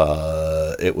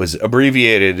was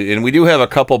abbreviated, and we do have a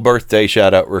couple birthday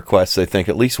shout out requests. I think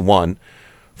at least one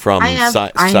from I have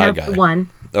one.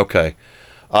 Okay,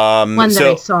 one that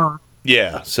I saw.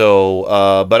 Yeah.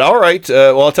 So, but all right.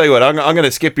 Well, I'll tell you what. I'm going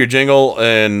to skip your jingle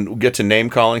and get to name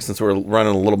calling since we're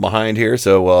running a little behind here.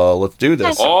 So let's do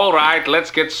this. All right,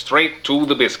 let's get straight to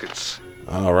the biscuits.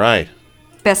 All right.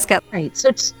 Biscuit. Right. So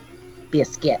it's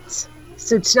biscuits.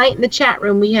 So tonight in the chat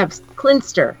room we have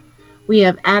Clinster, we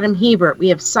have Adam Hebert, we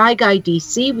have Cy Guy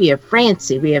DC, we have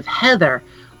Francie, we have Heather,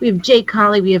 we have Jay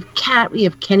Colley, we have Kat, we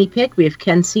have Kenny Pick, we have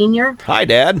Ken Sr. Hi,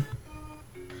 Dad.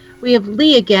 We have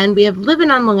Lee again. We have Living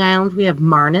on Long Island. We have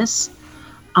Marnus.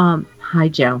 Hi,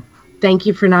 Joe. Thank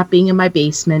you for not being in my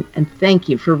basement, and thank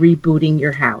you for rebooting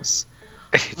your house.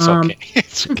 It's okay.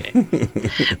 It's okay.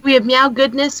 We have Meow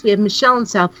Goodness. We have Michelle in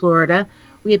South Florida.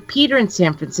 We have Peter in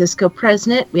San Francisco,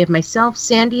 President. We have myself,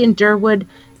 Sandy in Durwood,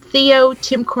 Theo,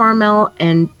 Tim Cormel,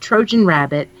 and Trojan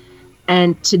Rabbit.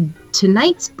 And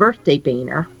tonight's birthday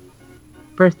boner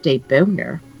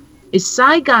is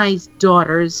Cy Guy's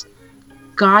daughter's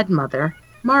godmother,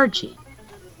 Margie.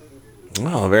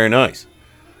 Oh, very nice.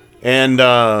 And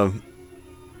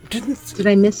did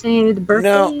I miss any of the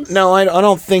birthdays? No, I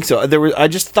don't think so. I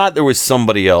just thought there was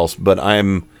somebody else, but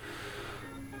I'm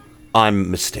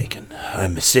mistaken.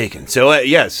 So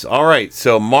yes, all right.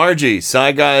 So Margie,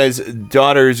 Cy Guy's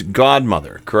daughter's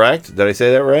godmother, correct? Did I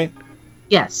say that right?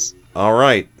 Yes. All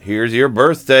right. Here's your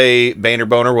birthday, Boehner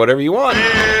Boner, whatever you want.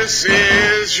 This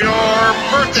is your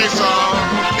birthday song.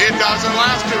 It doesn't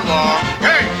last too long.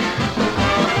 Hey!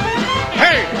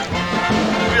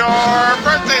 Your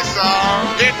birthday song.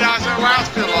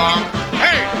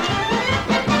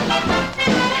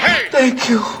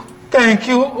 you. Thank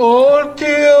you, all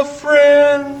dear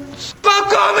friends, for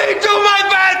coming to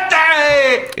my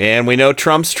birthday! And we know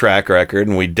Trump's track record,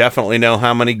 and we definitely know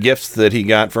how many gifts that he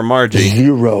got from Margie.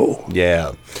 0.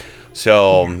 Yeah.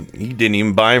 So he didn't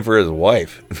even buy him for his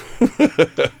wife.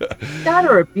 Got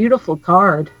her a beautiful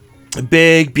card. A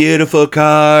big, beautiful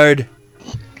card.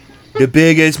 The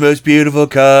biggest, most beautiful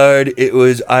card. It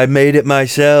was, I made it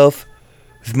myself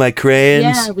with my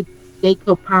crayons. Yeah, with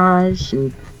decoupage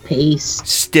and paste.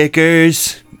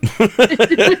 Stickers.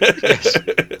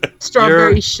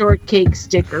 Strawberry shortcake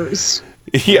stickers.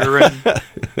 Yeah.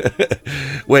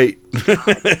 Wait.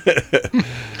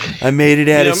 I made it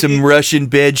out of some Russian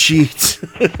bed sheets.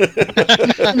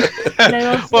 And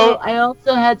I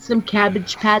also had some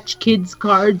Cabbage Patch Kids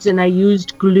cards, and I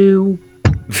used glue.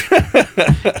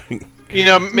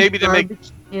 Maybe to make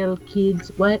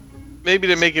kids. What? Maybe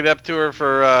to make it up to her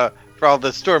for all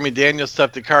the Stormy Daniels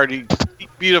stuff. The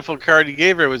beautiful card he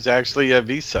gave her was actually a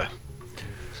Visa.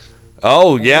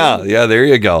 Oh, yeah. Yeah, there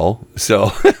you go.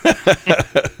 So, we'll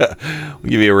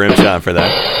give you a rim shot for that.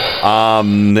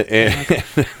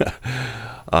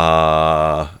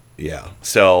 Yeah.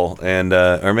 So, and,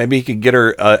 or maybe you could get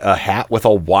her a hat with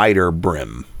a wider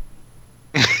brim.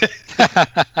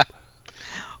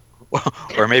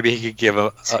 Or maybe he could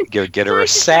get her a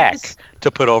sack to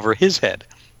put over his head.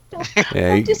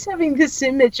 I'm just having this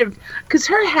image of, because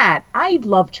her hat, I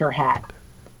loved her hat.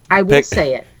 I will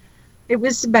say it. It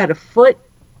was about a foot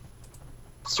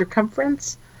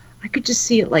circumference. I could just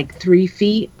see it like 3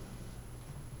 feet.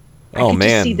 I could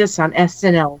just see this on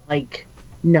SNL. Like,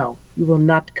 no, you will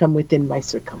not come within my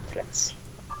circumference.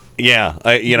 Yeah,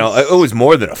 it was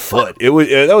more than a foot.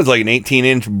 That was like an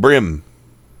 18-inch brim.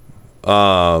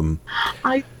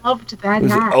 I loved that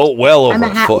hat. Oh, well over I'm a a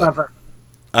hat foot. lover.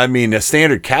 I mean, a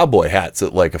standard cowboy hat's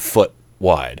at like a foot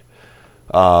wide.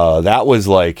 That was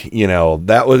like,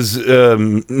 that was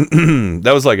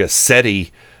like a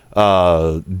SETI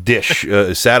dish,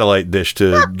 satellite dish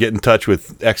to get in touch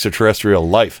with extraterrestrial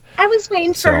life. I was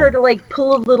waiting for her to like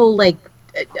pull a little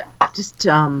just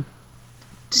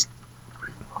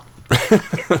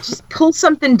pull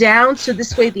something down so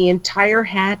this way the entire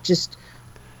hat just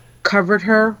covered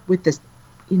her with this,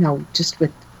 just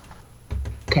with.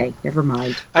 Okay, never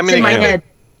mind. I mean, in my head.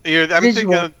 I'm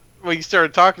thinking when you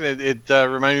started talking, it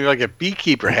reminded me of like a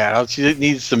beekeeper hat. She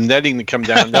needs some netting to come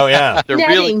down. Oh yeah,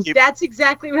 netting. That's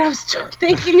exactly what I was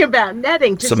thinking about.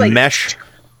 Netting. Just some mesh.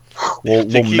 We'll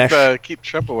mesh. Keep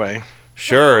Trump away.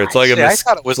 Sure, it's like I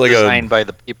thought it was like designed by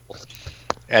the people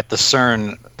at the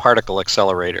CERN particle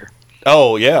accelerator.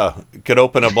 Oh yeah, it could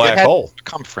open a black hole.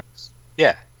 Circumference.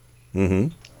 Yeah. Mm-hmm.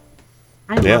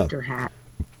 I loved her hat.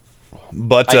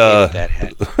 But I hated that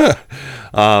hat.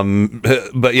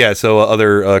 But yeah, so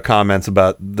other comments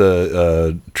about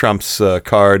the Trump's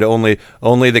card. Only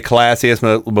the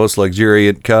classiest, most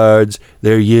luxuriant cards.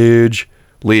 They're huge.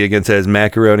 Lee again says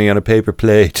macaroni on a paper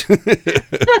plate.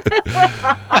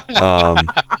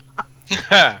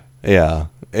 Yeah,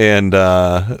 and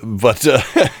but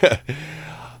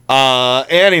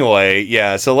anyway,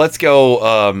 yeah. So let's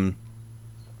go.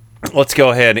 Let's go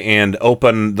ahead and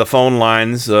open the phone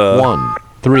lines.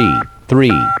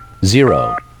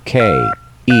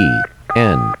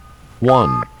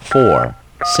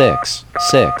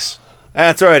 1-330-KEN-1466.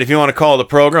 That's right. If you want to call the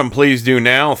program, please do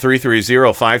now.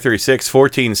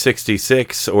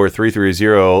 330-536-1466 or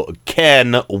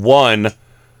 330-KEN-1.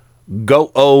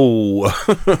 Go. Oh.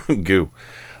 Goo.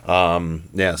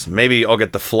 Yes, maybe I'll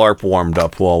get the flarp warmed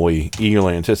up while we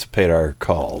eagerly anticipate our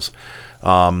calls.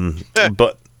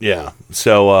 But yeah,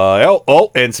 so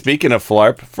and speaking of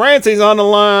flarp, Francie's on the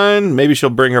line. Maybe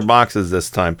she'll bring her boxes this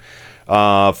time.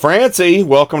 Francie,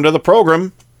 welcome to the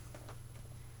program.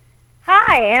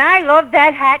 Hi, and I love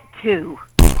that hat too.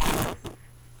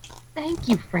 Thank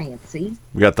you, Francie.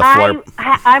 We got the flarp.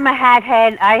 I'm a hat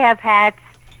head. I have hats,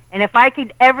 and if I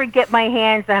could ever get my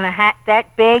hands on a hat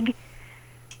that big,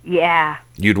 yeah,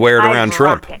 you'd wear it around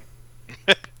Trump.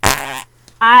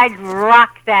 I'd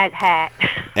rock that hat.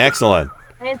 Excellent.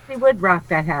 Francie would rock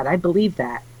that hat. I believe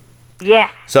that. Yeah.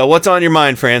 So what's on your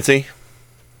mind, Francie?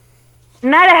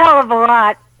 Not a hell of a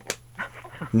lot.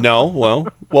 No, well,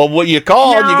 what you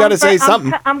called, you got to say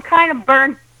something. I'm kind of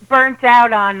burnt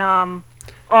out on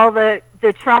all the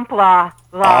Trump law.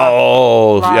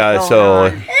 Yeah.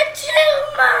 So It's too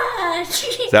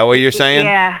much. Is that what you're saying?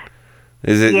 Yeah.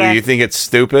 Is it? Yes. You think it's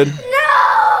stupid?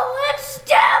 No, it's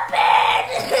stupid.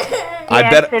 I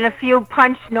bet. And a few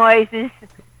punch noises.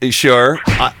 Sure.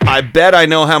 I bet I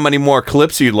know how many more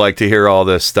clips you'd like to hear all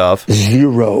this stuff.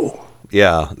 0.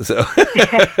 Yeah. So.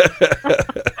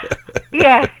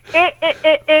 Yeah.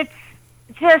 It's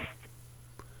just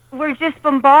we're just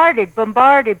bombarded with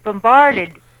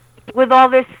all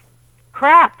this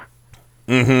crap.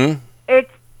 Mm-hmm. It's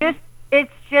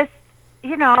just,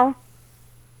 you know,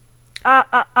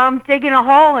 I'm digging a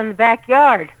hole in the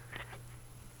backyard.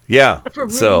 Yeah. For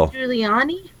Rudy So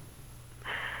Giuliani?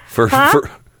 for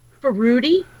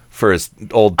Rudy? for his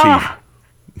old teeth.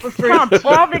 For Trump,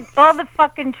 all the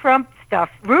fucking Trump stuff.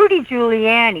 Rudy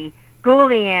Giuliani,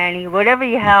 whatever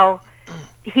the hell,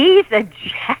 he's a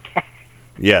jackass.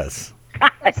 Yes.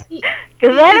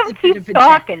 Let him keep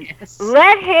talking.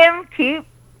 Let him keep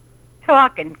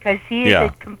talking, because he is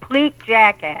a complete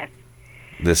jackass.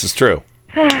 This is true.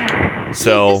 See,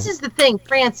 So this is the thing,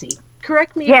 Francie.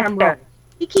 Correct me Yes, if I'm sir. wrong.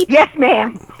 He keeps. Yes,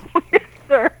 ma'am. Yes,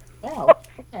 sir. Oh,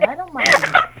 okay, I don't mind.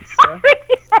 That, sir.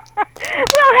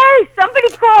 Well, hey, somebody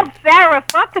called Sarah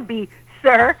Fuckabee,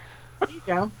 sir. There you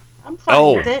go. I'm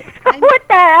fine with it. What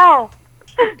the hell?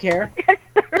 I don't care.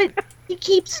 But he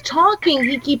keeps talking.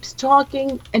 He keeps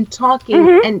talking and talking,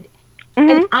 Mhm.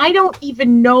 and I don't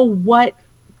even know what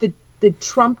the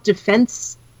Trump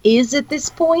defense is at this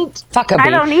point. I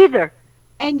don't either.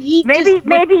 And he maybe just,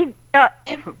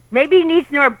 maybe he needs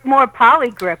more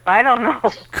polygrip. I don't know.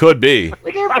 could be.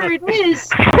 whatever it is,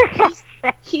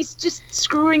 he's just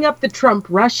screwing up the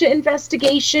Trump-Russia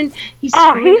investigation. He's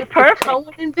screwing up the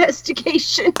Cohen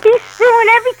investigation. He's screwing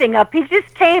everything up. He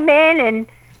just came in and,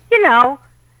 you know,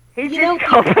 he's just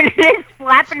opening his,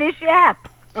 flapping his yap.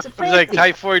 He's like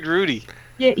Typhoid Rudy.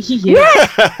 Yeah, he is.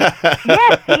 Yes,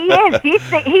 he is.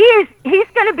 He's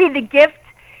going to be the gift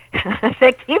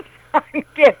that keeps on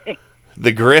giving.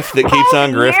 The grift that keeps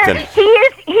on grifting.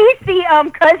 He's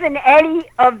the cousin Eddie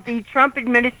of the Trump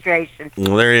administration.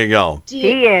 Well, there you go.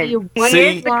 He is. He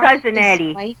is the cousin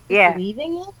Eddie. Yeah.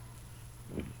 Leaving it?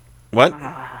 What?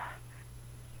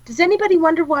 Does anybody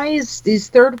wonder why his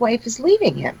third wife is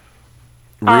leaving him?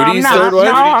 Rudy's third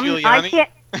wife? I can't.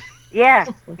 Yeah.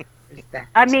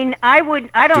 I mean, I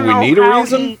don't Do we know need a how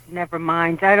reason? he. Never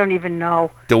mind. I don't even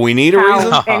know. Do we need a how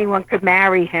reason? anyone could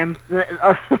marry him.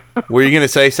 Were you going to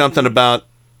say something about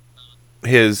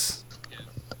his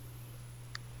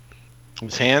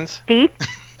hands? Feet?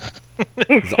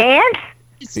 His hands?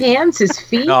 His hands, his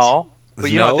feet? No. But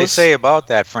His you know what they nose? say about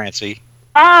that, Francie.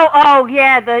 Oh,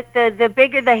 yeah. The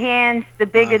bigger the hands, the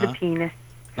bigger the penis.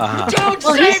 Don't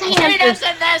say penis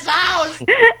in this house!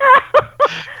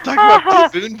 Talk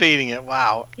about spoon feeding it.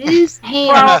 Wow. His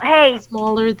hand is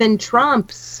smaller than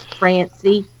Trump's,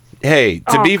 Francie. Hey,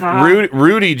 to be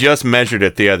Rudy just measured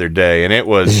it the other day, and it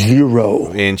was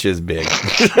 0 inches big.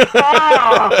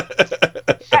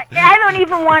 I don't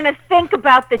even want to think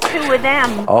about the two of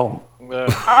them. Oh.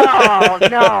 Oh,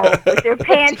 no. With their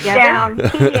pants down,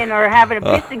 peeing or having a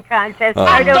pissing contest.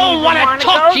 I don't want to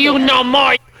talk to you no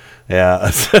more. Yeah.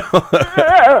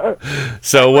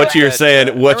 So what you're saying?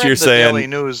 I What read you're the Daily saying?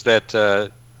 News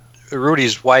that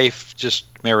Rudy's wife just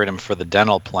married him for the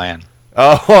dental plan.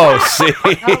 Oh, see.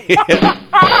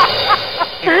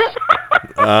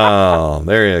 Oh,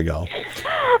 there you go.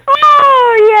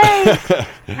 Oh,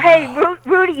 yay. Hey,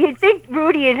 Rudy, you'd think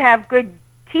Rudy would have good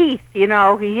teeth. You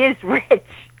know, he is rich.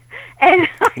 And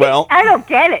Well, I don't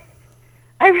get it.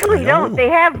 I really don't. They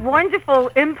have wonderful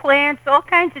implants, all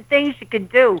kinds of things you can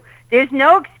do. There's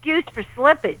no excuse for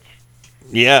slippage.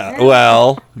 yeah.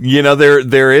 Well, you know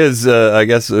there is, I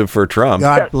guess, for Trump.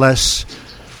 God bless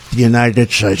the United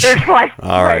States.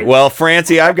 All right. Well,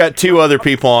 Francie, I've got two other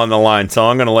people on the line, so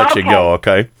I'm going to let you go.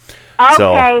 Okay. Okay.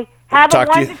 So, have a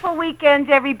talk to you- wonderful weekend,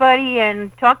 everybody,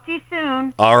 and talk to you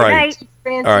soon. All Good right. night.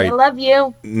 Francie, All right. I love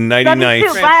you. Nighty Love you night.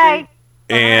 too. Bye.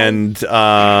 And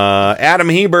Adam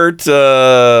Hebert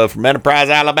from Enterprise,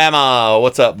 Alabama.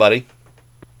 What's up, buddy?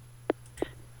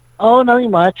 Oh, nothing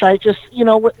much. I just, you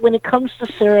know, when it comes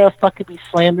to Sarah Fuckabee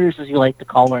Slanders, as you like to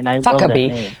call her, and I love that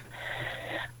name.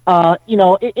 You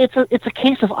know, it's a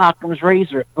case of Occam's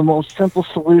razor. The most simple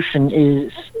solution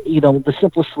is, you know, the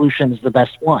simplest solution is the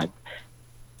best one.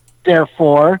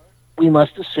 Therefore, we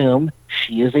must assume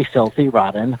she is a filthy,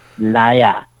 rotten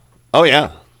liar. Oh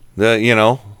yeah, you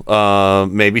know,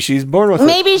 maybe she's born with it.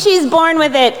 Maybe she's born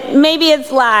with it. Maybe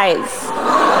it's lies.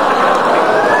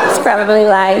 It's probably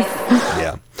lies.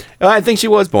 Yeah, I think she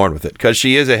was born with it because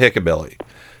she is a hickabilly.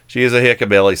 She is a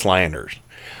hickabilly Slanders.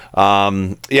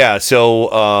 Yeah. So,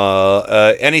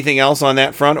 anything else on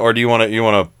that front, or do you want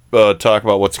to talk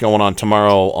about what's going on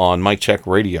tomorrow on Mic Check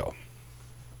Radio?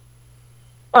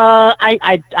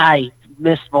 I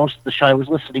missed most of the show. I was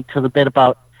listening to the bit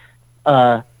about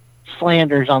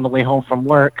Slanders on the way home from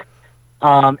work.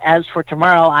 As for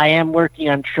tomorrow, I am working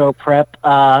on show prep.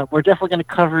 We're definitely going to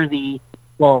cover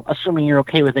well, assuming you're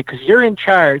okay with it, because you're in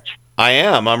charge. I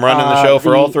am. I'm running the show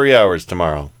for all 3 hours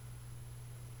tomorrow.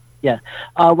 Yeah.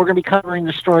 We're going to be covering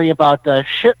the story about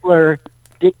Schindler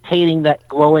dictating that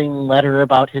glowing letter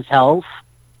about his health.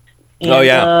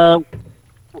 And,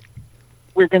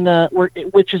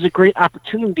 which is a great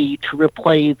opportunity to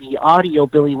replay the audio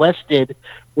Billy West did,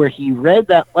 where he read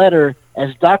that letter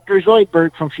as Dr.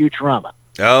 Zoidberg from Futurama.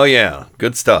 Oh yeah,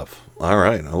 good stuff. All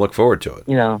right, I look forward to it.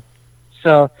 You know,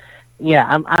 so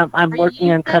yeah, I'm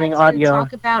working on cutting audio.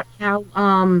 Talk about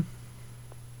how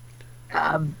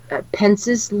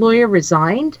Pence's lawyer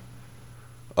resigned.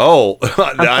 Oh,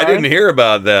 I didn't hear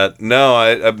about that. No,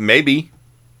 I maybe.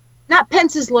 Not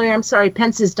Pence's lawyer. I'm sorry,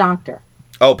 Pence's doctor.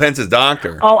 Oh, Pence's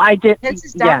doctor. Oh, I did.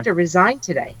 Pence's doctor resigned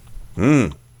today.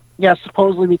 Yeah,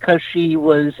 supposedly because she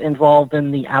was involved in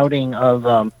the outing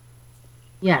of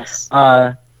yes,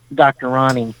 Dr.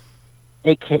 Ronnie,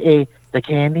 a.k.a. the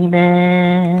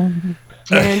Candyman.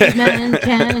 Candyman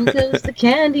can, 'cause the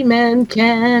Candyman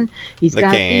can. He's The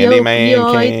got the Candyman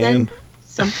opioids can. and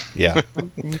some. Yeah.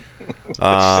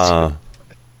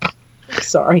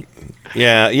 Sorry.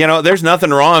 Yeah, you know, there's nothing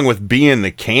wrong with being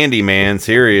the Candyman.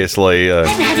 Seriously. I'm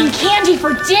having candy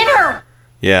for dinner.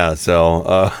 Yeah,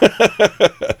 so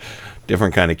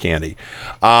different kind of candy.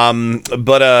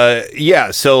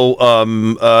 Yeah, so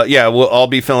I'll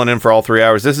be filling in for all 3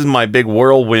 hours. This is my big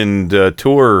whirlwind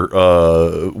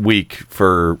tour week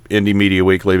for Indie Media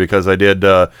Weekly because I did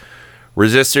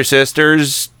Resistor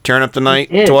Sisters, Turn Up the Night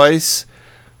twice,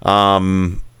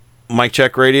 Mic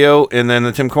Check Radio, and then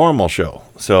the Tim Cornwell Show.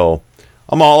 So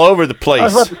I'm all over the place. I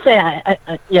was about to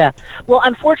say, yeah. Well,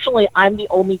 unfortunately, I'm the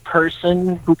only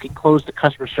person who can close the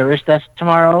customer service desk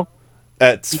tomorrow.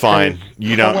 That's fine.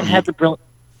 You don't. Someone had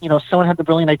the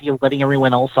brilliant idea of letting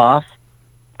everyone else off.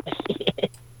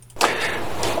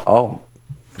 Oh.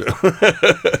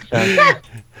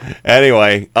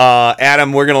 Anyway,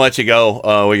 Adam, we're going to let you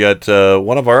go. We got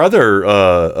one of our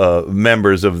other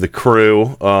members of the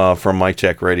crew from Mic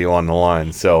Check Radio on the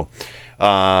line. So,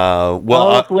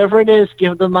 whoever it is,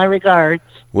 give them my regards.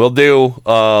 Will do.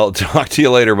 I'll talk to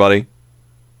you later, buddy.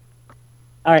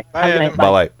 All right.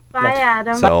 Bye-bye. Bye,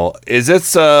 Adam. So, is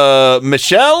this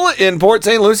Michelle in Port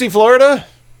St. Lucie, Florida?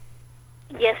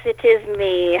 Yes, it is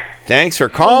me. Thanks for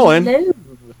calling. Hello.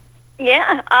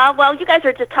 Yeah. Well, you guys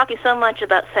are just talking so much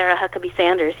about Sarah Huckabee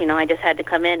Sanders. You know, I just had to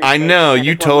come in. And I know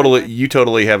you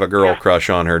totally have a girl crush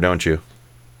on her, don't you?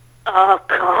 Oh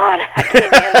God, I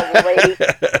can't handle the lady.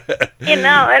 You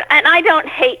know, and I don't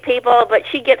hate people, but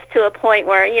she gets to a point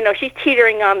where she's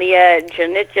teetering on the edge,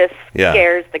 and it just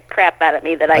scares the crap out of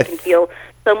me that I can feel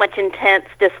so much intense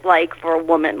dislike for a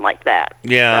woman like that.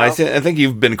 Yeah, So. I think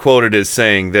you've been quoted as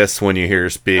saying this when you hear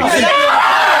her speak.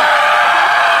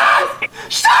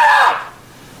 Shut up!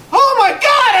 Oh my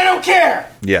God, I don't care!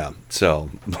 Yeah, so.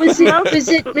 Was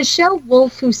it Michelle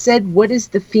Wolf who said, "What is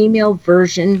the female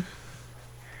version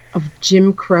of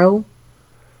Jim Crow?"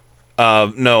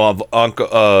 No, of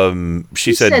Uncle.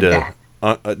 She said that?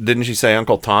 Didn't she say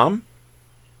Uncle Tom?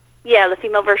 Yeah, the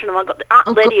female version of Aunt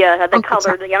Lydia. They called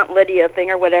her the Aunt Lydia thing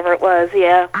or whatever it was.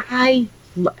 Yeah. I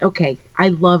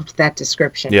loved that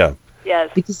description. Yeah. Yes.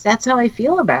 Because that's how I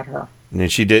feel about her.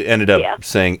 And she ended up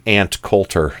saying Aunt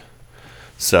Coulter,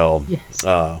 so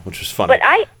which was funny. But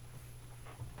I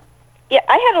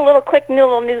had a little quick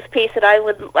little news piece that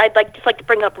I'd like to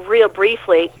bring up real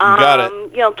briefly. Got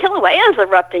it. Kilauea's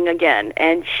erupting again,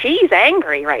 and she's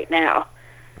angry right now.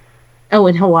 Oh,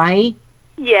 in Hawaii?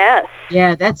 Yes.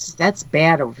 Yeah, that's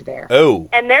bad over there. Oh.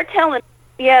 And they're telling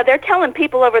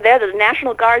people over there that the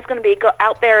National Guard is going to be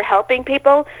out there helping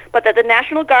people, but that the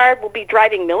National Guard will be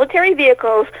driving military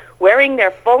vehicles, wearing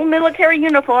their full military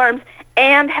uniforms,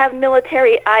 and have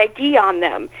military ID on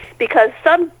them, because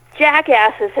some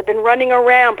jackasses have been running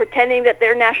around pretending that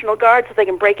they're National Guard so they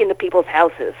can break into people's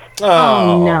houses.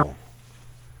 Oh, no.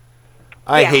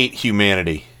 I hate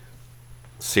humanity.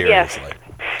 Seriously.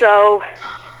 Yes. So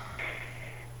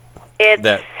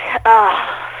it's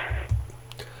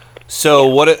So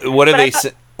what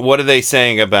are they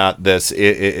saying about this?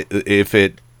 If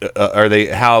it are they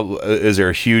is there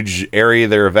a huge area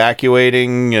they're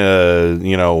evacuating?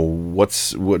 What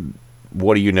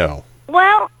do you know?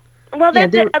 Well,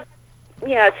 that's it.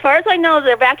 As far as I know,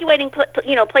 they're evacuating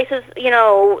places.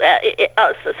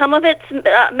 Some of it's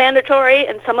mandatory,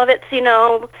 and some of it's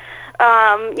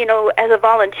as a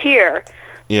volunteer.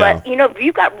 Yeah. But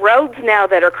you've got roads now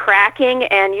that are cracking,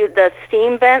 and the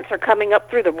steam vents are coming up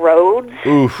through the roads.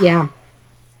 Oof. Yeah.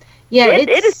 Yeah,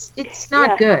 it's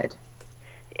not good.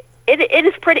 It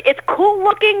is pretty. It's cool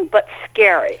looking, but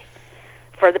scary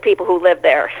for the people who live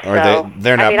there.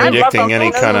 They're not predicting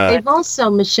any kind of. They've also,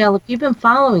 Michelle, if you've been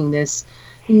following this,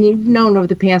 and you've known over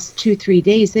the past 2-3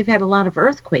 days, they've had a lot of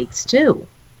earthquakes too.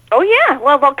 Oh, yeah.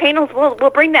 Well, volcanoes will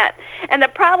bring that. And the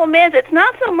problem is it's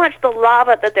not so much the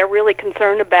lava that they're really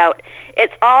concerned about.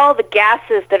 It's all the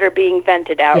gases that are being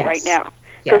vented out right now.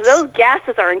 Because those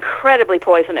gases are incredibly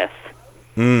poisonous.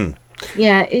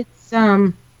 Yeah, it's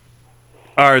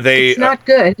Are they? It's not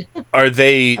good. Are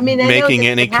they I mean, I know making that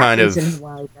any it kind of? happens in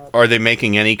Hawaii, but- Are they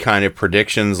making any kind of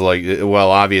predictions? Like, well,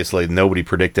 obviously nobody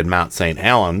predicted Mount St.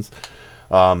 Helens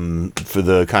for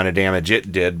the kind of damage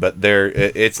it did, but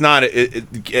it's not.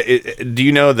 Do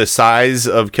you know the size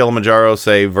of Kilimanjaro,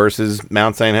 say, versus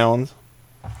Mount St. Helens?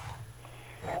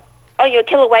 Oh,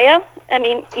 Kilauea? I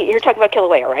mean, you're talking about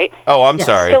Kilauea, right? Oh, I'm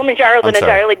sorry. Kilimanjaro's an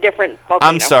entirely different volcano.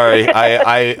 I'm sorry.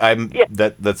 I'm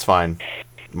that's fine.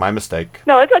 My mistake.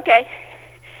 No, it's okay.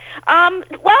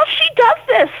 Well, she does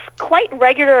this quite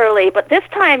regularly, but this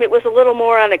time it was a little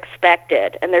more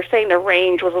unexpected, and they're saying the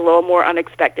range was a little more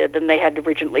unexpected than they had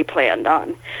originally planned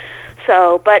on.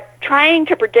 So, but trying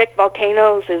to predict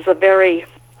volcanoes is a very,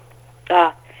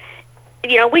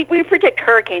 we predict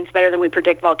hurricanes better than we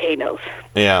predict volcanoes.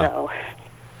 Yeah. So.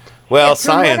 Well,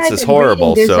 From what science I've is been horrible,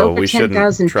 reading, there's so over we shouldn't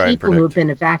 10,000 try and people who have predict. been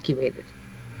evacuated.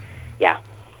 Yeah.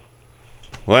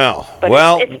 Well, But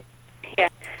well. yeah.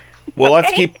 We'll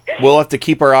have to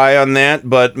keep our eye on that.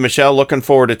 But Michelle, looking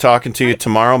forward to talking to you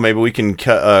tomorrow. Maybe we can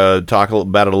talk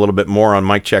about it a little bit more on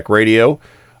Mike Check Radio,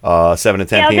 7 to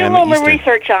 10 I'll p.m. do a little more Eastern.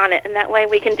 research on it, and that way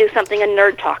we can do something and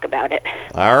nerd talk about it.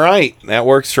 All right, that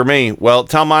works for me. Well,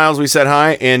 tell Miles we said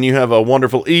hi, and you have a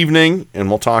wonderful evening, and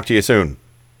we'll talk to you soon.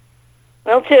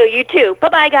 Well, too. You too.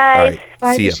 Bye-bye, guys. All right,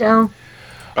 Bye, see ya. Michelle.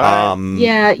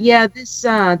 Yeah.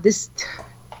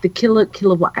 The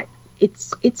kilowatt.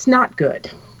 It's not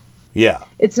good. Yeah.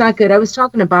 It's not good. I was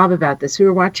talking to Bob about this. We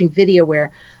were watching video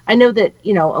where I know that,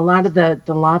 a lot of the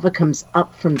lava comes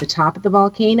up from the top of the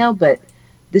volcano, but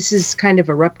this is kind of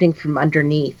erupting from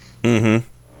underneath. Mm-hmm.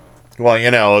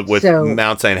 Well, with So-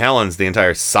 Mount St. Helens, the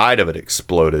entire side of it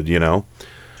exploded,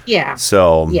 Yeah.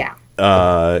 So, Yeah.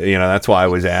 that's why I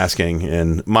was asking.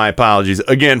 And my apologies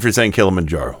again for saying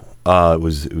Kilimanjaro. It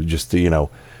was just,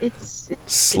 It's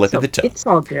slip of the tongue. It's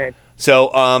all good. So,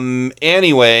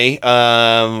 anyway,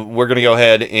 we're going to go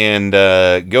ahead and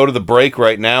go to the break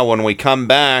right now. When we come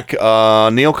back,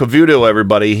 Neil Cavuto,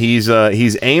 everybody, he's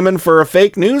aiming for a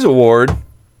fake news award.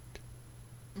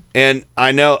 And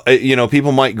I know,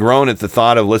 people might groan at the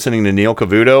thought of listening to Neil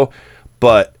Cavuto,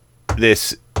 but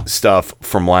this stuff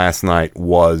from last night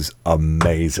was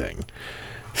amazing.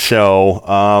 So,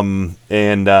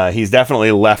 he's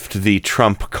definitely left the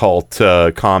Trump cult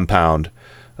compound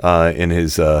in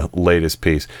his latest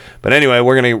piece. But anyway,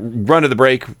 we're going to run to the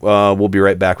break. We'll be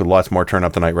right back with lots more Turn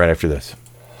Up the Night right after this.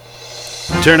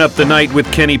 Turn Up the Night with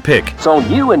Kenny Pick. So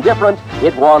new and different,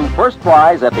 it won first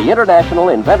prize at the International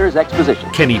Inventors Exposition.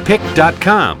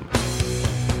 KennyPick.com.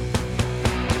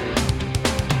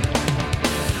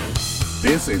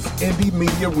 This is Indie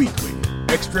Media Weekly,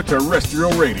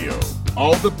 extraterrestrial radio.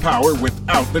 All the power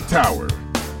without the tower.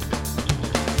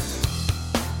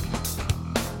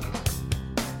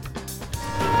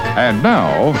 And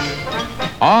now,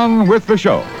 on with the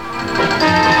show.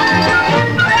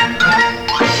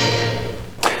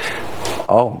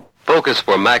 Oh. Focus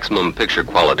for maximum picture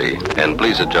quality, and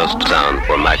please adjust sound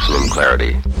for maximum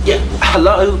clarity. Yeah,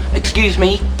 hello, excuse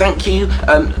me, thank you.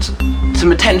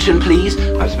 Some attention, please.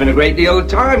 I've spent a great deal of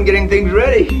time getting things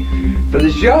ready for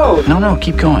the show. No,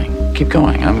 keep going. Keep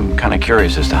going. I'm kind of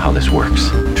curious as to how this works.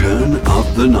 Turn Up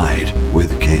the Night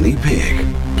with Kenny Pick.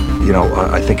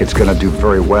 I think it's going to do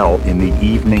very well in the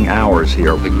evening hours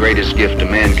here. The greatest gift to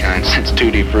mankind since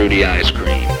Tutti Frutti ice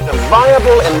cream. A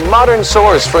viable and modern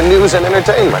source for news and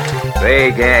entertainment.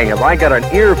 Hey, gang, have I got an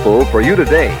earful for you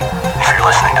today? If you're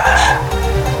listening to this,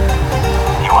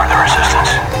 you are the resistance.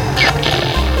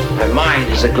 My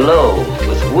mind is aglow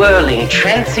with whirling,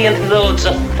 transient loads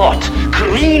of thought,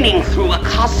 careening through a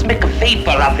cosmic vapor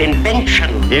of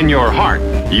invention. In your heart,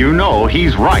 you know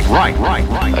he's right.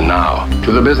 And now,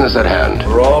 to the business at hand.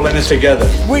 We're all in this together.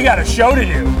 We got a show to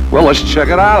do. Well, let's check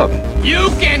it out. You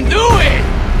can do it!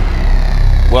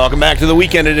 Welcome back to the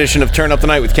weekend edition of Turn Up the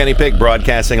Night with Kenny Pick,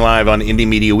 broadcasting live on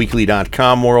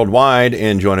IndieMediaWeekly.com worldwide.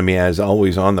 And joining me, as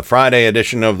always, on the Friday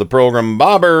edition of the program,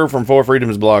 Bobber from Four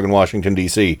Freedoms blog in Washington,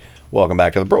 D.C. Welcome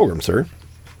back to the program, sir.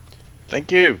 Thank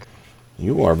you.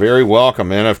 You are very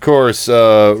welcome. And, of course,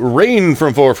 Rain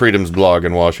from Four Freedoms blog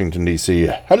in Washington, D.C.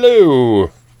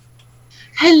 Hello.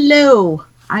 Hello.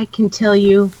 I can tell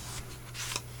you,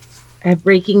 I have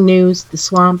breaking news. The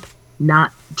swamp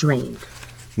not drained.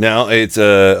 Now, it's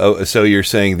so you're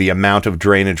saying the amount of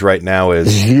drainage right now is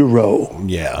 0.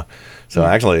 Yeah. So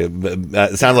actually,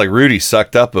 it sounds like Rudy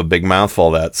sucked up a big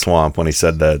mouthful of that swamp when he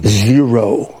said that.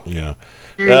 0. Yeah.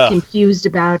 very confused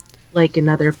about like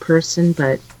another person,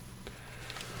 but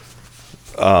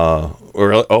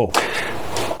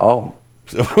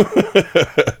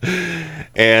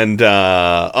and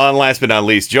on last but not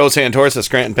least, Joe Santorsa,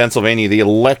 Scranton, Pennsylvania, the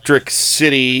Electric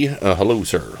City. Hello,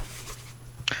 sir.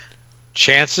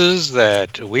 Chances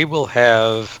that we will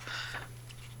have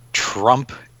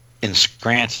Trump in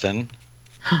Scranton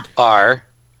are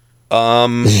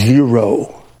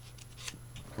 0.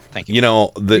 Thank you. You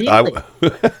know,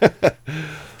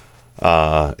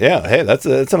 yeah, hey, that's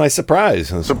a nice surprise.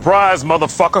 Surprise,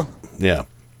 motherfucker. Yeah.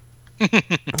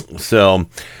 So,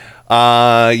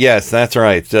 yes, that's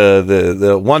right.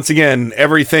 The once again,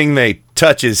 everything they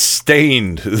touch is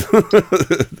stained. These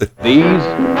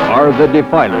are the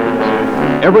defilers.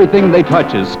 Everything they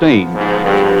touch is stained.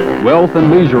 Wealth and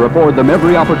leisure afford them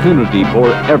every opportunity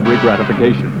for every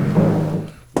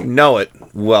gratification. You know it,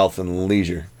 wealth and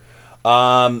leisure.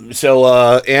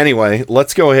 Anyway,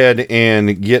 let's go ahead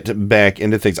and get back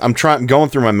into things. I'm going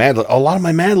through my Mad Libs. A lot of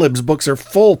my Mad Libs books are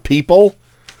full, people.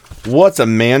 What's a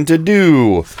man to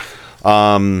do?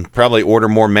 Probably order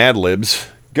more Mad Libs.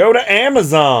 Go to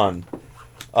Amazon.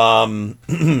 I'm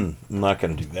not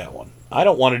going to do that one. I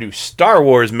don't want to do Star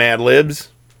Wars Mad Libs.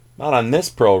 Not on this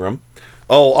program.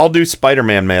 Oh, I'll do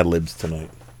Spider-Man Mad Libs tonight.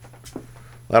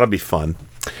 That'll be fun.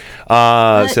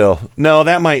 No,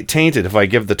 that might taint it if I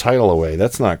give the title away.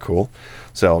 That's not cool.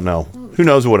 So, no. Who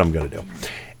knows what I'm going to do.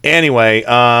 Anyway,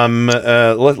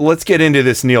 let's get into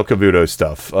this Neil Cavuto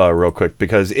stuff real quick,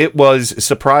 because it was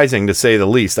surprising, to say the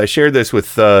least. I shared this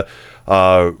with,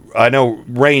 I know,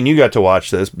 Rain, you got to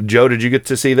watch this. Joe, did you get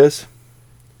to see this?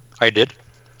 I did.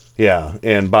 Yeah,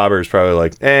 and Bobber's probably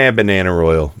like, banana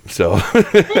royal. So,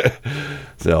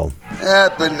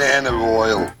 Banana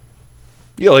royal.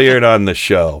 You'll hear it on the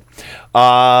show.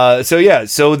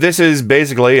 So this is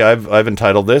basically, I've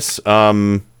entitled this,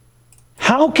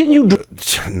 how can you...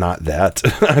 Not that.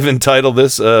 I've entitled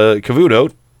this,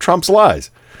 Cavuto, Trump's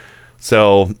Lies.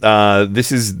 So,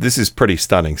 this is pretty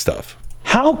stunning stuff.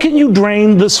 How can you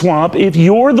drain the swamp if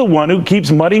you're the one who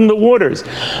keeps muddying the waters?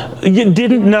 You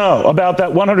didn't know about that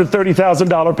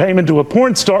 $130,000 payment to a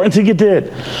porn star until you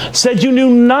did. Said you knew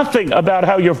nothing about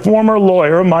how your former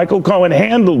lawyer, Michael Cohen,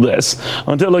 handled this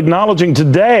until acknowledging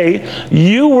today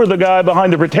you were the guy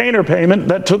behind the retainer payment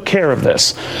that took care of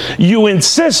this. You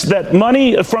insist that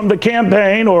money from the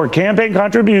campaign or campaign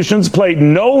contributions played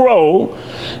no role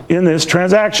in this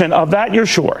transaction. Of that, you're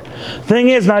sure. Thing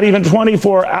is, not even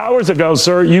 24 hours ago,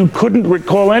 sir, you couldn't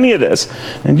recall any of this,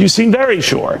 and you seem very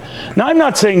sure. Now, I'm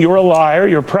not saying you're a liar,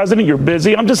 you're president, you're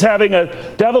busy. I'm just having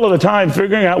a devil of a time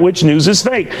figuring out which news is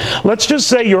fake. Let's just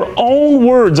say your own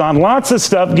words on lots of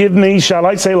stuff give me, shall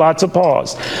I say, lots of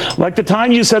pause. Like the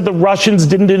time you said the Russians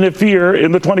didn't interfere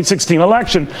in the 2016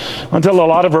 election until a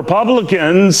lot of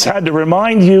Republicans had to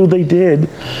remind you they did.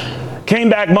 Came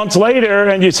back months later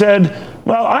and you said,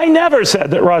 well, I never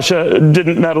said that Russia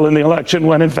didn't meddle in the election,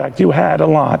 when in fact you had a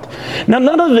lot. Now,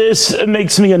 none of this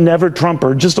makes me a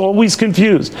never-Trumper, just always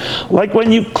confused. Like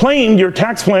when you claimed your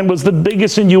tax plan was the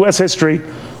biggest in U.S. history,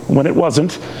 when it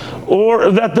wasn't, or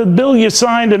that the bill you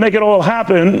signed to make it all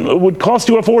happen would cost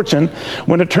you a fortune,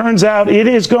 when it turns out it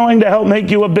is going to help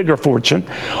make you a bigger fortune,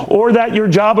 or that your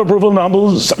job approval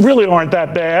numbers really aren't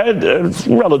that bad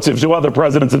relative to other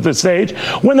presidents at this stage,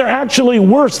 when they're actually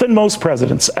worse than most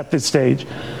presidents at this stage.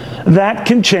 That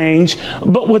can change,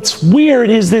 but what's weird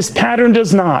is this pattern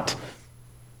does not.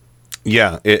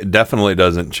 Yeah, it definitely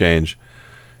doesn't change.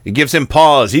 It gives him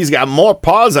paws. He's got more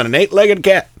paws than an 8-legged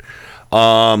cat.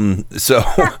 Yeah.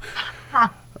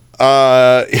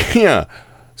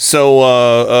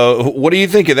 So, what do you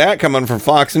think of that coming from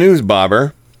Fox News,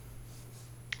 Bobber?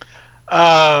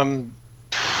 I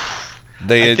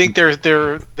think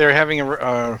they're having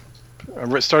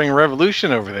starting a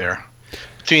revolution over there.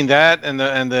 Between that and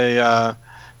the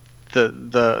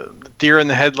deer in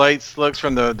the headlights looks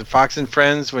from the Fox and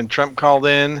Friends when Trump called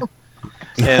in,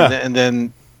 and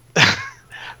then.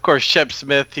 Of course, Shep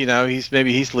Smith,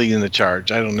 he's leading the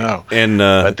charge. I don't know. And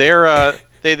but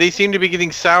they seem to be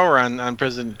getting sour on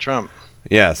President Trump.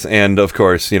 Yes, and of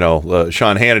course,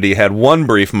 Sean Hannity had one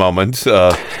brief moment.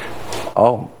 I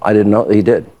didn't know he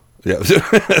did. Yeah,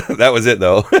 that was it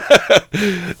though.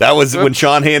 That was when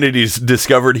Sean Hannity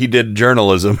discovered he did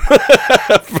journalism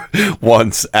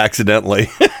once accidentally.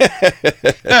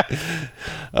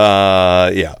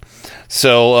 Yeah.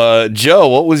 So, Joe,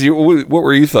 what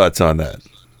were your thoughts on that?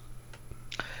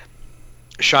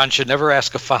 Sean should never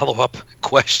ask a follow-up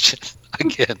question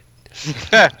again.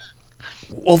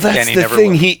 Well, that's the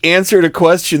thing. He answered a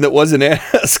question that wasn't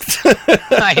asked.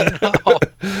 I know.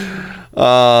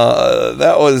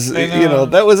 That was,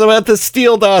 that was about the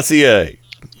Steele dossier.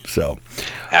 So,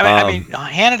 I mean,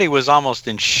 Hannity was almost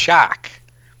in shock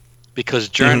because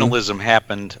journalism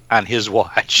happened on his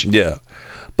watch. Yeah.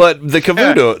 But the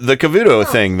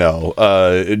Cavuto thing, though,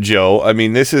 Joe, I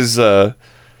mean, this is,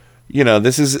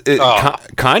 this is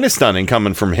kind of stunning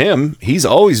coming from him. He's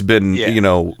always been,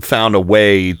 found a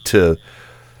way to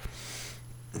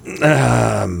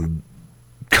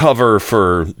cover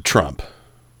for Trump.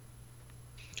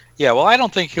 Yeah, well, I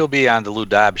don't think he'll be on the Lou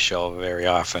Dobbs show very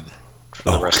often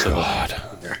for the rest of the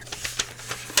year.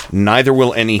 Neither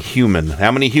will any human.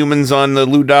 How many humans on the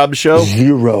Lou Dobbs show?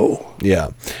 0. Yeah.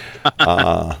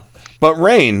 But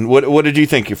Rain, what did you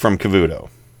think from Cavuto?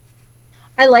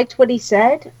 I liked what he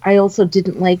said. I also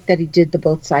didn't like that he did the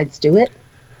both sides do it.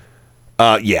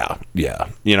 Yeah.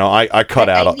 I cut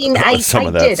out some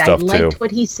of that stuff too. I liked what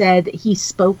he said. He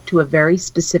spoke to a very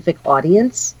specific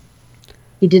audience.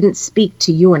 He didn't speak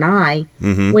to you and I.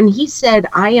 Mm-hmm. When he said,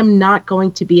 "I am not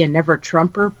going to be a never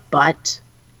Trumper," but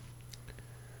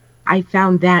I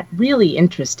found that really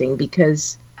interesting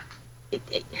because, he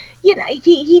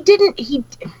didn't.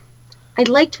 I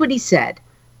liked what he said,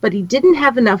 but he didn't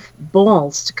have enough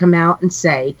balls to come out and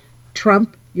say,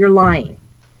 "Trump, you're lying."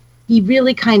 He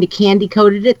really kind of candy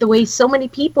coated it the way so many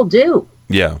people do.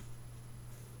 Yeah.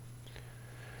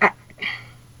 I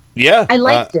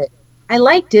liked it. I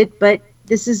liked it, but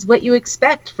this is what you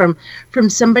expect from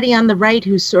somebody on the right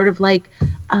who's sort of like,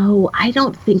 "Oh, I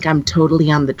don't think I'm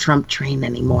totally on the Trump train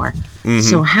anymore. Mm-hmm.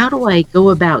 So how do I go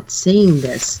about saying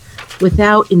this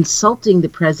without insulting the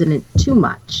president too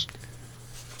much?"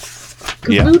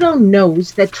 Cavuto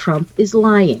knows that Trump is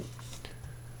lying.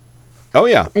 Oh,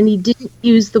 yeah. And he didn't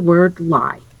use the word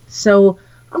lie. So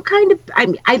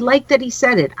I like that he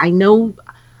said it.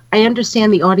 I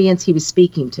understand the audience he was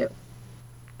speaking to.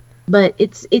 But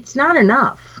it's not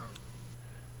enough.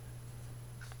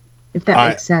 If that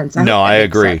makes sense. I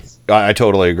agree. I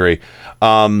totally agree.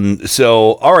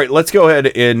 So, all right, let's go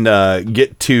ahead and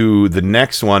get to the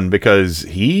next one because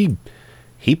he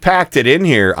packed it in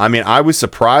here. I mean, I was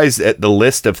surprised at the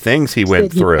list of things he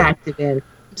went through. He packed it in.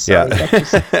 Sorry, that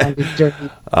just sounded dirty.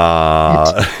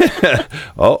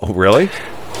 Oh, really?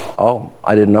 Oh,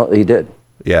 I didn't know he did.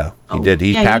 Yeah, he did.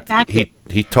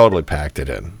 He totally packed it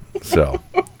in. So,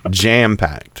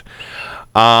 jam-packed.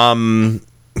 Anyway.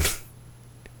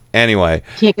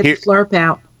 Can't get the slurp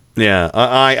out. Yeah,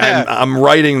 I'm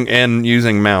writing and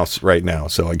using mouse right now,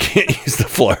 so I can't use the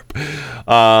flurp.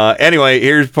 Anyway,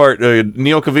 here's part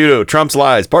Neil Cavuto, Trump's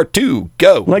Lies, part 2.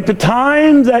 Go. Like the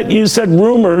time that you said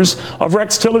rumors of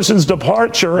Rex Tillerson's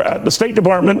departure at the State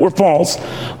Department were false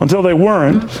until they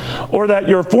weren't, or that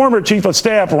your former chief of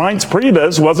staff, Reince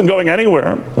Priebus, wasn't going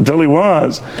anywhere until he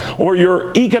was, or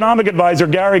your economic advisor,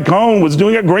 Gary Cohn, was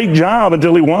doing a great job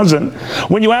until he wasn't,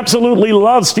 when you absolutely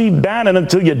loved Steve Bannon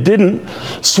until you didn't,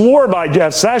 swore by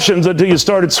Jeff Sessions until you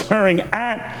started swearing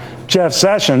at Jeff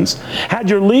Sessions, had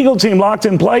your legal team locked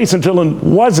in place until it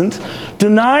wasn't,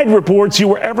 denied reports you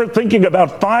were ever thinking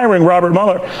about firing Robert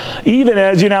Mueller, even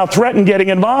as you now threaten getting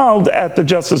involved at the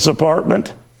Justice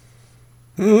Department.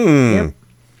 Funny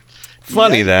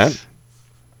that.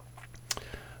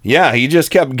 Yeah, he just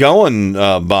kept going,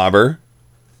 Bobber.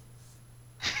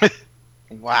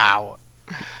 Wow.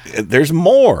 There's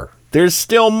more. There's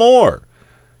still more.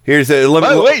 Here's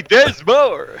But wait, there's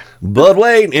more. But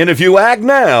wait, and if you act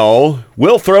now,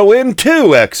 we'll throw in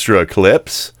 2 extra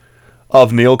clips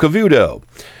of Neil Cavuto.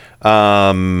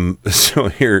 So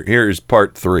here's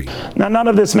part 3. Now, none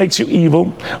of this makes you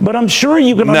evil, but I'm sure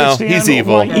you can understand he's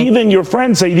evil. why even your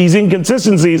friends say these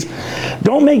inconsistencies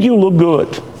don't make you look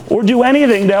good or do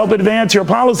anything to help advance your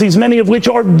policies, many of which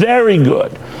are very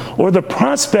good, or the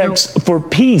prospects for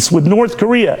peace with North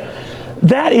Korea.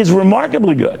 That is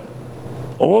remarkably good.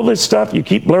 All this stuff you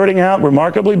keep blurting out,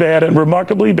 remarkably bad and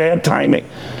remarkably bad timing.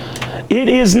 It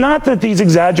is not that these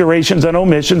exaggerations and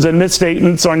omissions and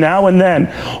misstatements are now and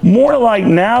then. More like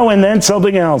now and then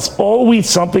something else. Always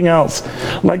something else.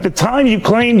 Like the time you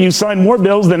claimed you signed more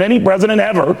bills than any president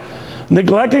ever,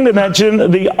 neglecting to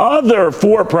mention the other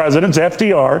 4 presidents,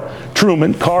 FDR,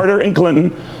 Truman, Carter, and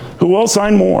Clinton, who all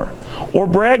signed more. Or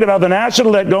brag about the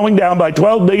national debt going down by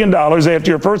 $12 billion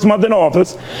after your first month in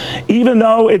office, even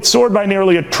though it soared by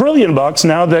nearly $1 trillion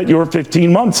now that you're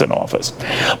 15 months in office.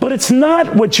 But it's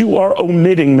not what you are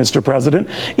omitting, Mr. President.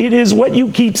 It is what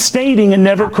you keep stating and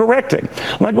never correcting.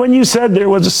 Like when you said there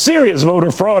was a serious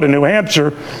voter fraud in New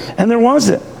Hampshire, and there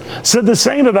wasn't. Said the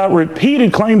same about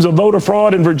repeated claims of voter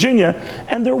fraud in Virginia,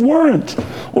 and there weren't.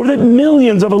 Or that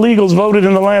millions of illegals voted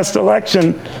in the last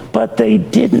election, but they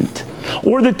didn't.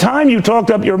 Or the time you talked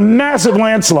up your massive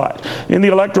landslide in the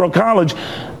Electoral College,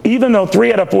 even though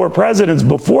 3 out of 4 presidents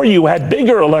before you had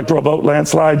bigger electoral vote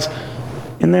landslides,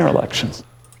 in their elections.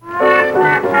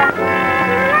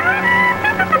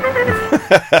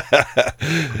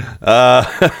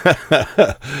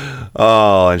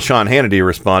 Oh, and Sean Hannity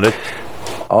responded.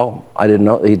 Oh, I didn't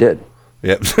know he did.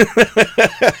 Yep.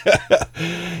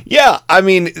 Yeah, I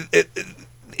mean,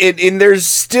 and there's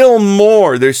still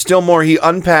more. There's still more. He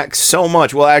unpacks so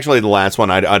much. Well, actually, the last one,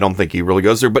 I don't think he really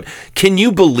goes there. But can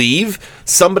you believe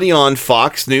somebody on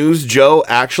Fox News, Joe,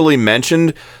 actually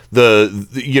mentioned the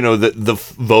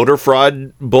voter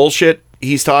fraud bullshit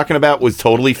he's talking about was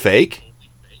totally fake?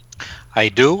 I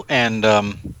do, and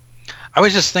I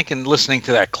was just thinking, listening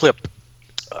to that clip,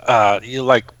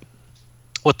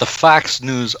 what the Fox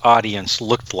News audience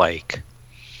looked like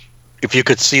if you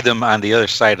could see them on the other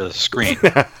side of the screen.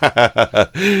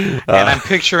 And I'm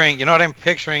picturing, you know what I'm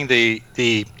picturing? The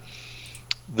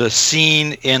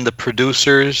scene in The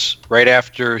Producers right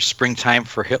after Springtime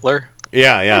for Hitler.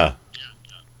 Yeah.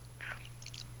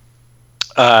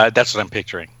 That's what I'm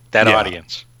picturing. That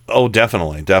audience. Oh,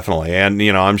 definitely. And,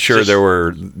 I'm sure there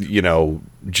were,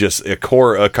 just a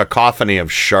cacophony of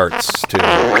sharts, too.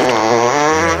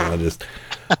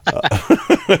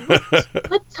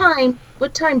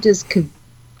 What time does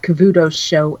Cavuto's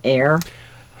show air?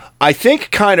 I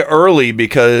think kind of early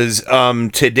because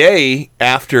today,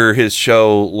 after his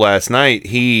show last night,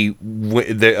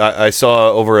 I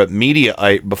saw over at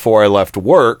Mediaite before I left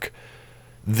work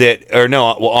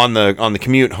on the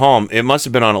commute home, it must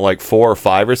have been on at like 4 or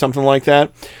 5 or something like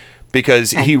that,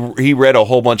 because he read a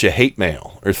whole bunch of hate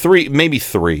mail, or 3, maybe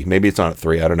it's on at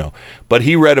 3, I don't know, but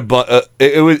he read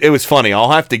it was funny.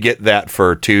 I'll have to get that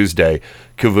for Tuesday.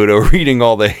 Cavuto reading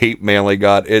all the hate mail he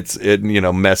got. It's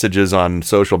messages on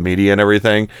social media and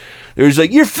everything. It was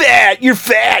like, you're fat,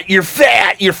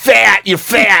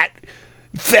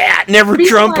 fat, never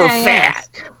Trump or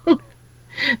fat.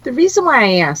 The reason why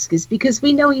I ask is because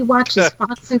we know he watches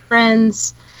Fox and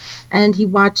Friends, and he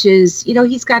watches,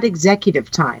 he's got executive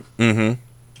time. Mm-hmm.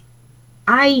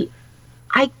 I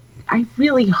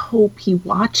really hope he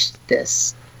watched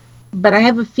this, but I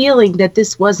have a feeling that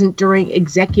this wasn't during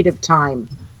executive time.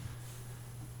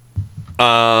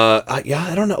 I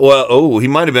don't know. Well, he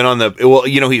might have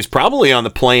been he's probably on the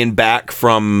plane back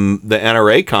from the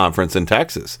NRA conference in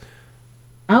Texas.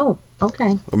 Oh,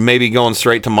 okay. Or maybe going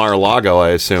straight to Mar-a-Lago, I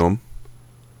assume.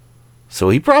 So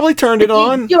he probably turned it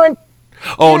on.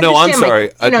 I'm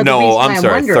sorry. I'm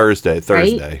sorry. Thursday,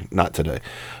 right? Not today.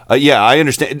 I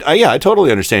understand. I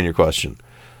totally understand your question.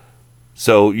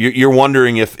 So you're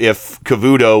wondering if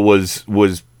Cavuto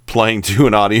was playing to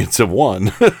an audience of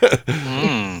one.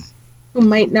 Who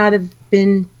might not have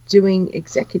been doing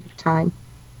executive time.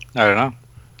 I don't know.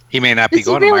 He may not be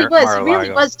going to Mar-a-Lago. He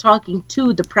really was talking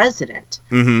to the president.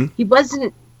 Mm-hmm. He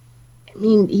wasn't.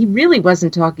 He really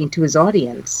wasn't talking to his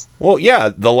audience. Well,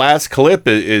 yeah, the last clip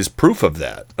is proof of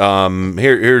that.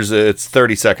 It's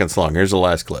 30 seconds long. Here's the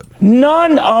last clip.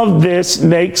 None of this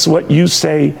makes what you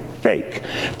say fake.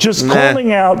 Just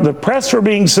calling out the press for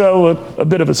being so a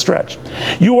bit of a stretch.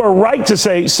 You are right to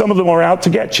say some of them are out to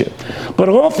get you, but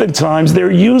oftentimes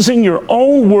they're using your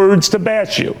own words to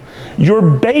bash you. Your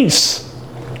base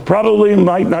probably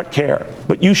might not care,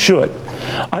 but you should.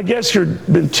 I guess you've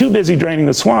been too busy draining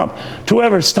the swamp to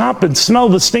ever stop and smell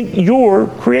the stink you're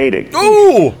creating.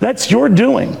 Ooh! That's your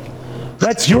doing.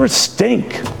 That's your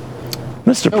stink.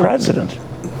 Mr. President,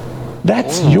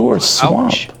 that's your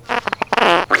swamp.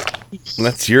 Ouch.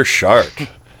 That's your shark.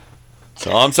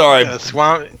 So I'm sorry. He's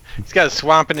got a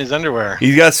swamp in his underwear.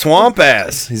 He's got swamp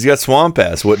ass. That's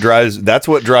what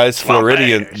drives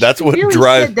Floridian. That's what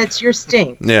drives. That's your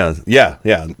stink. Yeah.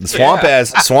 Swamp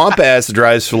ass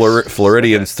drives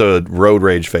Floridians to road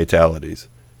rage fatalities.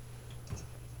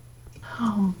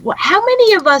 Oh, well, how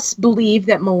many of us believe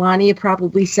that Melania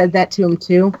probably said that to him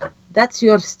too? That's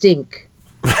your stink.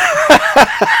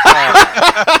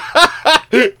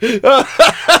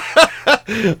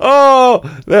 Oh,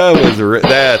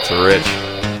 that's rich.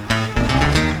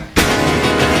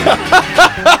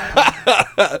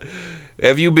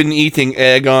 Have you been eating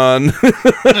Egon?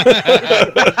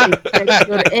 That's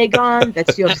your Egon.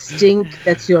 That's your stink.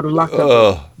 That's your luck.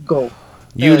 Go.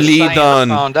 You lead on.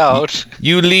 Found out.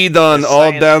 You lead on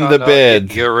all down the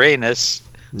bed. Uranus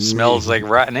smells like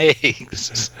rotten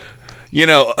eggs.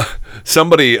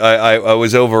 Somebody, I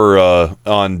was over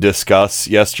on Discuss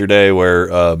yesterday, where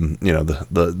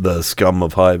the scum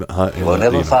of hive. You will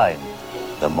never find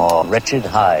the more wretched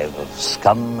hive of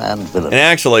scum and villainy. And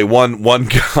actually, one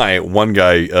guy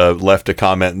left a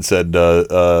comment and said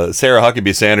Sarah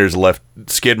Huckabee Sanders left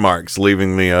skid marks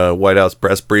leaving the White House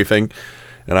press briefing.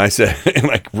 And I said,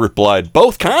 and I replied,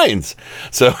 both kinds.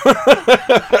 So,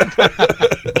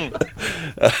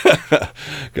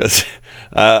 because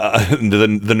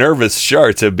the nervous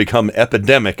sharts have become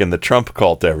epidemic in the Trump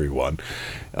cult, everyone.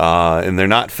 And they're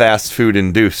not fast food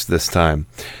induced this time.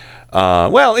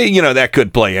 Well, that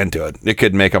could play into it. It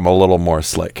could make them a little more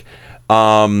slick.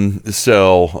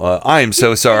 So I am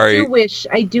so sorry.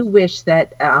 I do wish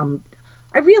that,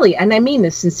 I really, and I mean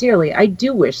this sincerely, I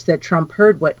do wish that Trump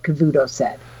heard what Cavuto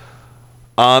said.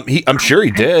 I'm sure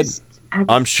he did.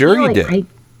 I'm sure he did.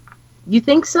 You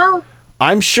think so?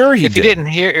 I'm sure he did. If he didn't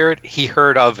hear it, he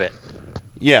heard of it.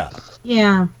 Yeah.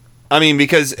 Yeah. I mean,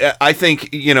 because I think,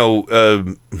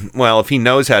 well, if he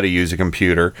knows how to use a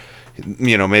computer,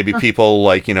 maybe people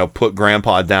put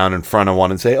grandpa down in front of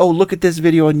one and say, oh, look at this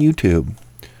video on YouTube.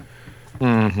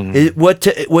 Mm-hmm.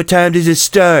 What time does it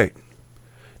start?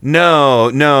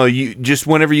 No, you just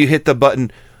whenever you hit the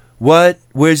button. What?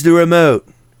 Where's the remote?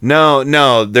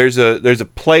 No, there's a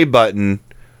play button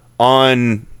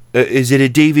on. Is it a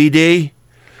DVD?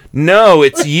 No,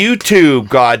 it's YouTube.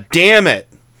 God damn it!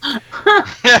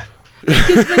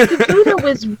 Because what Cavuto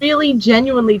was really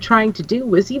genuinely trying to do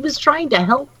was he was trying to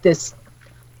help this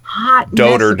hot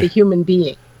mess of a human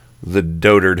being. The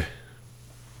dotard.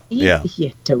 Yeah,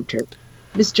 dotard.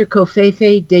 Mr.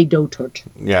 Covfefe de dotard.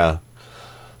 Yeah.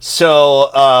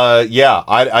 So, I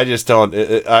just don't.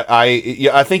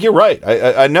 I think you're right.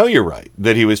 I know you're right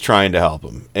that he was trying to help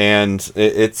him, and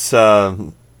it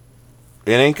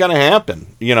ain't gonna happen.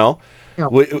 No.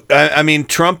 I mean,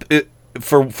 Trump.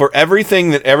 For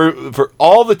everything for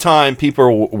all the time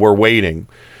people were waiting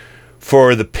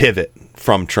for the pivot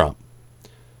from Trump.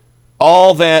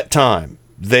 All that time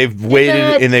they've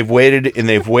waited and they've waited and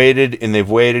they've waited and they've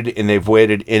waited and they've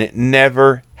waited, and it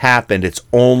never happened. It's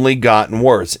only gotten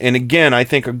worse. And again, I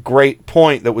think a great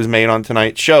point that was made on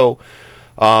tonight's show,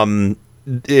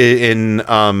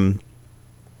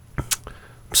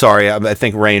 sorry, I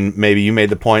think Rain, maybe you made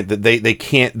the point that they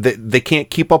can't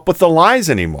keep up with the lies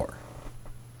anymore.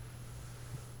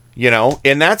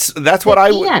 And that's what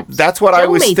I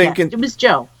was thinking. It was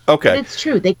Joe. Okay, but it's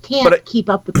true. They can't keep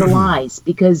up with the lies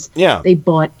because they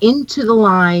bought into the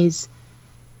lies,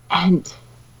 and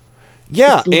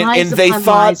and they thought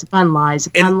lies upon lies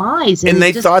upon lies, and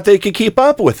they thought they could keep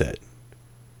up with it.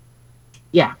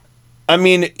 Yeah, I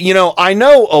mean, I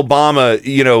know Obama.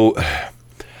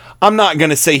 I'm not going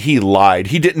to say he lied.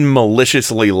 He didn't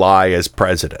maliciously lie as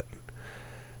president.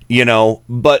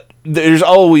 But there's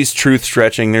always truth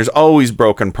stretching. There's always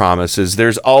broken promises.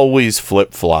 There's always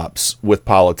flip-flops with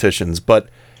politicians. But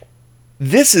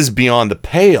this is beyond the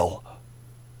pale.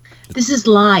 This is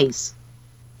lies.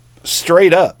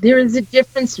 Straight up. There is a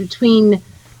difference between,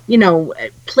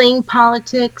 playing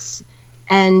politics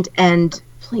and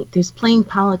there's playing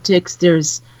politics.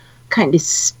 There's kind of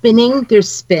spinning. There's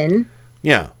spin.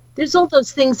 Yeah. There's all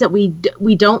those things that we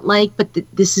don't like, but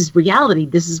this is reality.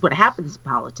 This is what happens in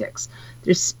politics.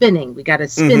 There's spinning. We got to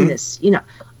spin this.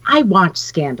 I watch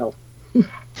Scandal.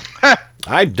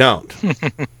 I don't.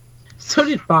 So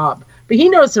did Bob. But he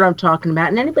knows what I'm talking about.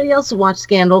 And anybody else who watched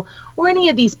Scandal or any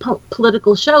of these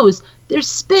political shows, there's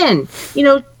spin.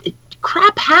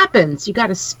 Crap happens. You got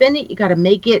to spin it. You got to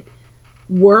make it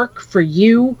work for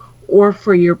you or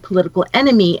for your political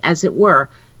enemy, as it were.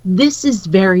 This is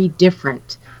very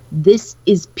different. This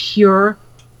is pure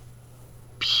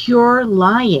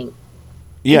lying.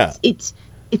 Yeah. It's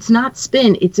not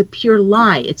spin. It's a pure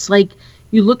lie. It's like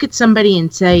you look at somebody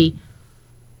and say,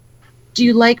 do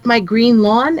you like my green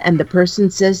lawn? And the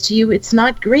person says to you, it's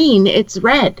not green, it's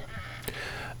red.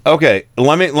 Okay,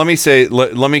 let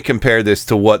me compare this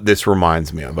to what this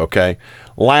reminds me of, okay?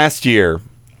 Last year,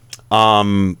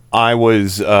 we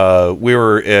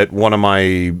were at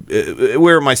my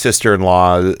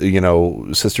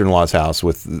sister-in-law's house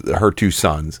with her two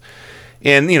sons.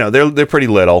 And, they're pretty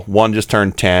little. One just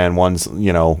turned 10, one's,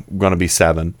 going to be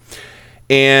 7.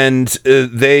 And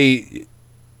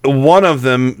one of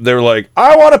them, they're like,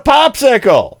 I want a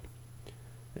popsicle.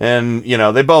 And,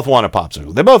 they both want a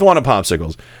popsicle. They both wanted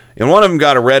popsicles. And one of them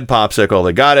got a red popsicle.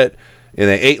 They got it, and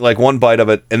they ate like one bite of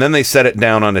it, and then they set it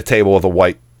down on a table with a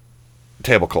white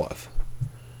tablecloth.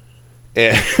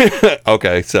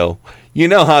 Okay, so you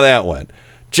know how that went.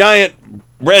 Giant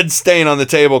red stain on the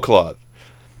tablecloth.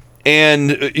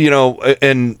 And,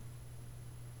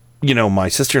 my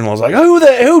sister-in-law's like,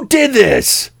 who did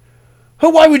this?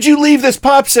 Why would you leave this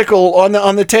popsicle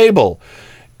on the table?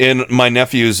 And my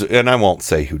nephews, and I won't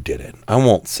say who did it. I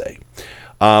won't say.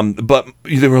 But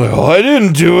they were like, I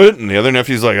didn't do it. And the other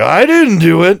nephew's like, I didn't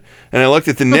do it. And I looked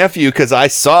at the nephew because I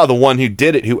saw the one who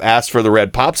did it, who asked for the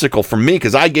red popsicle from me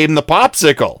because I gave him the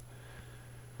popsicle.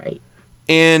 Right.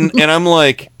 And I'm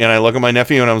like, and I look at my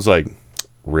nephew and I was like,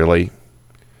 really?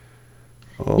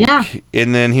 Okay. Yeah.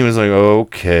 And then he was like,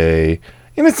 okay.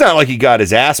 And it's not like he got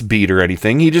his ass beat or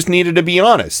anything. He just needed to be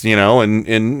honest,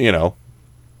 and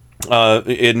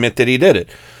admit that he did it.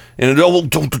 And well,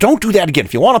 don't do that again.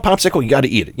 If you want a popsicle, you got to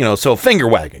eat it. So finger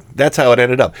wagging. That's how it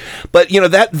ended up. But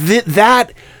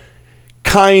that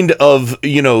kind of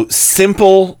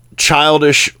simple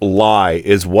childish lie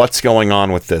is what's going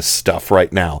on with this stuff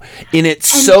right now, and it's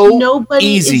so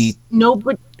easy.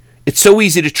 It's so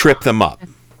easy to trip them up.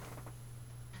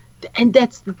 And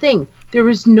that's the thing. There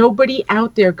is nobody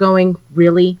out there going,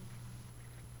 really?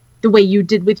 The way you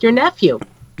did with your nephew.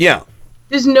 Yeah.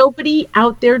 There's nobody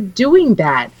out there doing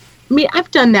that. I mean,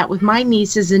 I've done that with my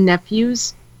nieces and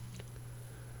nephews.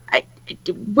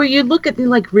 Where you look at them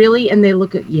like, really? And they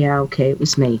look at, yeah, okay, it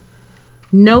was me.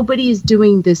 Nobody is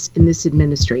doing this in this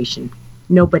administration.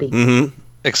 Nobody. Mm-hmm.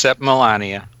 Except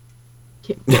Melania.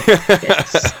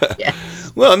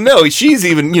 Yes. Well, no, she's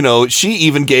even, she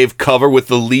even gave cover with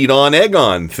the lead on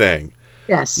Egon thing.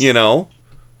 Yes.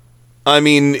 I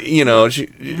mean,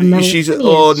 she's,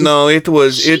 oh no, it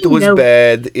was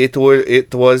bad. It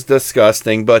was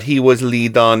disgusting, but he was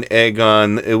lead on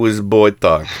Egon. It was boy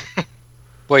talk.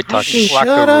 Boy talk. Shut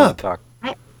up.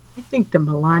 I think the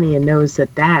Melania knows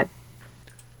that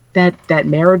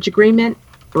marriage agreement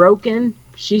broken.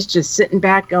 She's just sitting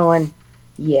back going,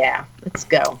 yeah, let's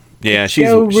go. Yeah, she's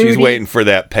waiting for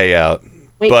that payout.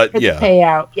 The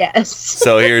payout, yes.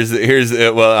 So here's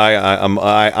well,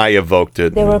 I evoked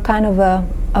it. They were kind of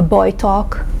a boy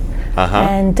talk,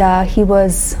 and he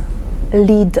was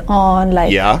lead on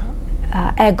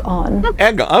egg on.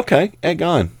 Okay, egg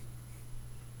on.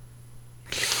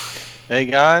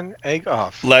 Egg on, egg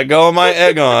off. Let go of my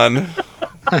egg on.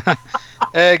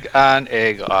 Egg on,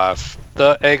 egg off.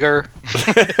 The egger.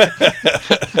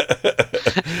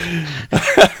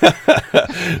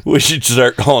 We should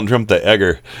start calling Trump the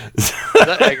egger.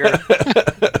 The egger.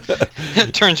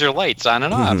 It turns your lights on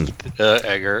and off. The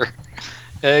egger.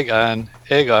 Egg on,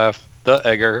 egg off. The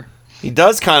egger. He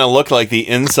does kind of look like the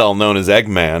incel known as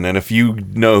Eggman, and if you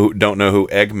don't know who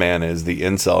Eggman is, the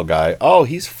incel guy,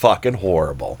 he's fucking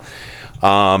horrible.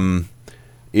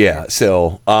 Yeah,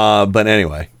 so, but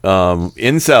anyway,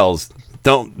 incels,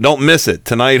 don't miss it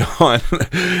tonight on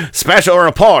Special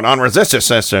Report on Resistor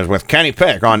Sisters with Kenny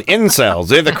Pick on incels.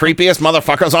 They're the creepiest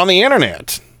motherfuckers on the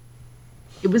internet.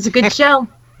 It was a good show.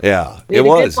 Yeah, it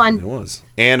was. It was.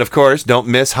 And of course, don't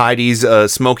miss Heidi's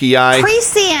smoky eye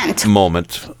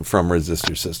moment from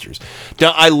Resistor Sisters.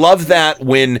 Now, I love that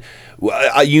when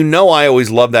I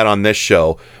always love that on this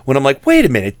show when I'm like, wait a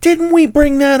minute, didn't we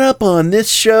bring that up on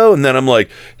this show? And then I'm like,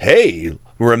 hey,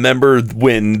 remember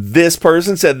when this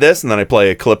person said this? And then I play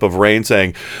a clip of Rain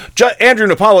saying, Andrew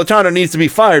Napolitano needs to be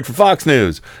fired for Fox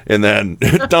News. And then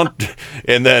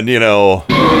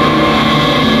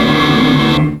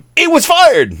he was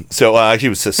fired. So he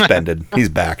was suspended. He's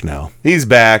back now. He's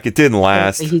back. It didn't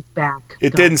last. He's back.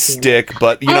 It didn't stick,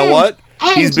 but you know what?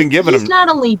 He's been giving him. He's not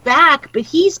only back, but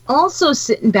he's also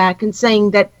sitting back and saying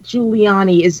that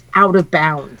Giuliani is out of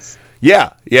bounds.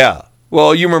 Yeah.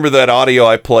 Well, you remember that audio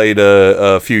I played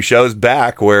a few shows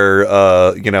back where,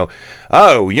 the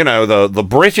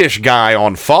British guy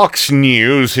on Fox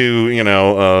News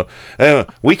who,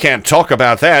 we can't talk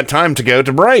about that. Time to go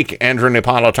to break. Andrew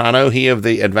Napolitano, he of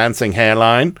the advancing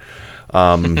hairline.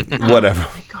 Whatever.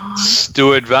 Oh my God.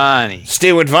 Stuart Varney,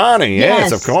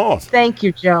 yes, of course. Thank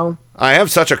you, Joe. I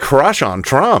have such a crush on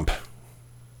Trump.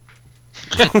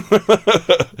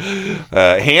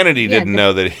 Hannity didn't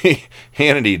know that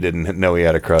Hannity didn't know he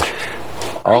had a crush.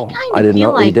 I didn't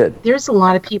know he did. There's a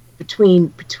lot of people between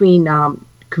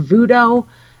Cavuto,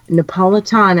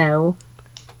 Napolitano,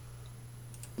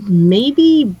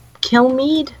 maybe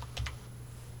Kilmeade.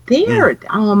 They're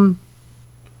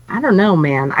I don't know,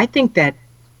 man. I think that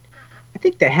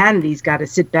Hannity's got to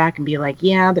sit back and be like,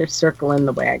 yeah, they're circling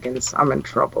the wagons. I'm in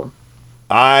trouble.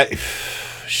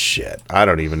 Shit, I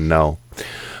don't even know.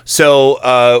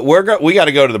 So we got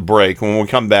to go to the break. When we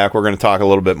come back, we're going to talk a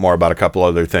little bit more about a couple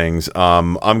other things.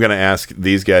 I'm going to ask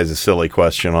these guys a silly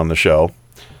question on the show.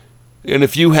 And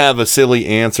if you have a silly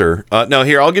answer,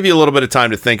 here, I'll give you a little bit of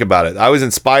time to think about it. I was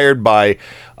inspired by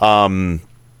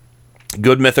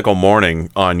Good Mythical Morning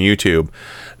on YouTube.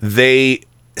 They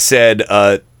said,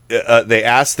 they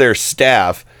asked their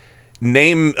staff,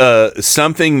 name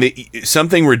something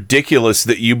ridiculous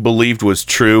that you believed was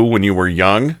true when you were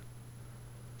young.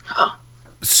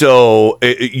 So,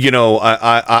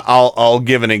 I'll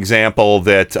give an example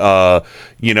that,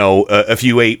 if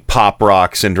you ate Pop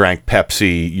Rocks and drank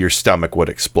Pepsi, your stomach would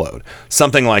explode.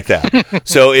 Something like that.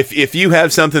 So if you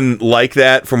have something like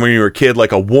that from when you were a kid,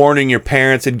 like a warning your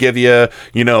parents would give you,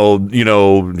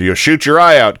 you shoot your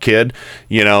eye out, kid,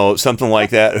 something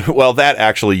like that. Well, that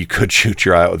actually you could shoot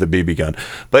your eye out with a BB gun.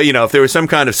 But, if there was some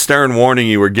kind of stern warning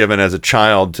you were given as a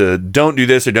child to don't do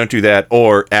this or don't do that,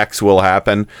 or X will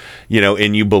happen,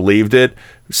 and you believed it,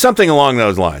 something along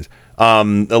those lines.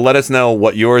 Let us know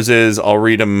what yours is. I'll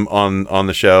read them on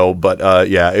the show. But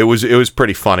it was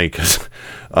pretty funny because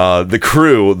the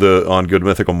crew on Good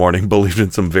Mythical Morning believed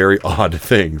in some very odd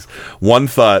things. One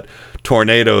thought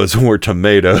tornadoes were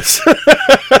tomatoes.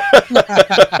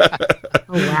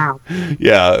 Oh, wow.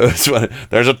 Yeah, it was funny.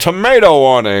 There's a tomato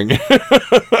warning.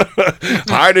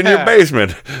 Hide in your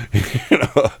basement.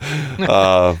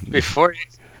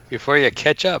 Before you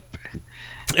catch up.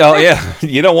 Oh yeah,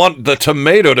 you don't want the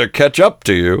tomato to catch up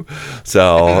to you.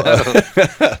 So,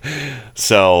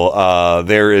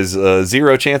 there is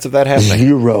zero chance of that happening.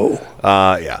 Zero.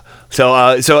 Yeah. So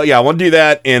I want to do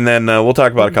that, and then we'll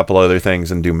talk about a couple other things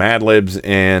and do Mad Libs,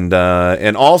 and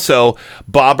also,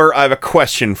 Bobber, I have a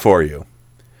question for you.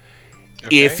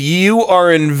 Okay. If you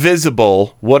are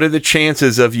invisible, what are the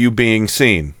chances of you being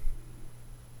seen?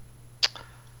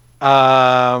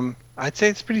 I'd say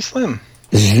it's pretty slim.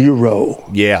 Zero.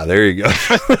 Yeah, there you go.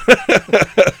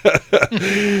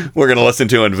 We're going to listen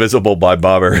to Invisible by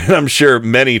Bobber. And I'm sure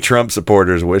many Trump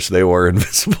supporters wish they were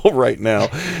invisible right now.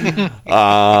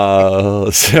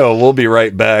 So we'll be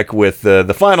right back with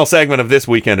the final segment of this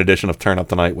weekend edition of Turn Up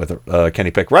the Night with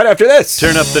Kenny Pick right after this.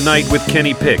 Turn Up the Night with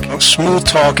Kenny Pick. Smooth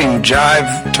talking,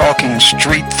 jive talking,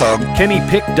 street thug.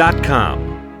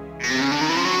 KennyPick.com.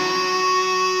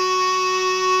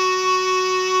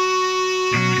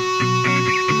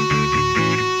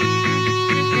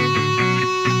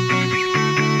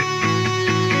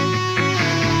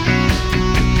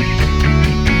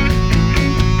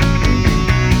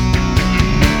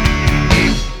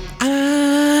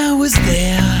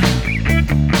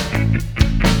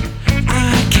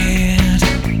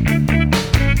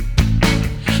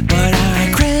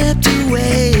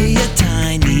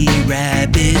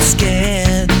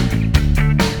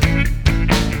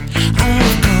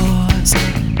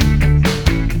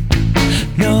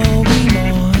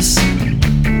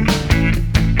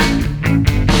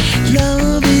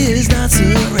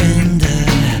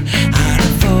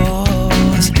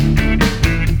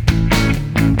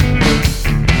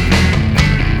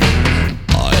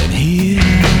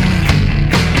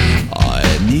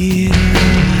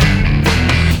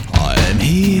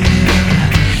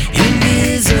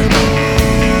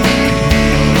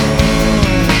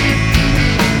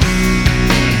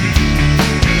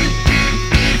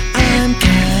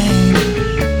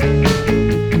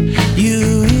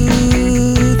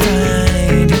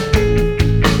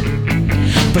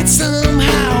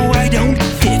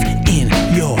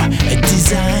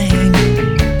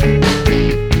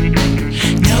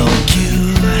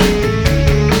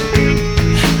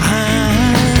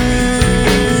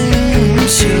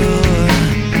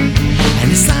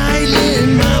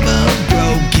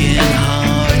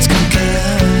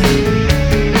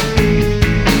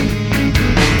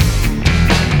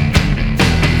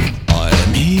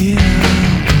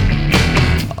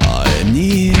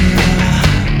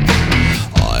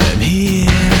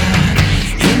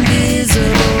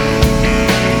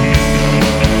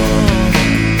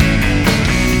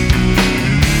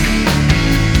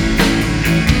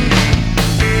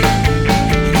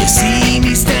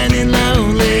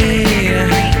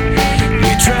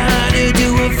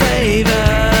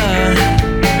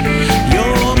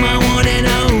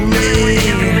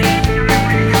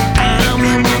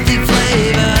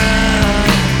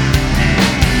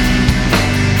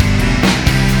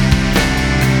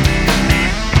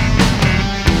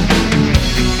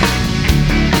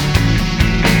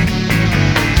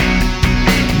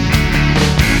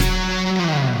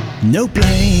 No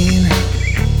blame.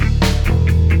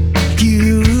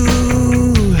 You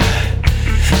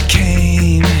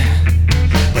came,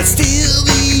 but still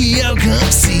the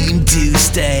outcome seemed to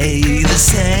stay the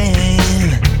same.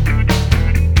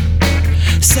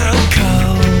 So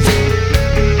cold,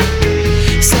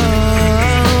 so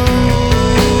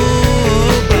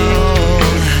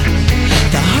bold.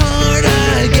 The heart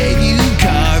I gave you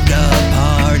carved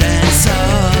apart and sold.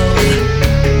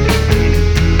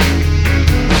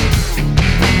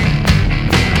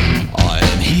 I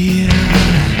am here,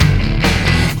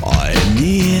 I am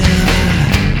near,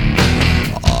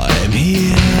 I am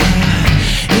here,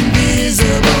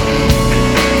 invisible.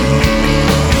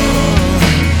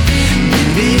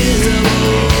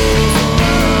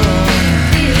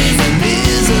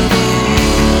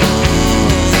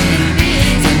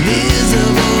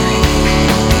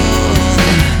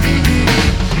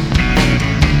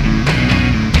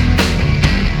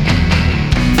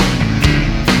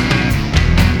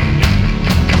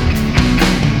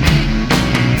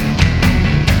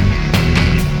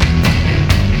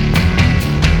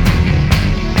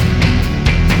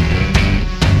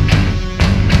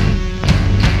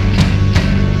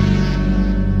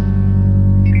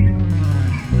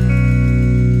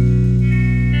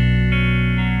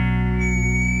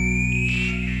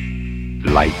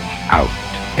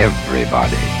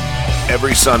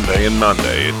 Every Sunday and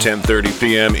Monday at 10:30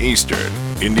 p.m. Eastern,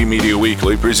 Indie Media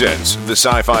Weekly presents the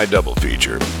Sci-Fi Double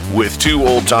Feature with 2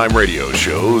 old-time radio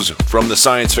shows from the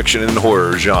science fiction and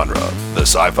horror genre. The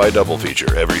Sci-Fi Double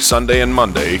Feature every Sunday and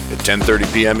Monday at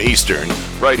 10:30 p.m. Eastern,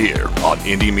 right here on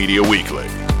Indie Media Weekly.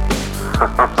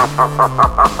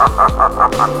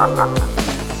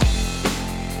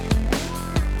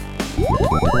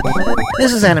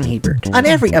 This is Adam Hebert. On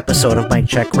every episode of Mic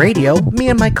Check Radio, me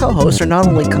and my co-hosts are not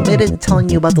only committed to telling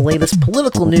you about the latest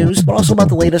political news, but also about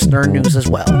the latest nerd news as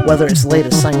well. Whether it's the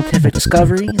latest scientific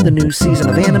discovery, the new season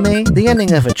of anime, the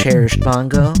ending of a cherished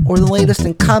manga, or the latest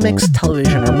in comics,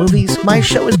 television, or movies, my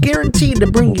show is guaranteed to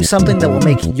bring you something that will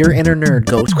make your inner nerd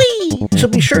go squee! So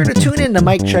be sure to tune in to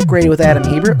Mic Check Radio with Adam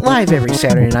Hebert, live every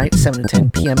Saturday night, 7 to 10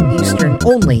 p.m. Eastern,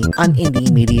 only on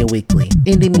Indie Media Weekly.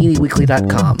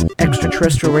 IndieMediaWeekly.com.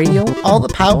 Extraterrestrial radio, all the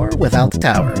power without the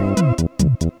tower.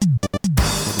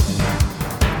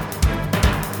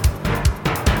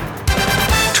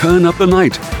 Turn up the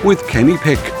night with Kenny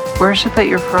Pick. Where's it that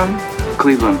you're from?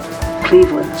 Cleveland.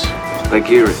 Cleveland. Like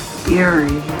Erie.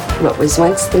 Erie. What was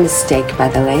once the mistake by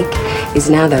the lake is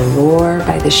now the roar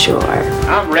by the shore.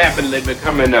 I'm rapidly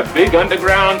becoming a big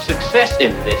underground success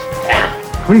in this town.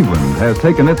 Cleveland has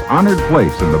taken its honored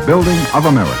place in the building of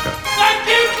America.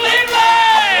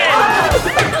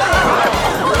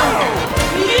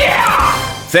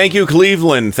 Thank you,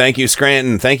 Cleveland. Thank you,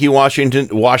 Scranton. Thank you,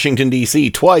 Washington, D.C.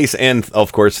 twice. And,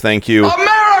 of course, thank you...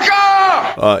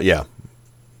 America! Yeah.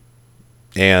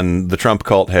 And the Trump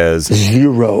cult has...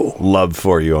 0 love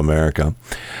for you, America.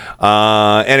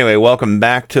 Anyway, welcome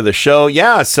back to the show.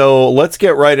 Yeah, so let's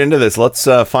get right into this. Let's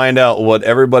find out what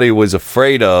everybody was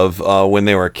afraid of when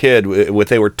they were a kid, what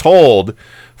they were told.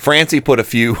 Francie put a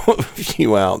few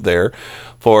out there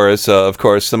for us. Of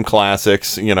course, some classics,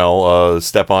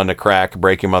 step on the crack,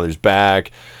 break your mother's back.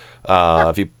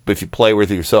 If you play with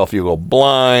yourself, you go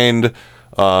blind.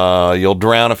 You'll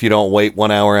drown if you don't wait 1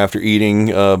 hour after eating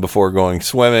before going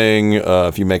swimming.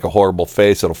 If you make a horrible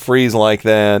face, it'll freeze like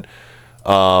that.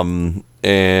 And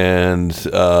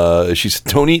she said,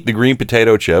 don't eat the green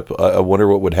potato chip. I wonder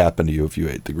what would happen to you if you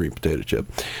ate the green potato chip.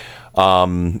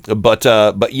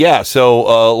 But yeah,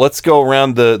 so let's go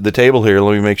around the table here.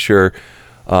 Let me make sure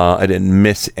I didn't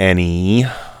miss any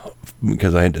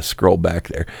because I had to scroll back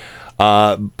there.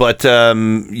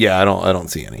 Yeah, I don't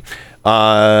see any.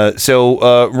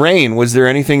 So Rain, was there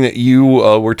anything that you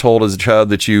were told as a child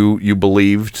that you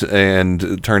believed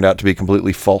and turned out to be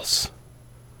completely false?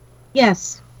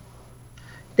 Yes.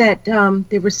 That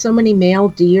there were so many male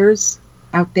deers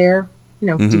out there,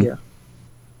 deer.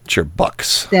 Sure,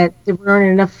 bucks. That there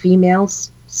weren't enough females,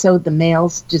 so the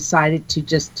males decided to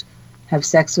just have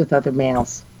sex with other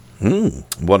males.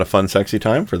 What a fun, sexy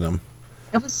time for them.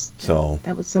 That was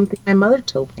something my mother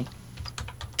told me.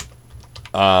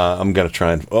 I'm gonna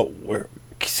try and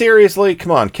seriously,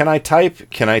 come on. Can I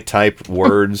type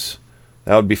words?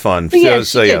 That would be fun. Yeah,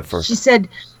 she said,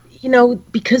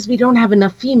 because we don't have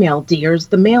enough female deers,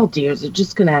 the male deers are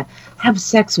just gonna have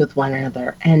sex with one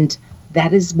another, and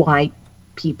that is why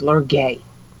people are gay.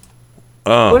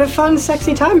 What a fun,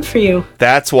 sexy time for you.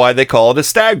 That's why they call it a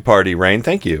stag party, Rain.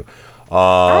 Thank you.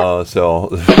 So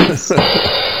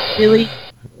really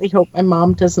hope my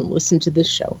mom doesn't listen to this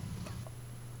show.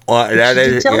 Well, that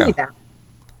is, tell me that.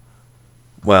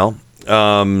 Well,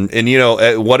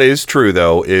 and what is true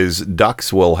though is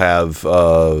ducks will have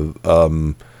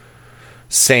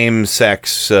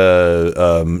same-sex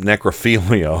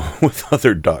necrophilia with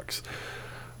other ducks.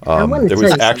 There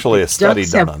was actually a study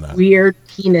done on that. Weird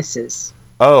penises.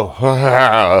 Oh,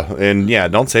 and yeah,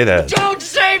 don't say that. Don't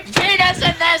say penis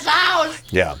in this house!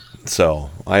 Yeah, so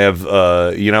I have,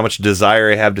 how much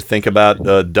desire I have to think about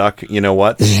duck, you know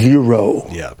what? 0.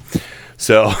 Yeah.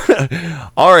 So,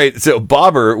 all right, so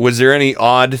Bobber, was there any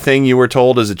odd thing you were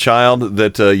told as a child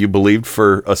that you believed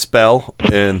for a spell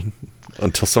and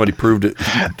until somebody proved it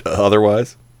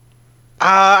otherwise?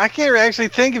 I can't actually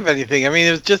think of anything. I mean,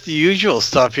 it was just the usual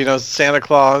stuff, Santa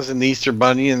Claus and the Easter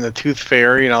Bunny and the Tooth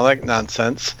Fairy and all that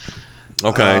nonsense.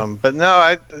 Okay. But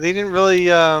no, they didn't really.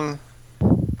 My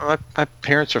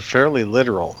parents are fairly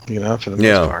literal, for the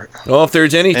most part. Well, if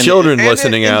there's any children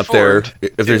listening out there,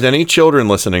 if there's any children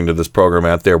listening to this program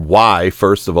out there, why,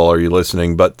 first of all, are you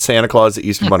listening? But Santa Claus, the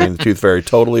Easter Bunny, and the Tooth Fairy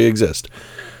totally exist.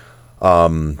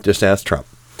 Just ask Trump.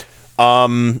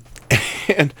 And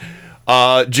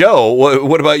Joe,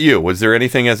 what about you? Was there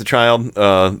anything as a child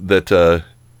that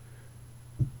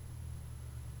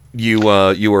you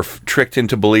were tricked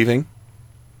into believing?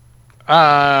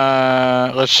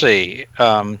 Let's see.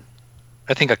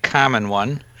 I think a common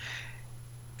one.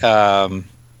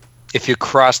 If you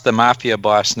cross the mafia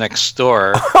boss next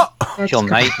door, He'll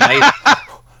night.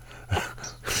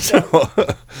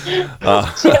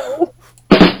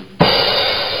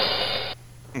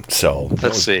 So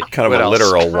let's see. Kind of a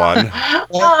literal one.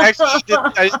 Well, actually,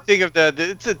 I just think of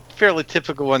it's a fairly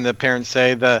typical one that parents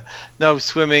say, the no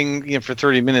swimming for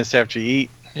 30 minutes after you eat.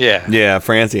 Yeah,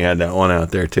 Francie had that one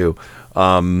out there too.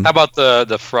 How about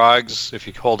the frogs? If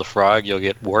you hold a frog, you'll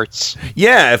get warts.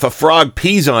 Yeah, if a frog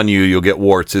pees on you, you'll get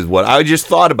warts. Is what I just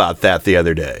thought about that the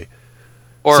other day.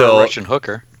 Or a Russian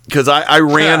hooker. Because I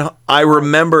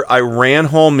remember I ran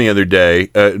home the other day.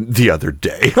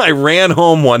 I ran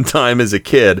home one time as a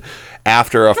kid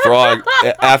after a frog.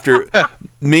 After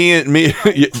me,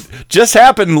 just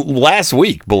happened last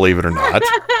week, believe it or not.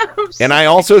 And I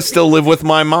also still live with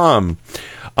my mom.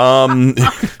 I'm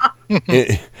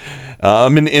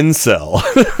an incel.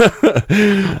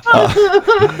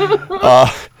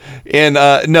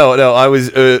 No, I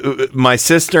was, my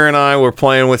sister and I were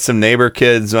playing with some neighbor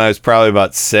kids, and I was probably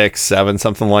about 6, 7,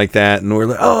 something like that, and we're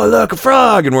like, oh, look, a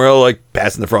frog, and we're all like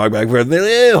passing the frog back and forth,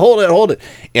 hold it,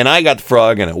 and I got the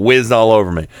frog, and it whizzed all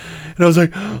over me, and I was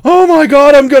like, oh my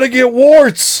God, I'm gonna get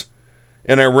warts,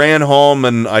 and I ran home,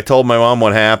 and I told my mom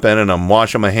what happened, and I'm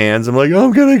washing my hands, I'm like,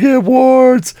 I'm gonna get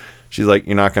warts. She's like,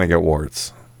 you're not gonna get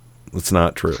warts. It's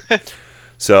not true.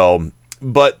 So,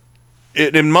 but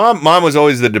and mom was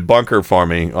always the debunker for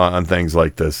me on things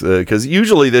like this, because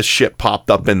usually this shit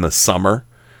popped up in the summer.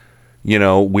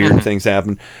 Weird things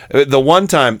happen. The one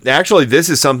time, actually, this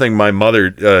is something my mother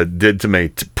did to me,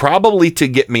 probably to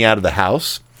get me out of the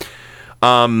house.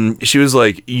 She was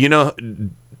like, do you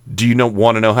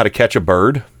want to know how to catch a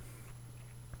bird?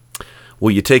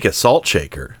 Well, you take a salt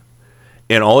shaker,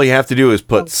 and all you have to do is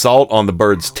put salt on the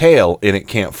bird's tail, and it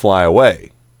can't fly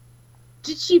away.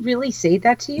 Did she really say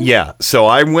that to you? Yeah. So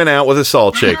I went out with a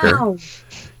salt shaker,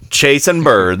 chasing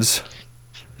birds.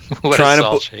 What a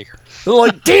salt shaker. They're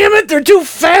like, damn it, they're too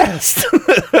fast. So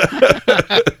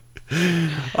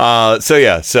you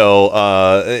have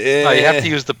to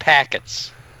use the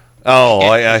packets. Oh,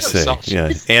 I see.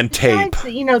 Yeah, and tape.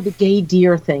 Besides, the gay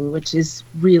deer thing, which is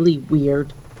really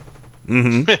weird.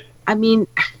 Mm-hmm. I mean,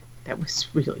 that was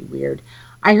really weird.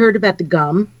 I heard about the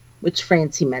gum, which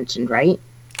Francie mentioned, right?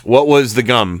 What was the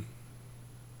gum?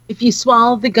 If you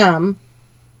swallow the gum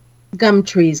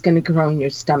tree is going to grow in your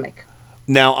stomach.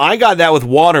 Now, I got that with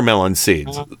watermelon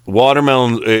seeds.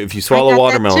 Watermelon, if you swallow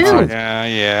watermelon seeds.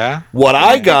 Yeah. What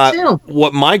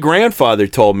my grandfather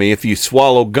told me, if you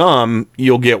swallow gum,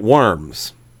 you'll get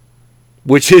worms.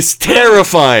 Which is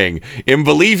terrifying. And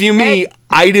believe you me,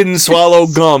 I didn't swallow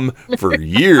gum for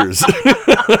years.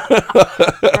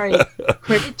 Right.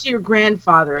 Credit to your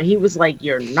grandfather. He was like,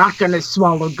 you're not going to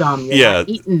swallow gum. You're not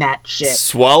eating that shit.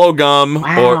 Swallow gum.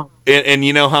 Wow. And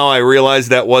you know how I realized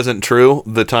that wasn't true?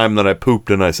 The time that I pooped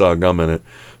and I saw gum in it.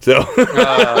 So.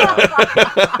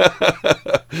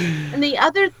 And the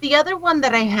other one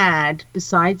that I had,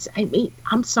 besides,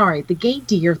 I'm sorry, the gay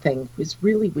deer thing was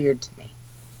really weird to me.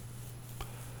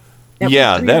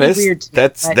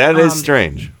 That is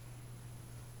strange.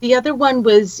 The other one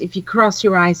was, if you cross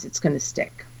your eyes, it's going to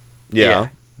stick. Yeah.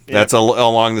 That's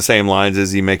along the same lines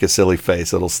as you make a silly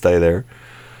face, it'll stay there.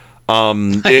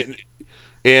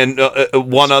 And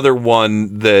one other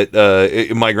one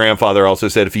that my grandfather also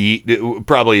said, if you eat,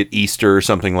 probably at Easter or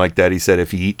something like that, he said,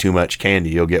 if you eat too much candy,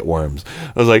 you'll get worms.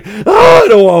 I was like, oh, I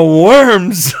don't want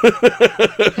worms.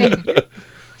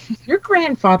 Your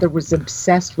grandfather was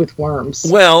obsessed with worms.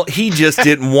 Well, he just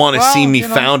didn't want to see me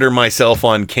founder myself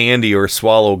on candy or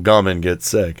swallow gum and get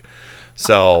sick.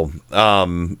 So,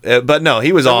 but no,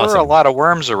 he was awesome. There were a lot of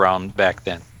worms around back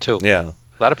then, too. Yeah.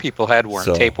 A lot of people had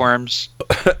worms. Tapeworms.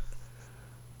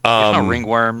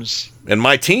 Ringworms. In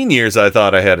my teen years, I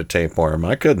thought I had a tapeworm.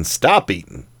 I couldn't stop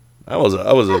eating. I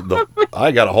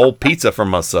got a whole pizza for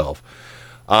myself.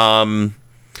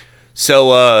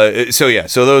 So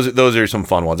those are some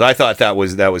fun ones. I thought that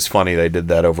was funny. They did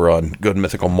that over on Good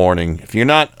Mythical Morning. If you're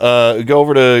not, go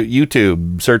over to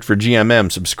YouTube, search for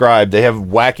GMM, subscribe. They have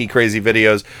wacky, crazy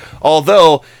videos.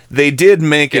 Although they did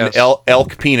make an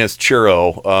elk penis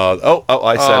churro.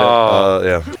 I said it.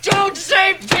 Yeah. Don't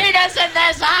say penis in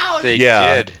this house. They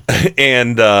did.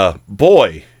 And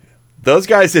boy, those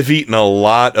guys have eaten a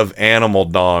lot of animal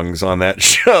dongs on that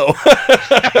show.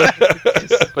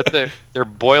 But they're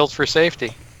boiled for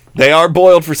safety. They are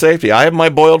boiled for safety. I have my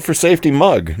boiled for safety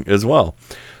mug as well.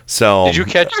 So did you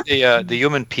catch the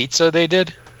human pizza they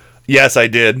did? Yes, I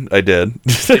did. And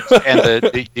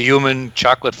the human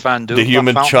chocolate fondue. The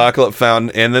human chocolate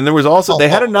fountain. And then there was also they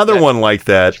had another one like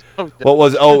that. What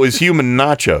was? Oh, it was human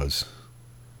nachos.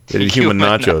 They did human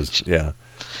nachos. Yeah.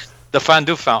 The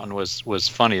fondue fountain was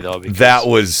funny though. That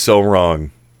was so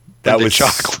wrong. That the was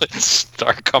chocolates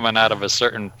start coming out of a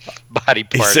certain body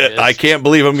part. He said, I can't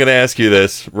believe I'm going to ask you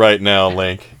this right now,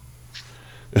 Link.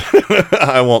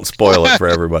 I won't spoil it for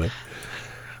everybody.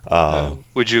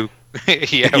 Would you?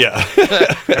 Yeah.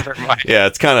 Never mind. Yeah,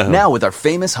 it's kind of now with our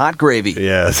famous hot gravy.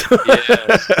 Yes.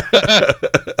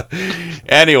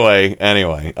 Anyway,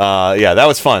 yeah, that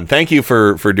was fun. Thank you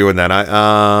for doing that.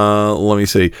 Let me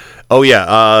see. Oh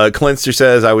yeah, Clinster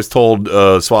says I was told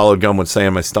swallowed gum would stay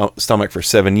in my stomach for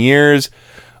 7 years.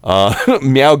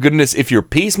 Meow goodness, if your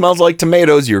pee smells like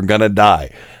tomatoes, you're gonna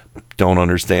die. Don't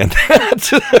understand that.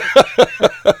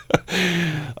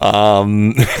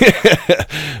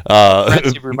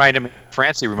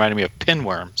 Francie reminded me of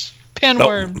pinworms.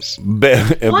 Pinworms.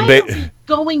 Why are we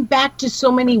going back to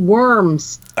so many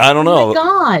worms? I don't know. Oh my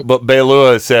God. But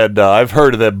Beilua said, I've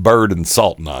heard of that bird and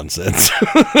salt nonsense.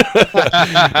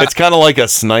 It's kind of like a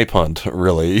snipe hunt,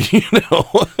 really, you know.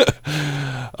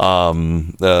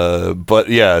 But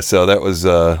yeah, so that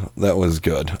was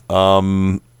good.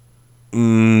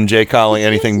 Jay Colley,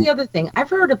 anything? Here's the other thing. I've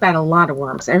heard about a lot of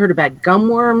worms. I heard about gum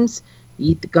worms.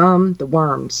 You eat the gum, the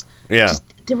worms. Yeah.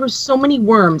 There were so many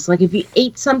worms. Like if you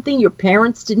ate something your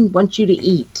parents didn't want you to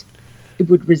eat, it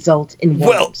would result in worms.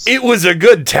 Well, it was a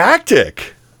good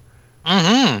tactic.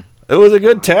 Mm-hmm. It was a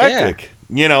good tactic.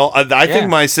 Yeah. You know, I think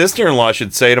my sister-in-law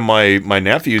should say to my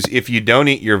nephews, if you don't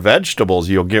eat your vegetables,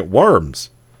 you'll get worms.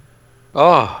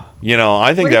 Oh. You know,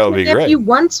 I think that would be great. What if your nephew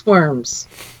wants worms?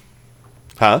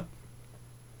 Huh?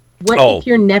 What if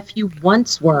your nephew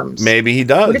wants worms? Maybe he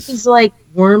does. What if he's like,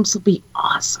 worms will be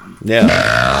awesome? Yeah.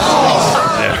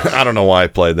 I don't know why I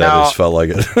played that. I just felt like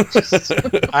it.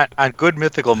 on Good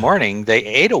Mythical Morning, they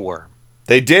ate a worm.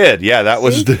 They did. Yeah, that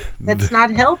was that's not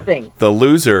helping. The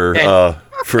loser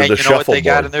for the you know shuffleboard. What they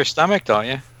got in their stomach, don't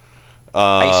you?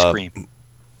 Ice cream.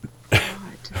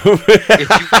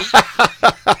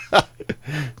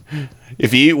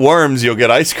 If you eat worms, you'll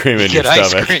get ice cream in your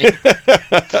stomach.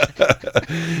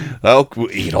 Oh,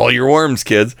 eat all your worms,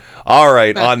 kids. All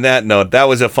right, on that note, that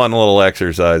was a fun little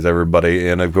exercise, everybody.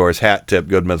 And, of course, hat tip,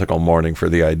 Good Mythical Morning for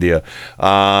the idea.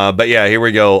 But, yeah, here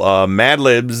we go. Mad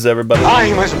Libs, everybody.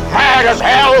 I'm as mad as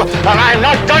hell, and I'm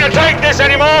not going to take this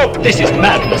anymore. This is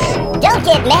madness. Don't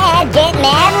get mad, get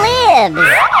Mad Libs.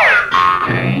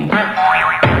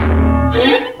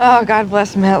 Oh, God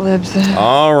bless Mad Libs.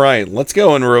 All right, let's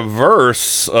go in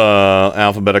reverse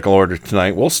alphabetical order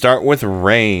tonight. We'll start with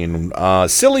Rain.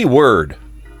 Silly word.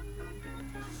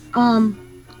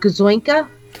 Gazoinka.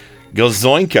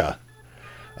 Gazoinka.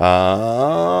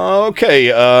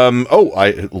 Okay.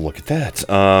 I look at that.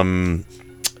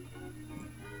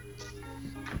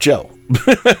 Joe.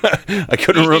 I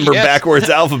couldn't remember backwards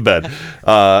alphabet.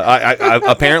 I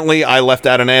apparently I left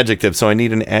out an adjective, so I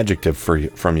need an adjective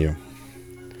from you.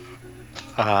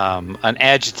 An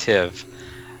adjective.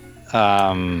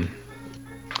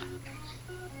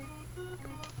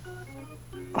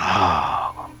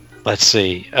 Let's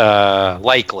see.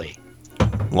 Likely.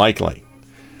 Likely.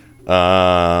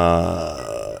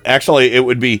 Actually, it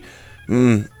would be.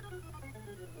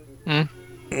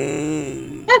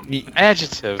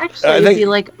 Adjective. Actually, it'd be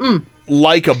like.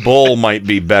 Likeable might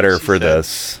be better for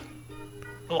this.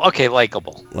 Okay,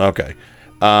 likable. Okay.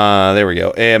 There we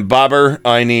go. And Bobber,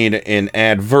 I need an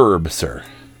adverb, sir.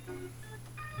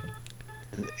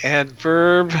 An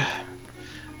adverb.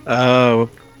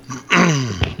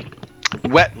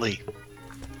 Wetly.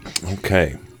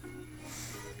 Okay.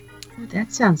 Ooh,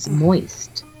 that sounds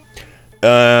moist.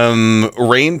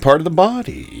 Rain part of the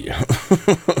body.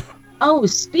 Oh,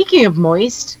 speaking of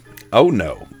moist. Oh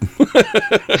no.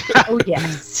 Oh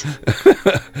yes.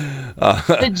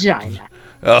 Vagina.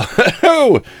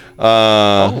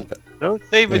 Don't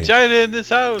say vagina in this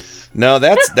house. No,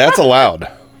 that's allowed.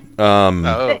 I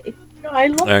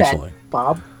love actually, that,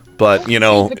 Bob. But you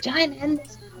know, vagina in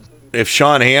this house. If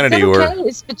Sean Hannity were,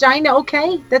 is vagina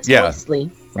okay? That's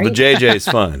mostly right? The JJ's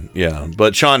fine. Yeah,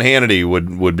 but Sean Hannity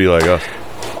would be like,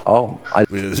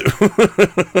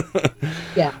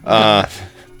 yeah.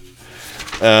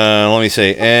 Let me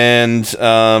see. And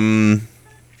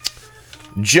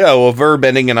Joe, a verb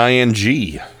ending in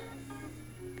ing.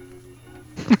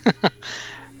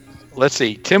 Let's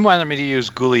see. Tim wanted me to use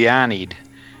Giuliani'd,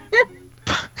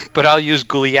 but I'll use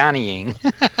Giulianiing.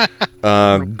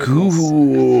 Giulianiing.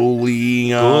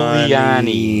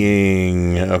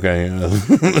 Okay.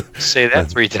 Say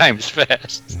that 3 times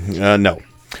fast. No.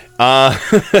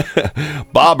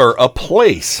 Bobber, a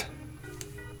place.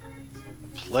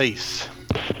 Place.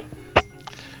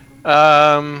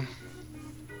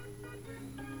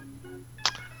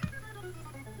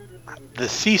 The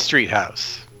C Street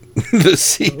House. The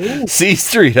C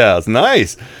Street House.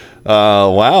 Nice.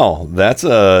 Wow, that's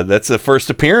a first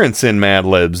appearance in Mad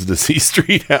Libs, the C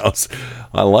Street House.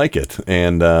 I like it.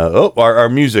 And our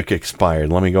music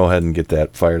expired. Let me go ahead and get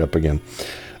that fired up again.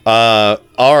 All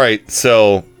right,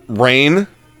 so Rain.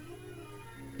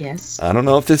 Yes. I don't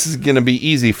know if this is going to be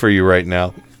easy for you right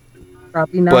now.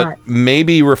 Probably not. But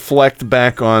maybe reflect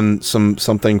back on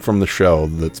something from the show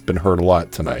that's been heard a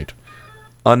lot tonight.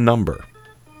 A number.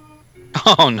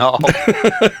 Oh, no.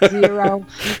 0.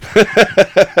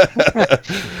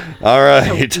 All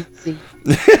right.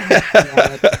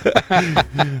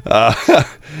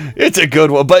 It's a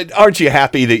good one, but aren't you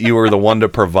happy that you were the one to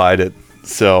provide it?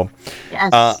 So,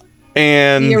 yes.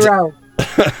 And 0.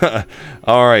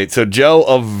 All right. So, Joe,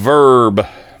 a verb.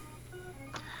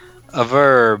 A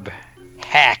verb.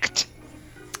 Hacked.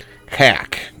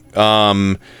 Hack.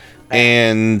 Hack.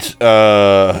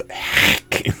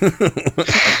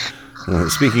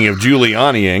 Speaking of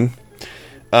Giulianiing,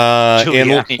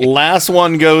 and last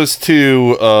one goes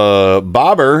to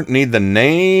Bobber. Need the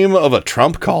name of a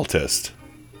Trump cultist.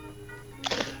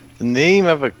 The name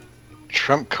of a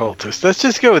Trump cultist. Let's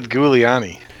just go with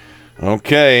Giuliani.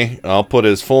 Okay, I'll put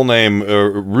his full name,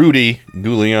 Rudy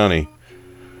Giuliani.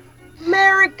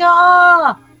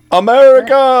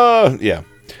 America. Yeah.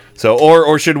 So,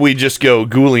 or should we just go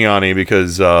Giuliani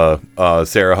because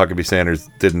Sarah Huckabee Sanders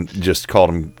didn't just call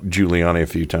him Giuliani a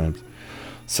few times.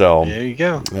 So there you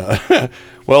go. Well,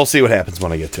 we'll see what happens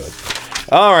when I get to it.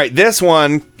 All right,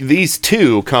 these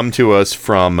two come to us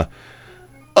from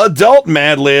Adult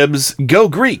Mad Libs Go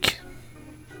Greek.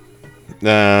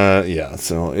 Yeah.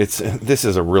 So this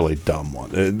is a really dumb one.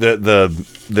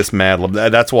 This Mad Lib.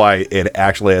 That's why it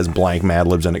actually has blank Mad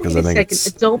Libs in it because I think it's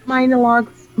Adult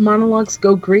monologues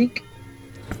Go Greek.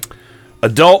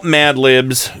 Adult Mad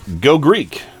Libs Go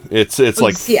Greek. It's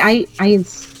like see, I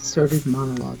inserted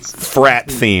monologues. Frat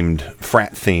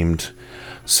themed.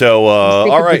 So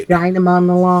all right. Vagina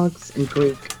monologues in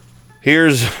Greek.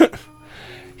 Here's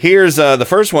the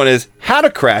first one is how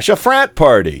to crash a frat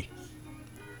party.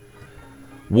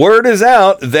 Word is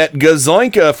out that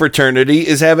Gazoinka fraternity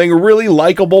is having a really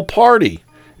likable party,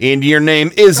 and your name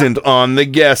isn't on the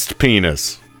guest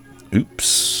penis.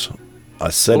 Oops, I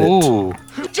said it.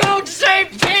 Don't say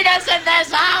penis in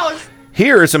this house!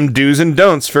 Here are some do's and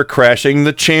don'ts for crashing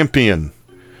the champion.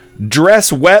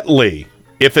 Dress wetly.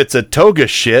 If it's a toga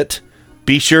shit,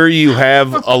 be sure you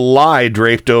have a lie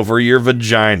draped over your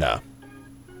vagina.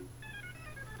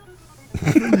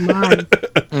 Oh my.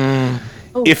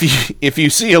 If you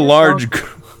see a large...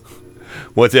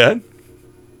 What's that?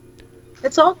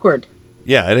 It's awkward.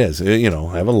 Yeah, it is.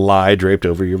 Have a lie draped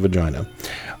over your vagina.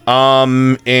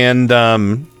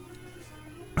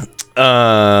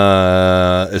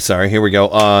 Sorry, here we go.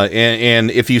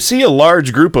 And if you see a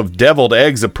large group of deviled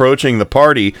eggs approaching the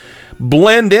party,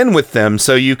 blend in with them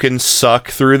so you can suck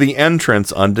through the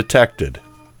entrance undetected.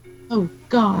 Oh,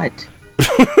 God.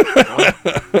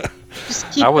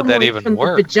 How would that even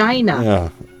work? Vagina.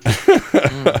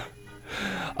 Yeah.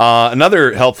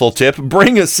 Another helpful tip: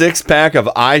 bring a 6-pack of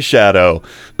eyeshadow.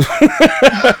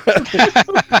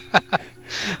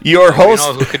 Your host,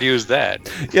 who could use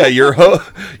that? Yeah, your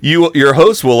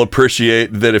host will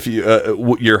appreciate that if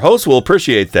you your host will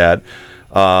appreciate that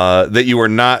that you are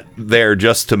not there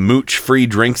just to mooch free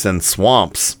drinks and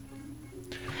swamps.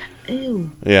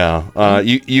 Ew. Yeah.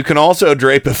 You can also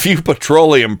drape a few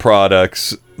petroleum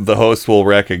products the host will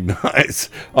recognize.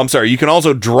 I'm sorry, you can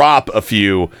also drop a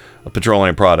few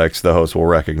petroleum products the host will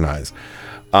recognize.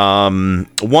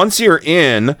 Once you're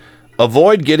in,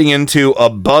 avoid getting into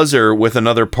a buzzer with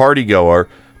another partygoer,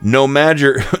 no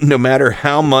matter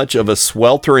how much of a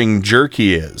sweltering jerk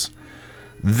he is.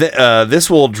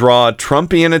 This will draw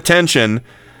Trumpian attention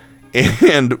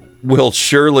and will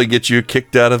surely get you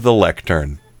kicked out of the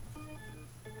lectern.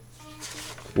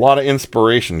 A lot of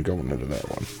inspiration going into that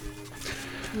one.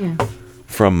 Yeah.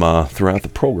 From throughout the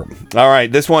program. All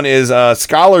right, this one is a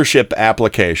scholarship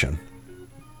application.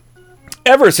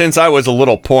 Ever since I was a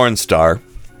little porn star.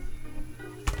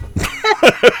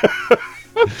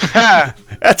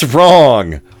 That's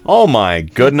wrong. Oh my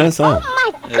goodness. Oh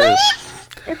my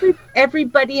goodness.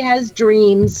 Everybody has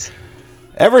dreams.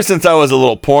 Ever since I was a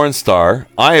little porn star,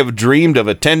 I have dreamed of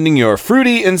attending your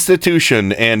fruity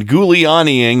institution and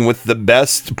Giulianiing with the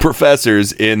best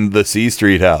professors in the C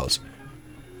Street House.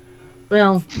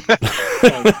 Well,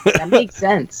 that makes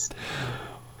sense.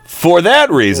 For that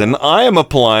reason, I am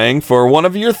applying for one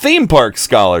of your theme park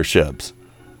scholarships.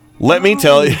 Let me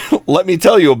tell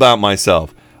you about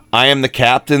myself. I am the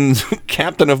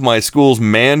captain of my school's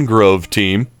mangrove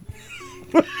team.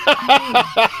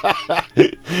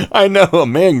 I know a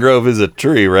mangrove is a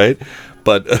tree, right?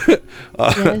 But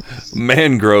Yes.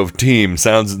 Mangrove Team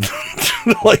sounds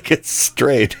like it's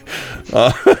straight.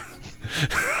 Oh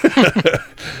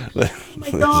my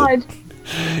God.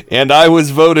 And I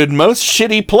was voted most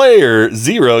shitty player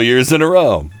 0 years in a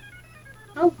row.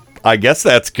 Oh. I guess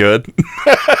that's good.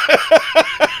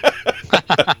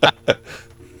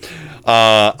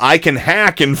 I can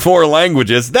hack in 4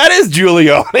 languages. That is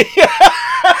Giuliani.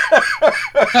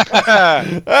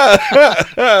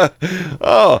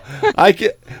 Oh,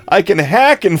 I can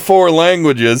hack in 4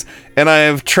 languages, and I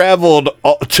have traveled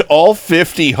to all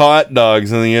 50 hot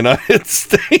dogs in the United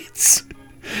States.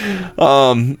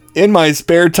 In my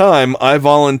spare time, I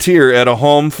volunteer at a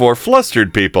home for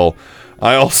flustered people.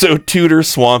 I also tutor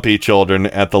swampy children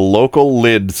at the local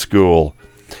Lid school.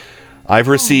 I've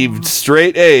received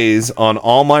straight A's on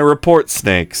all my report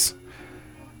snakes.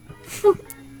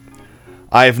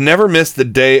 I've never missed a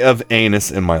day of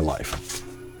anus in my life.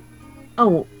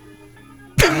 Oh.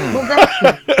 Well,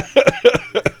 that's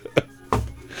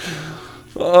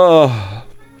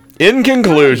In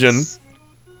conclusion,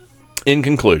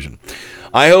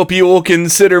 I hope you will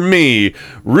consider me,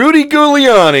 Rudy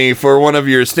Giuliani, for one of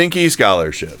your stinky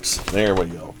scholarships. There we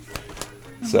go.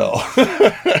 So,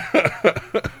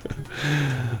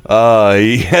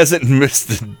 he hasn't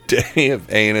missed a day of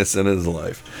anus in his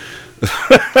life.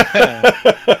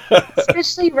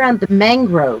 especially around the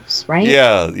mangroves, right?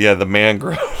 Yeah, the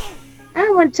mangrove. I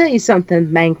want to tell you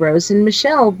something, mangroves, and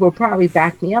Michelle will probably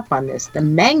back me up on this. The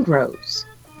mangroves,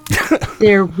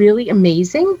 they're really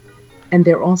amazing, and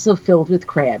they're also filled with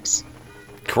crabs.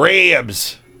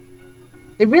 Crabs!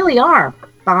 They really are,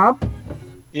 Bob.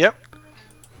 Yep.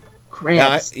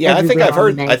 Crabs. I think I've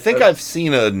heard. Mangroves. I think I've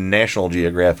seen a National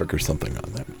Geographic or something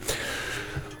on that.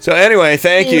 So anyway,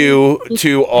 thank you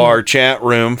to our chat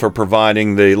room for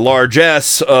providing the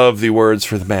largesse of the words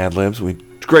for the Mad Libs. We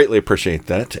greatly appreciate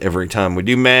that every time we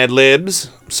do Mad Libs.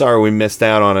 Sorry we missed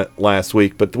out on it last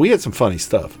week, but we had some funny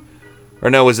stuff. Or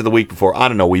no, was it the week before? I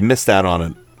don't know. We missed out on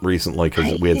it recently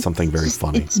because we had something very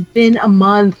funny. It's been a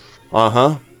month.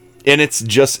 Uh-huh. And it's the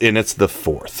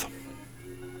 4th.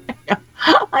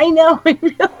 I know.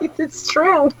 It's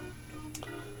true.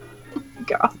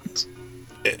 God.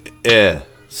 Yeah.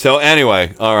 So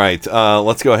anyway, all right,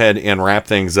 let's go ahead and wrap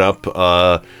things up.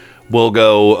 We'll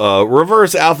go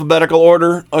reverse alphabetical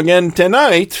order again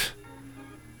tonight.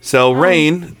 So,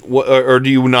 Rain, or do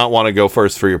you not want to go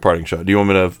first for your parting shot? Do you want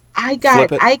me to I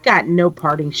flip it? got no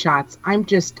parting shots. I'm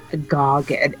just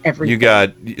agog at everything. You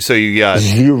got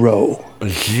 0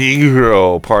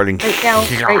 parting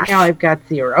Right now I've got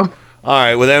 0. All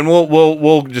right, well then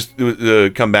we'll just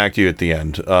come back to you at the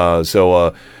end.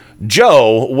 So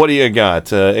Joe, what do you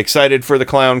got? Excited for the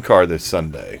clown car this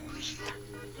Sunday?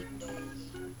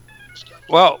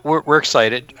 Well, we're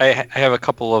excited. I have a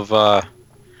couple of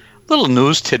little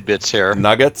news tidbits here.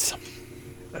 Nuggets?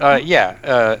 Back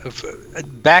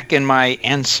in my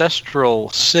ancestral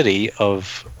city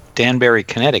of Danbury,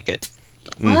 Connecticut.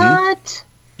 What?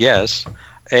 Yes.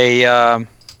 A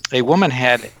woman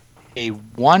had a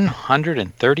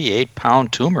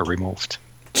 138-pound tumor removed.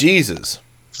 Jesus.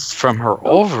 From her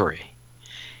ovary.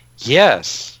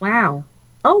 Yes. Wow.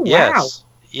 Oh, yes. wow.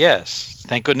 Yes.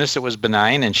 Thank goodness it was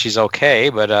benign and she's okay.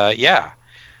 But yeah,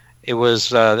 it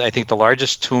was, I think, the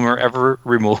largest tumor ever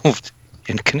removed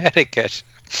in Connecticut.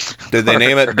 Did they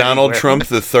name it Donald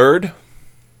Trump III?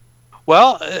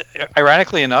 Well,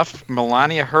 ironically enough,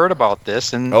 Melania heard about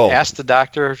this and asked the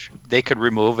doctor if they could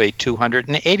remove a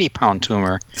 280-pound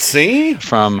tumor. See?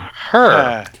 From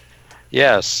her.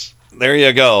 Yes. There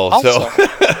you go. Also,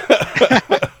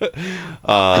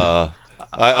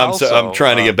 so, I'm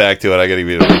trying to get back to it. I got to give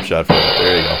you a rip shot for that.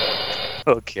 There you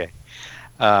go. Okay.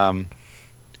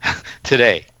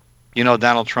 Today,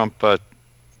 Donald Trump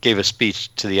gave a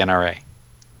speech to the NRA.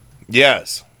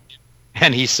 Yes.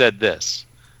 And he said this,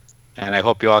 and I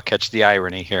hope you all catch the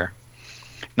irony here.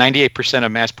 98%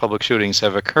 of mass public shootings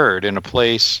have occurred in a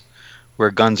place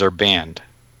where guns are banned.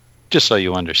 Just so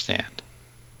you understand.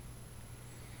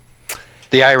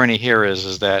 The irony here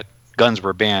is that guns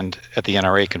were banned at the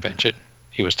NRA convention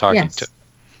he was talking to.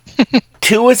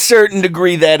 To a certain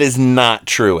degree, that is not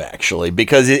true, actually,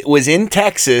 because it was in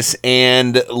Texas,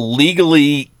 and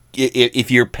legally, if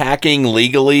you're packing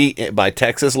legally by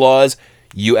Texas laws,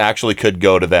 you actually could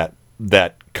go to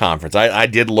that conference. I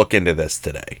did look into this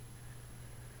today.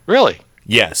 Really?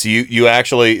 Yes, you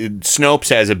actually, Snopes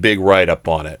has a big write-up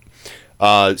on it.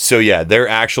 So yeah, they're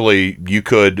actually, you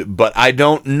could, but I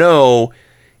don't know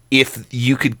if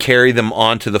you could carry them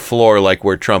onto the floor like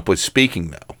where Trump was speaking,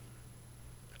 though.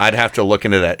 I'd have to look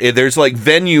into that. There's like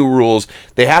venue rules.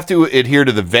 They have to adhere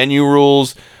to the venue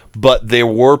rules, but there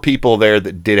were people there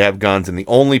that did have guns, and the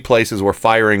only places where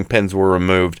firing pins were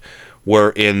removed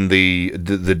were in the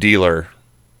dealer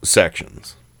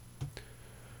sections.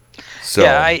 So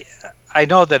yeah, I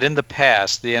know that in the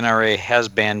past the NRA has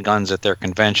banned guns at their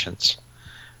conventions.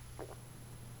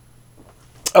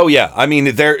 Oh yeah, I mean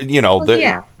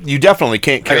you definitely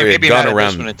can't carry a gun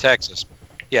around. This one in Texas.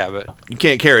 Yeah, but you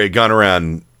can't carry a gun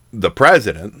around the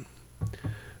president.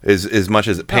 As much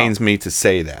as it pains me to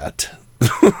say that.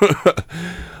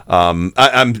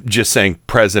 I'm just saying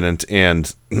president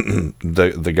and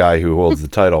the guy who holds the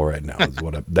title right now is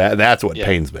that's what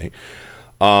pains me.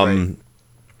 Right.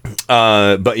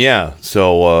 But yeah,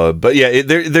 so but yeah,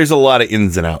 there's a lot of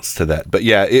ins and outs to that. But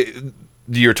yeah,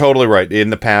 you're totally right.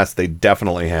 In the past, they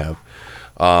definitely have.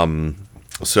 But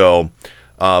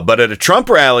at a Trump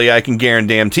rally, I can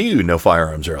guarantee you, no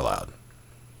firearms are allowed.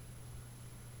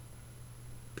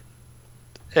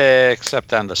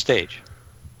 Except on the stage.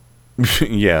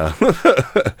 Yeah.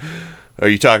 Are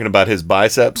you talking about his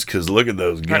biceps? Because look at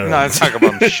those guns. No, I'm talking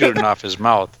about him shooting off his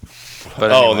mouth.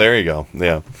 But anyway. There you go.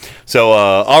 Yeah. So,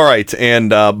 all right. And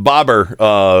Bobber,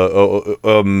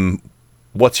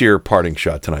 what's your parting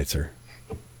shot tonight, sir?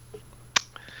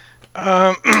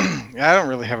 I don't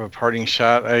really have a parting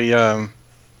shot. I'm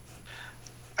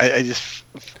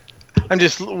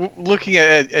just looking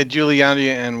at Giuliani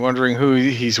and wondering who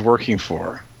he's working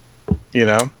for. You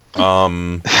know. I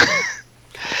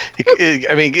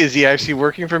mean, is he actually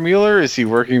working for Mueller? Is he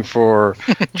working for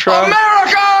Trump?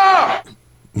 America!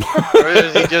 Or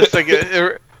is he just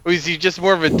or is he just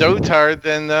more of a dotard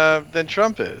than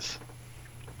Trump is?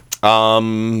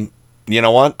 You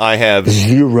know what? I have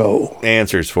 0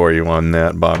 answers for you on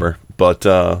that, Bobber. But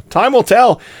time will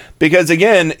tell. Because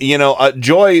again,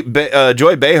 Joy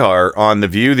Behar on The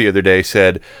View the other day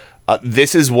said,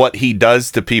 this is what he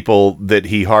does to people that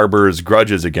he harbors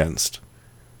grudges against.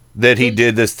 That he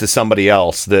did this to somebody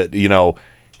else. That,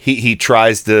 he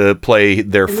tries to play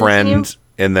their friend.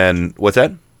 And then, what's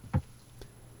that?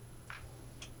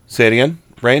 Say it again,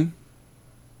 Rain?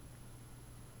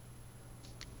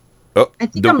 Oh, I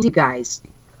think I'm you guys.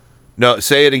 No,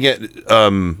 say it again.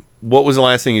 What was the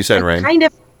last thing you said, Rain?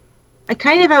 I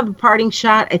kind of have a parting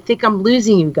shot. I think I'm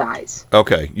losing you guys.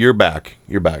 Okay, you're back.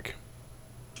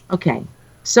 Okay,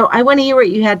 so I want to hear what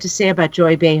you had to say about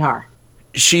Joy Behar.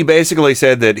 She basically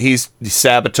said that he's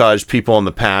sabotaged people in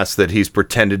the past that he's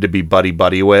pretended to be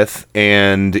buddy-buddy with.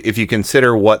 And if you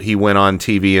consider what he went on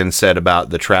TV and said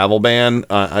about the travel ban,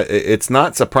 it's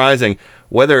not surprising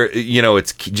whether,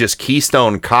 it's just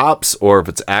Keystone Cops or if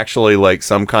it's actually like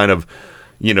some kind of,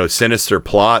 sinister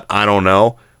plot. I don't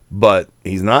know. But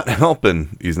he's not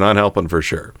helping. He's not helping for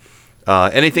sure.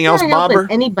 Anything else, Bobber?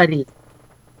 Anybody.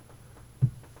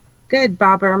 Good,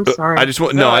 Bobber. I'm sorry. I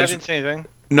didn't say anything.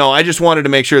 No, I just wanted to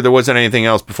make sure there wasn't anything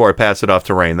else before I pass it off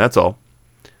to Rain. That's all.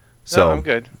 So no, I'm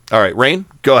good. All right, Rain,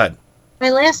 go ahead. My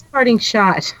last parting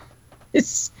shot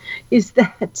is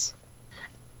that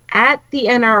at the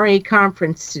NRA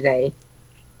conference today,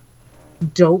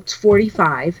 Doped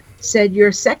 45 said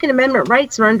your Second Amendment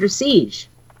rights are under siege,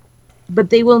 but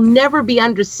they will never be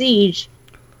under siege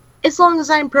as long as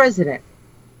I'm president.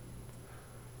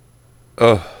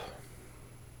 Oh.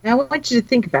 Now, I want you to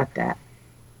think about that.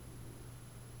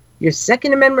 Your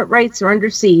Second Amendment rights are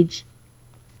under siege,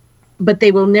 but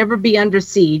they will never be under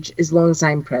siege as long as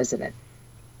I'm president.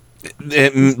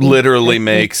 It literally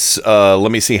makes,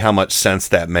 let me see how much sense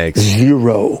that makes.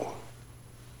 0.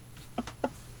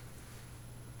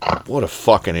 What a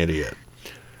fucking idiot.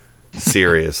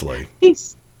 Seriously.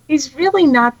 He's really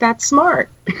not that smart.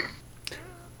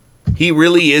 He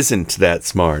really isn't that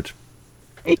smart.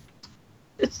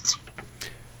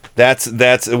 That's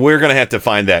we're going to have to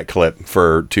find that clip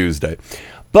for Tuesday.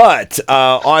 But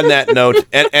on that note,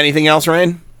 anything else,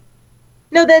 Rain?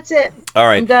 No, that's it. All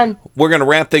right. I'm done. We're going to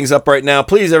wrap things up right now.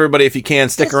 Please, everybody, if you can,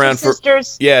 stick around for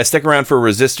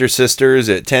Resistor Sisters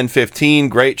at 10:15.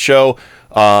 Great show.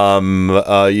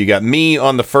 You got me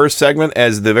on the first segment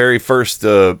as the very first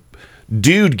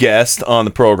dude guest on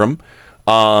the program.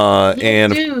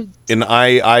 And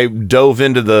I dove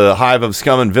into the hive of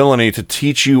scum and villainy to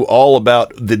teach you all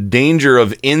about the danger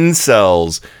of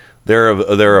incels.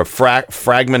 They're a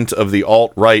fragment of the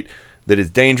alt-right that is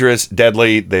dangerous,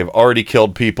 deadly. They've already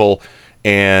killed people,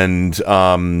 and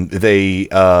they're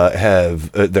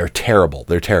terrible.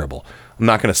 They're terrible. I'm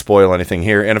not going to spoil anything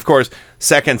here. And of course,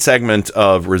 second segment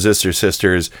of Resistor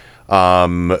Sisters,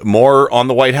 more on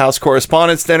the White House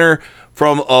Correspondents' Dinner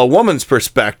from a woman's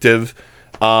perspective.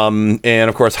 And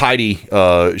of course, Heidi,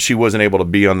 she wasn't able to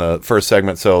be on the first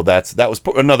segment, so that was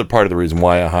another part of the reason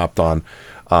why I hopped on.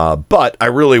 But I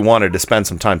really wanted to spend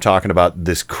some time talking about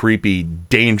this creepy,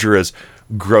 dangerous,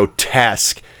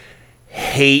 grotesque,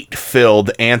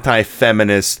 hate-filled,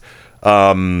 anti-feminist,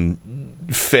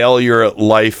 failure at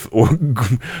life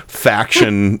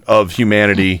faction of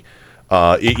humanity.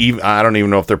 I don't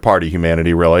even know if they're part of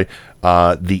humanity, really.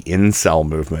 The incel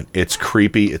movement. It's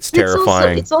creepy. It's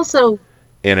terrifying. It's also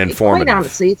and informative. Quite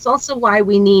honestly, it's also why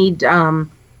we need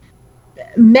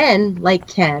men like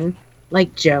Ken,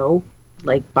 like Joe,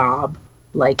 like Bob,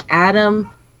 like Adam,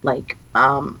 like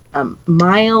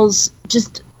Miles.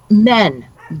 Just men,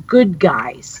 good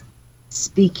guys,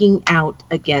 speaking out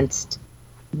against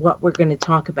what we're going to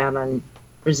talk about on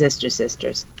Resistor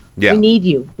Sisters. Yeah. We need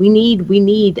you. We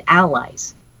need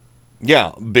allies.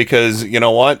 Yeah, because you know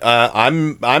what,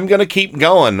 I'm gonna keep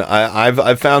going.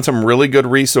 I've found some really good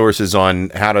resources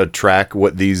on how to track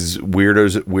what these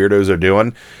weirdos are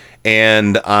doing,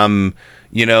 and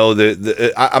you know,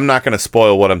 I'm not gonna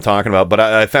spoil what I'm talking about, but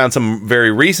I found some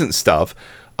very recent stuff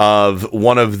of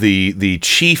one of the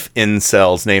chief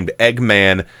incels named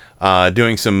Eggman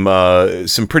doing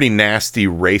some pretty nasty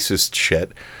racist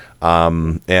shit,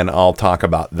 and I'll talk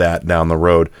about that down the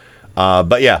road.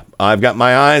 But yeah, I've got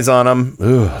my eyes on them.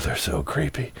 Ooh, they're so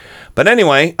creepy. But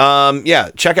anyway, yeah,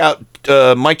 check out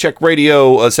Mike Check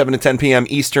Radio, 7 to 10 p.m.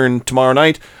 Eastern tomorrow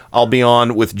night. I'll be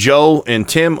on with Joe and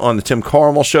Tim on the Tim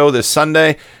Carmel Show this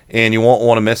Sunday, and you won't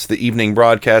want to miss the evening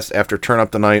broadcast after Turn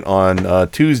Up the Night on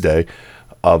Tuesday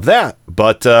of that.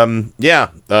 But yeah,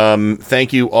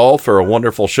 thank you all for a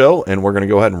wonderful show, and we're going to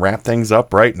go ahead and wrap things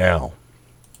up right now.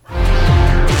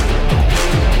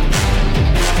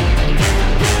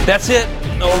 That's it.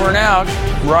 Over and out.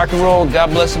 Rock and roll.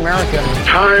 God bless America.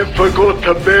 Time for go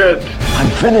to bed. I'm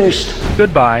finished.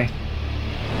 Goodbye.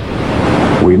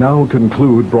 We now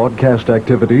conclude broadcast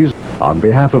activities. On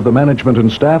behalf of the management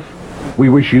and staff, we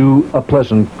wish you a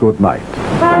pleasant good night.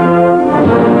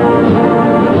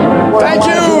 Thank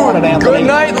you. Good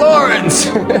night, Lawrence.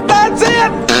 That's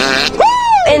it.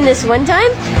 And this one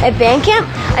time at band camp,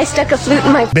 I stuck a flute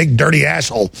in my big dirty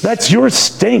asshole. That's your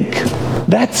stink.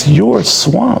 That's your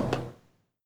swamp.